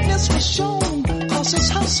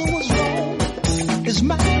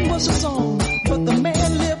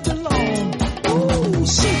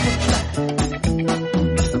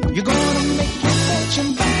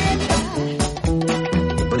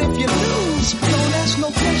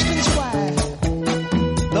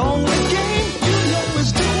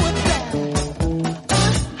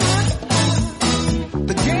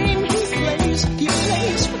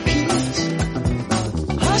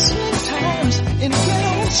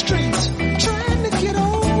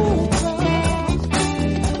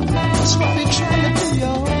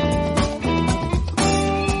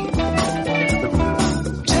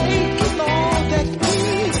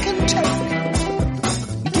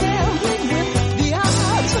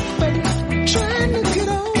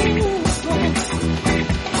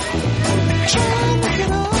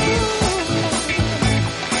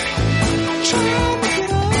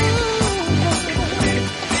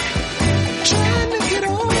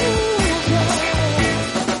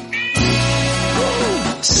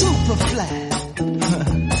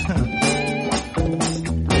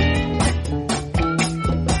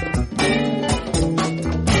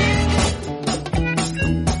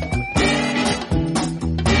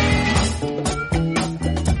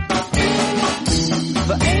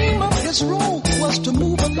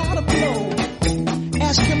not a blow.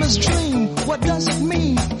 Ask him his dream, what does it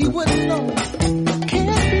mean? He wouldn't know.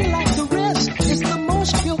 Can't be like the rest, it's the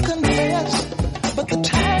most he'll confess. But the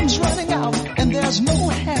time's running out and there's no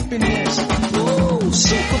happiness. Ooh,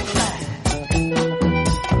 Superfly,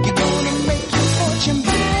 you're gonna make your fortune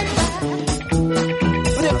bye-bye.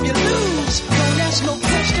 But if you lose, don't ask no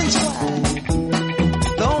questions why.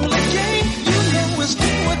 The only game you know is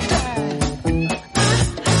do or die.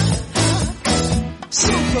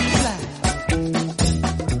 Superfly.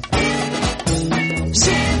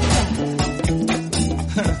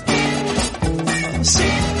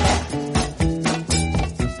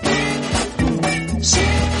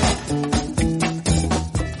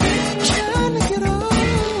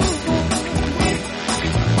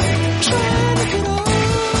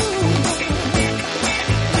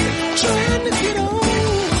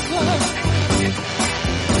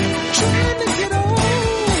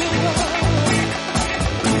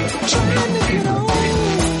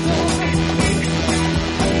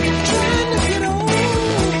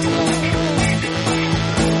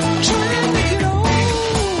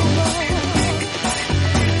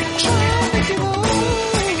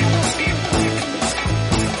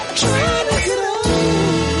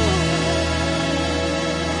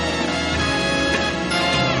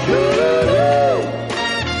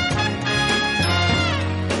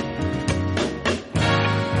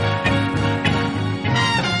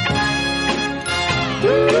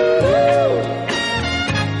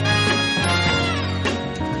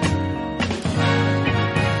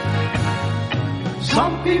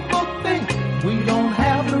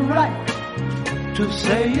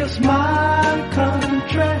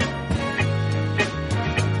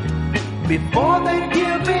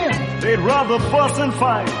 Fuss and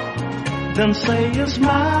fight, then say it's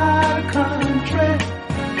my country.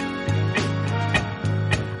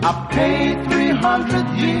 I paid 300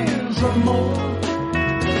 years or more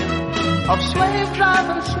of slave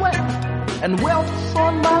driving sweat and wealth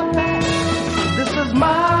on my back. This is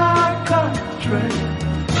my country.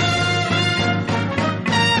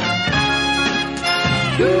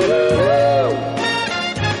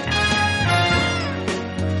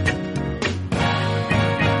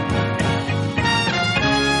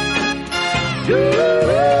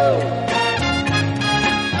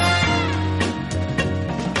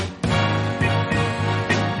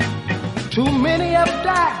 Too many have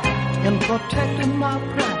died in protecting my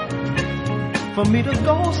pride, for me to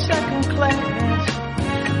go second class.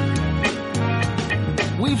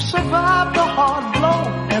 We've survived a hard blow,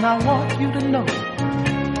 and I want you to know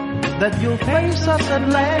that you'll face us at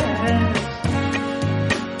last.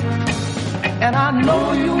 And I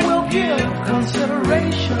know you will give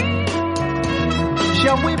consideration.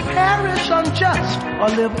 Shall we perish unjust or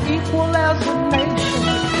live equal as a nation?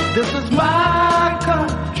 This is my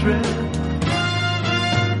country.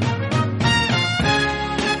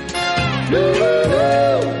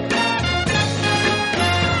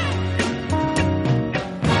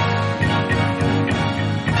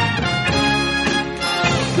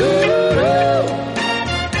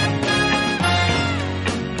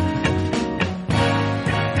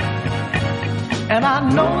 And I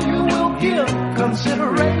know you will give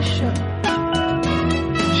consideration.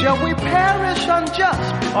 Shall we perish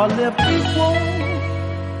unjust or live equal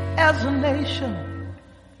as a nation?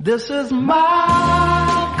 This is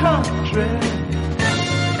my country.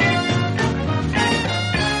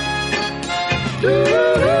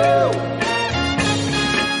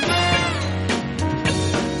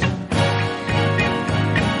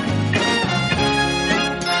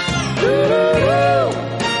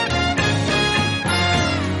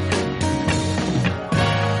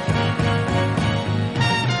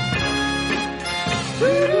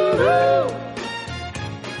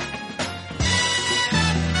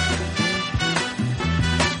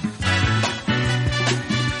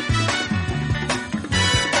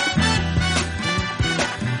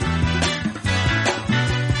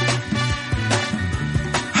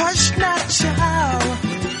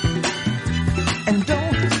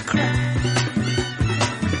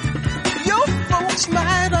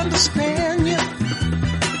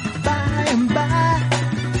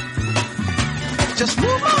 Just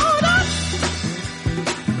move on up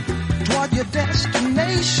toward your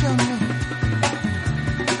destination.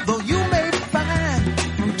 Though you may find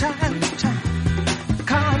from time to time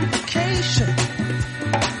complication.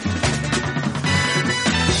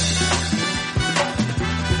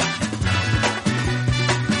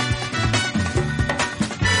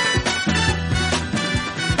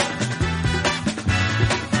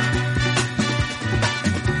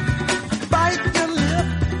 Bite your lip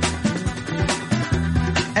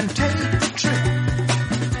and take the trip.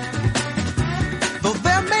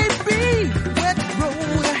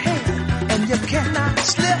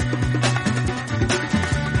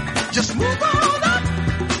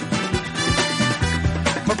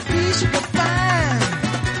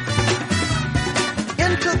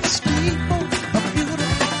 to the steeple of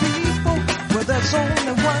beautiful people where there's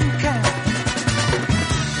only one kind.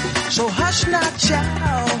 So hush now,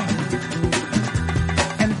 child,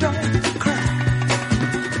 and don't cry.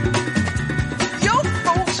 Your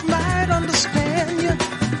folks might understand you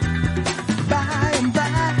by and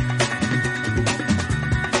by.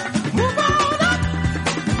 Move on up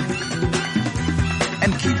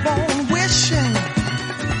and keep on wishing.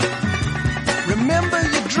 Remember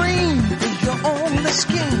your dream is your only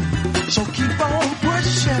scheme, so keep on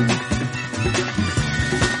pushing.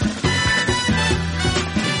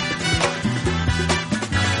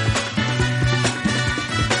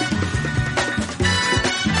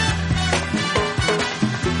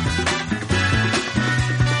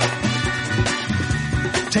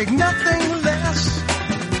 Take nothing less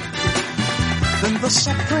than the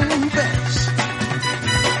supreme best.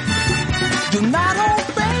 Do not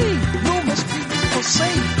obey rumors people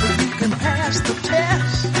say, but you can pass the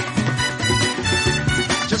test.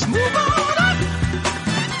 Just move on up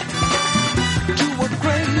to a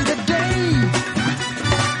greater day.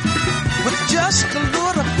 With just a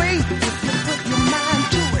little faith, if you put your mind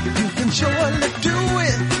to it, you can surely do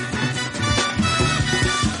it.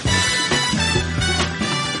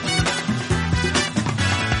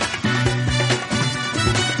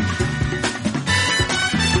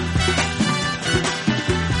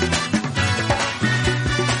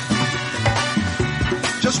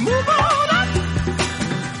 Just move on up.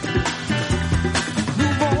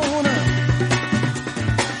 Move on up.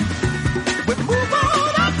 We move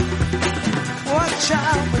on up. Watch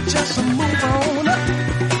out, we just move on up.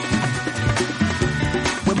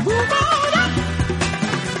 We move on up.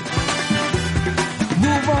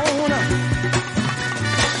 Move on up.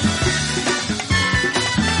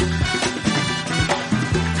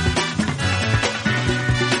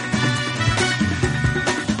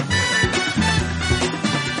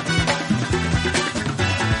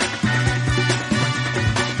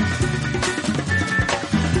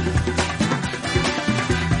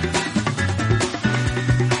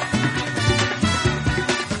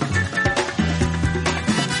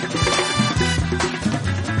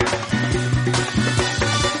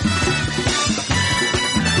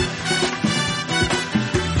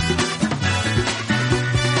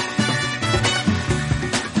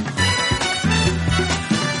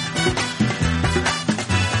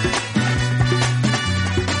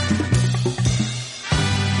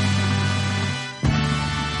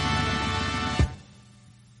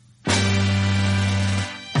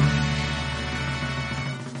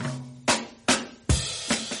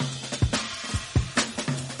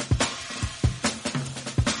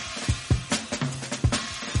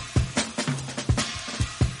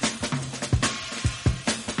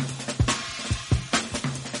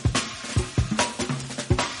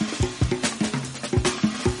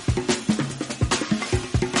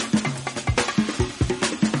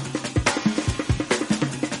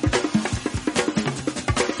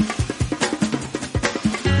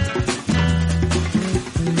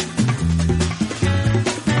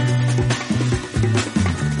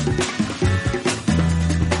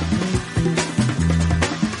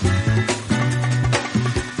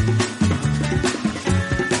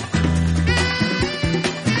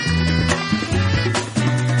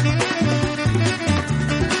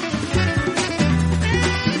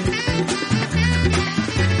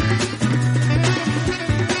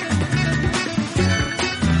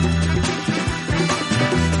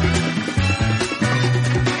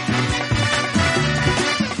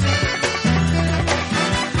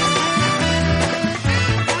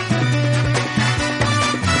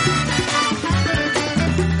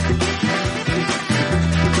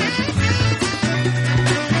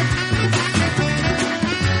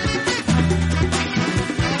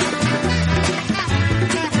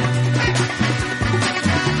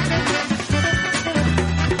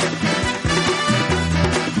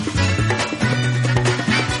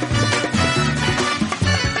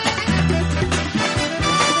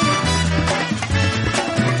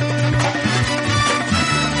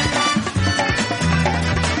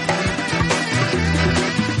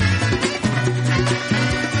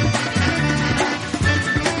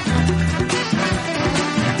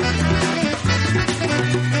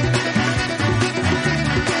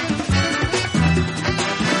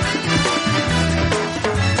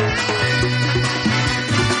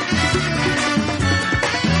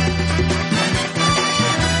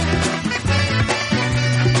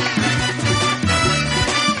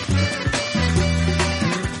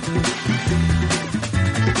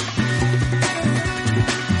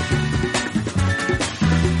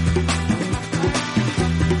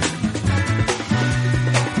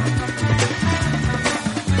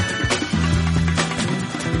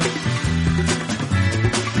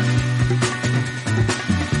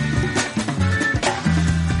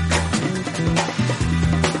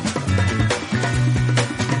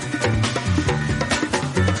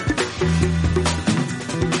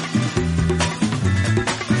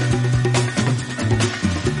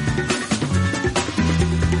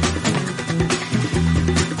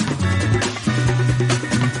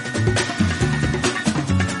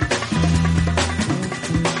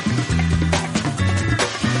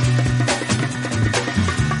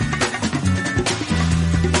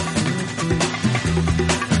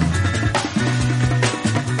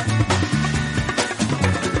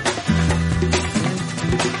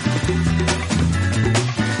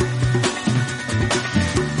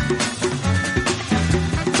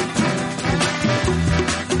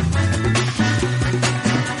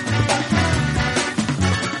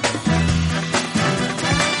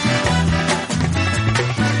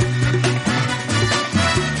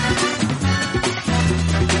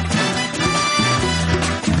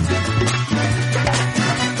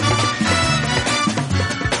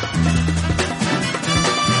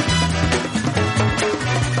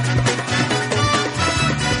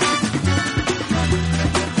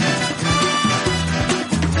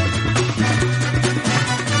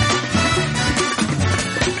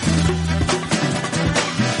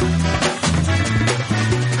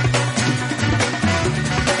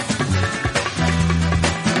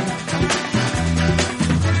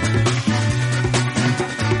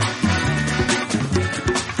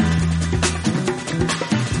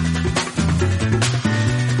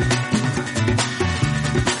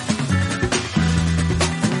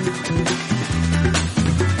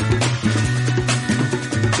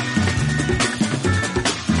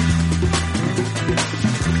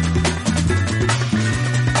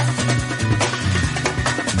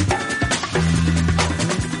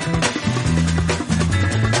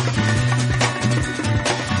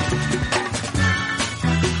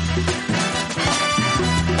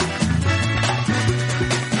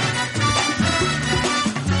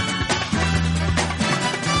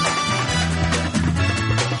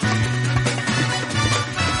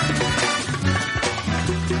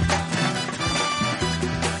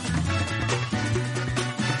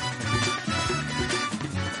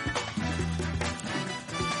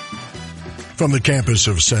 From the campus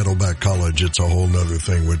of Saddleback College, it's a whole nother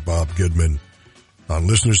thing with Bob Goodman on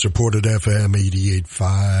listener-supported FM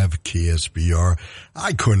 88.5 KSBR.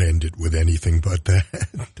 I couldn't end it with anything but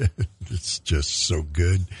that. It's just so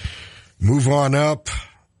good. Move on up.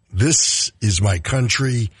 This is My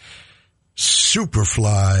Country,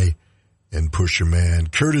 Superfly, and Pusher Man.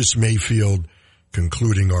 Curtis Mayfield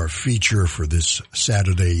concluding our feature for this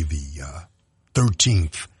Saturday, the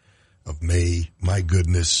 13th of May. My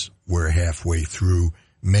goodness, we're halfway through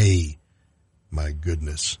May. My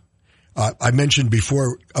goodness. I mentioned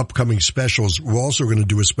before upcoming specials. We're also going to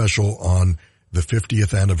do a special on the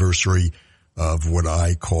 50th anniversary of what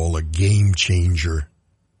I call a game changer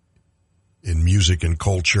in music and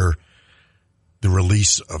culture, the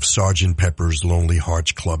release of Sgt. Pepper's Lonely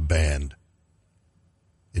Hearts Club Band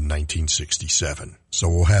in 1967. So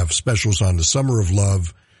we'll have specials on the Summer of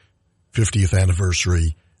Love, 50th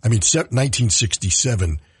anniversary.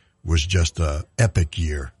 1967 was just a epic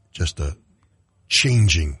year, just a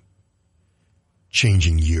changing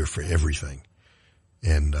year for everything.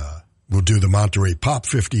 And we'll do the Monterey Pop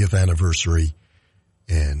 50th anniversary,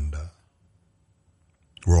 and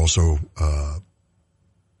we're also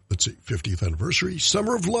 50th anniversary,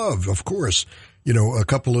 Summer of Love, of course. In a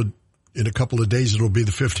couple of days it'll be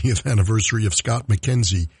the 50th anniversary of Scott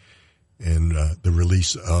McKenzie and the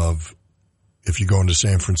release of If You're Going to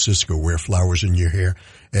San Francisco, Wear Flowers in Your Hair.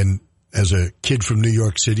 And as a kid from New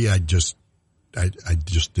York City, I just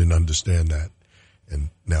didn't understand that.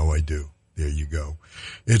 And now I do. There you go.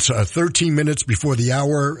 It's 13 minutes before the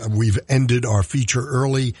hour. We've ended our feature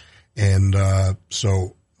early. And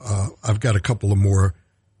so I've got a couple of more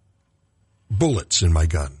bullets in my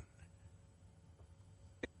gun.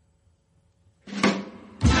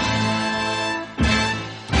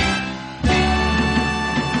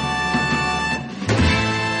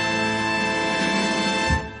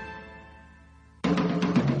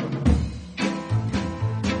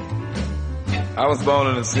 I was born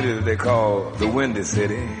in a city that they call the Windy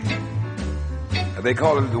City. They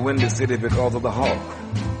call it the Windy City because of the hawk.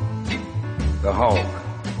 The hawk,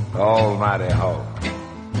 the almighty hawk.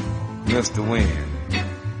 Mr. Wind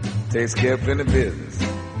takes care of plenty business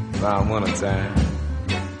around winter time.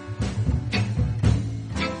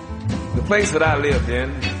 The place that I lived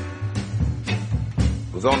in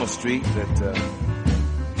was on a street that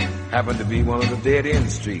happened to be one of the dead-end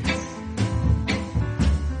streets,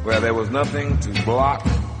 where there was nothing to block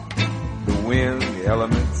the wind, the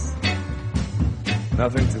elements,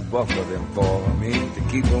 nothing to buffer them for me, to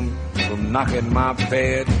keep them from knocking my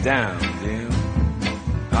bed down, Jim.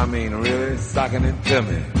 Really socking it to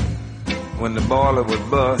me. When the boiler would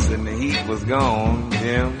bust and the heat was gone,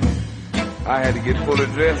 Jim, I had to get fully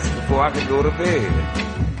dressed before I could go to bed.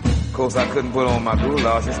 Of course, I couldn't put on my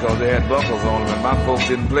goulashes because they had buckles on them, and my folks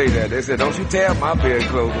didn't play that. They said, don't you tear my bed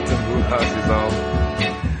clothes with some goulashes on.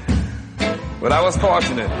 But I was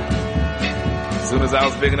fortunate. As soon as I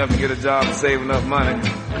was big enough to get a job and save enough money,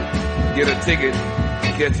 get a ticket,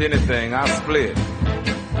 catch anything, I split.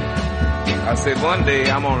 I said, one day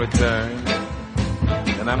I'm going to return,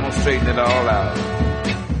 and I'm going to straighten it all out.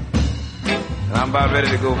 And I'm about ready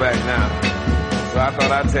to go back now. So I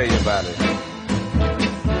thought I'd tell you about it.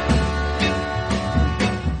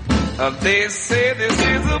 They say this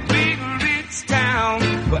is a big, rich town,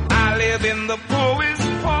 but I live in the poorest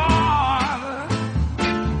part.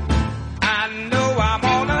 I know I'm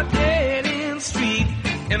on a dead-end street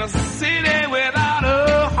in a city without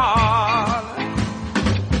a heart.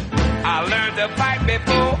 I learned to fight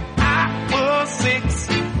before I was 6.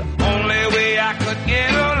 The only way I could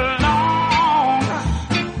get along.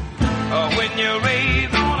 When you're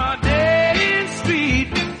raised on a dead-end street,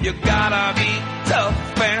 you gotta be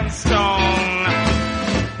tough and strong.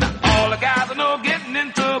 Now all the guys I know getting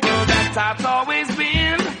in trouble, that's how it's always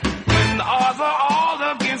been. When the odds are all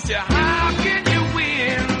against you, how can you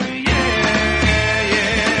win? Yeah,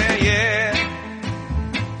 yeah, yeah.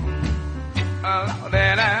 Oh,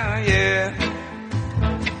 yeah.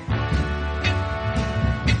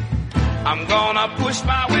 I'm gonna push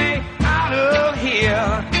my way out of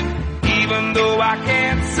here, even though I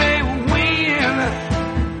can't say when.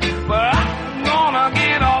 But I'm gonna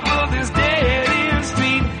get off of this dead-end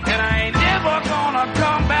street, and I ain't never gonna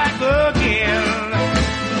come back again.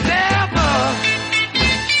 Never.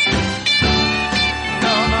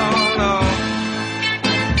 No, no, no.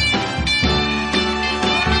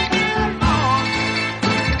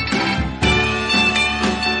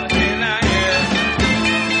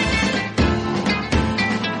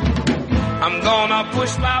 I'm gonna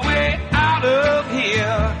push my way out of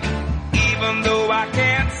here, even though I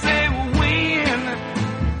can't say when.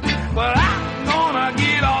 But I'm gonna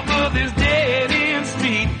get off of this dead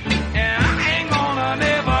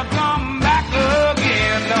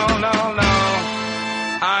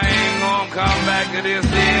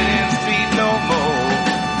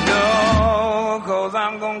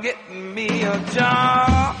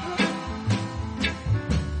job.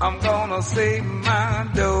 I'm gonna save my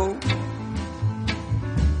dough.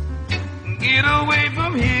 Get away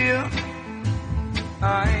from here.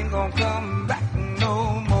 I ain't gonna come back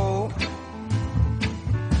no more.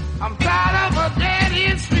 I'm tired of a dead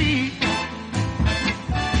end street.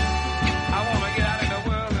 I wanna get out in the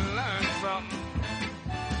world and learn something.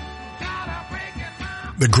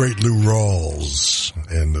 The great Lou Rawls,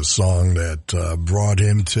 and the song that brought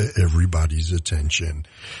him to everybody's attention.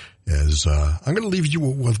 As I'm going to leave you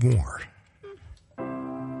with more.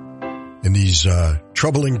 In these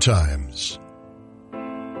troubling times.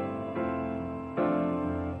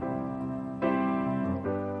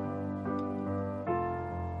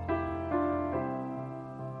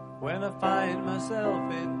 When I find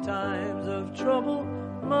myself in times of trouble,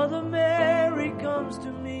 Mother Mary comes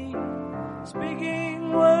to me,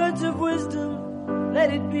 speaking words of wisdom,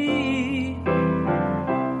 let it be.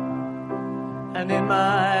 And in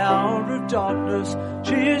my hour of darkness,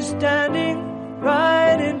 she is standing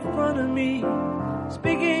right in front of me,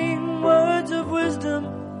 speaking words of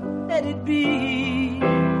wisdom, let it be.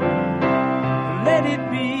 Let it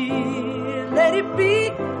be, let it be,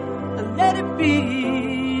 let it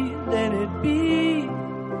be, let it be.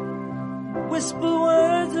 Whisper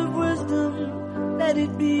words of wisdom, let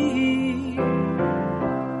it be.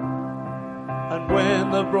 And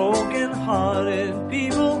when the broken-hearted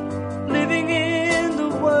people living in the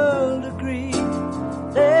world agree,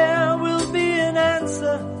 there will be an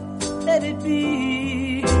answer, let it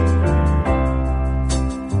be.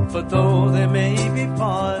 But though they may be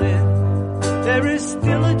parted, there is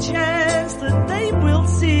still a chance that they will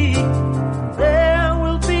see. There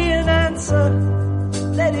will be an answer,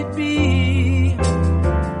 let it be.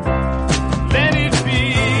 Let it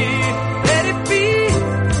be, let it be,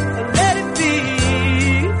 let it be,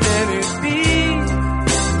 let it be.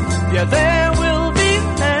 Yeah, there will be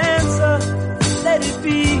an answer, let it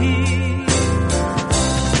be.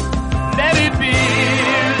 Let it be,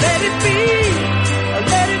 let it be,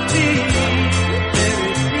 let it be, let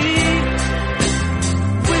it be.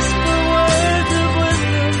 Whisper words of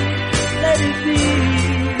wisdom, let it be.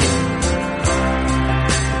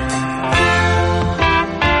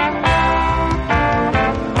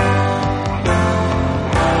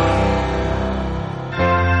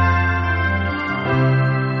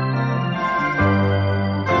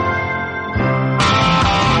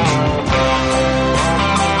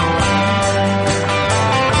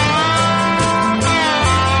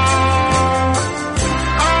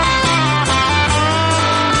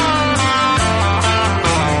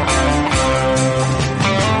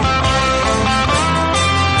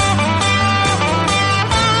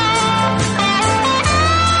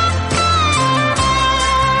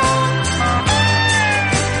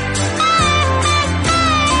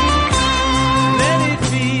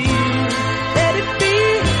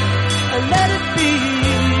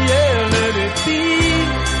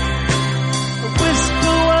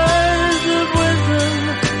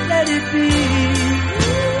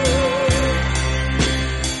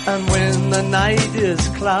 Night is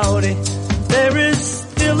cloudy, there is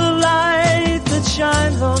still a light that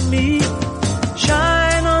shines on me.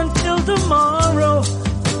 Shine until tomorrow,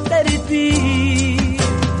 let it be.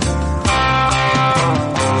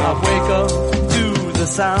 I wake up to the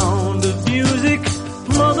sound of music.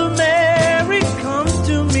 Mother Mary comes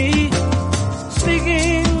to me,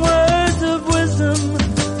 speaking words of wisdom,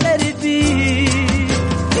 let it be.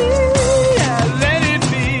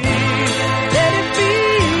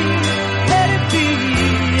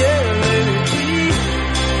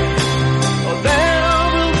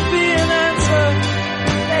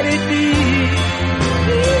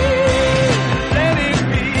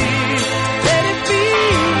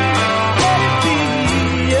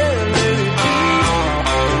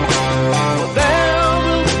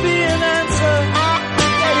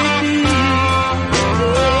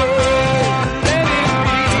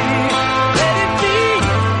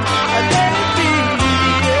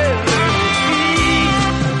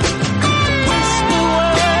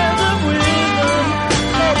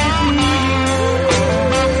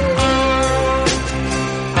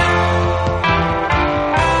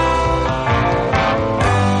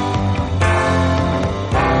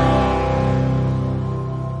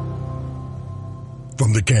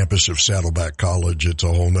 Campus of Saddleback College, it's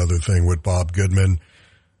a whole nother thing with Bob Goodman.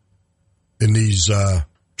 In these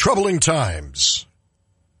troubling times,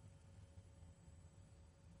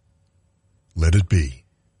 let it be.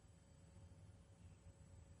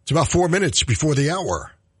 It's about 4 minutes before the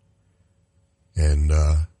hour. And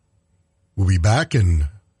we'll be back and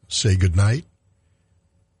say goodnight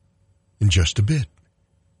in just a bit.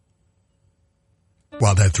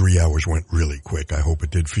 Wow, that 3 hours went really quick. I hope it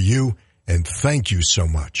did for you. And thank you so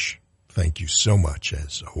much. Thank you so much,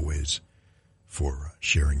 as always, for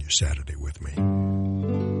sharing your Saturday with me.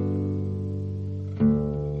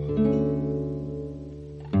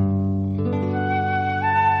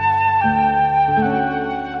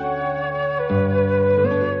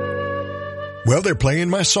 Well, they're playing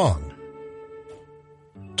my song.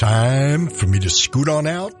 Time for me to scoot on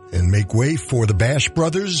out and make way for the Bash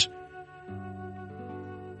Brothers.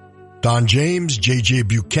 Don James, J.J.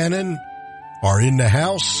 Buchanan are in the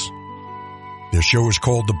house. Their show is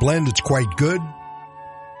called The Blend. It's quite good.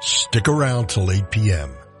 Stick around till 8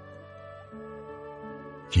 p.m.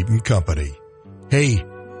 Keep them company. Hey,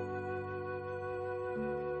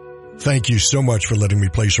 thank you so much for letting me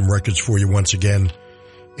play some records for you once again.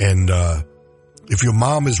 And if your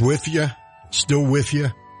mom is with you, still with you,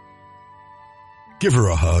 give her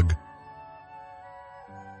a hug.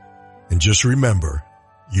 And just remember,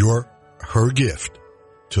 you're her gift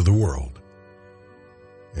to the world.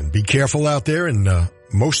 And be careful out there, and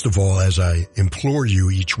most of all, as I implore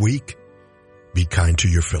you each week, be kind to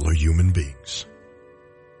your fellow human beings.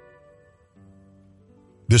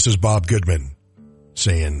 This is Bob Goodman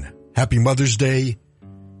saying Happy Mother's Day,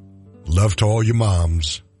 love to all your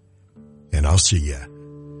moms, and I'll see ya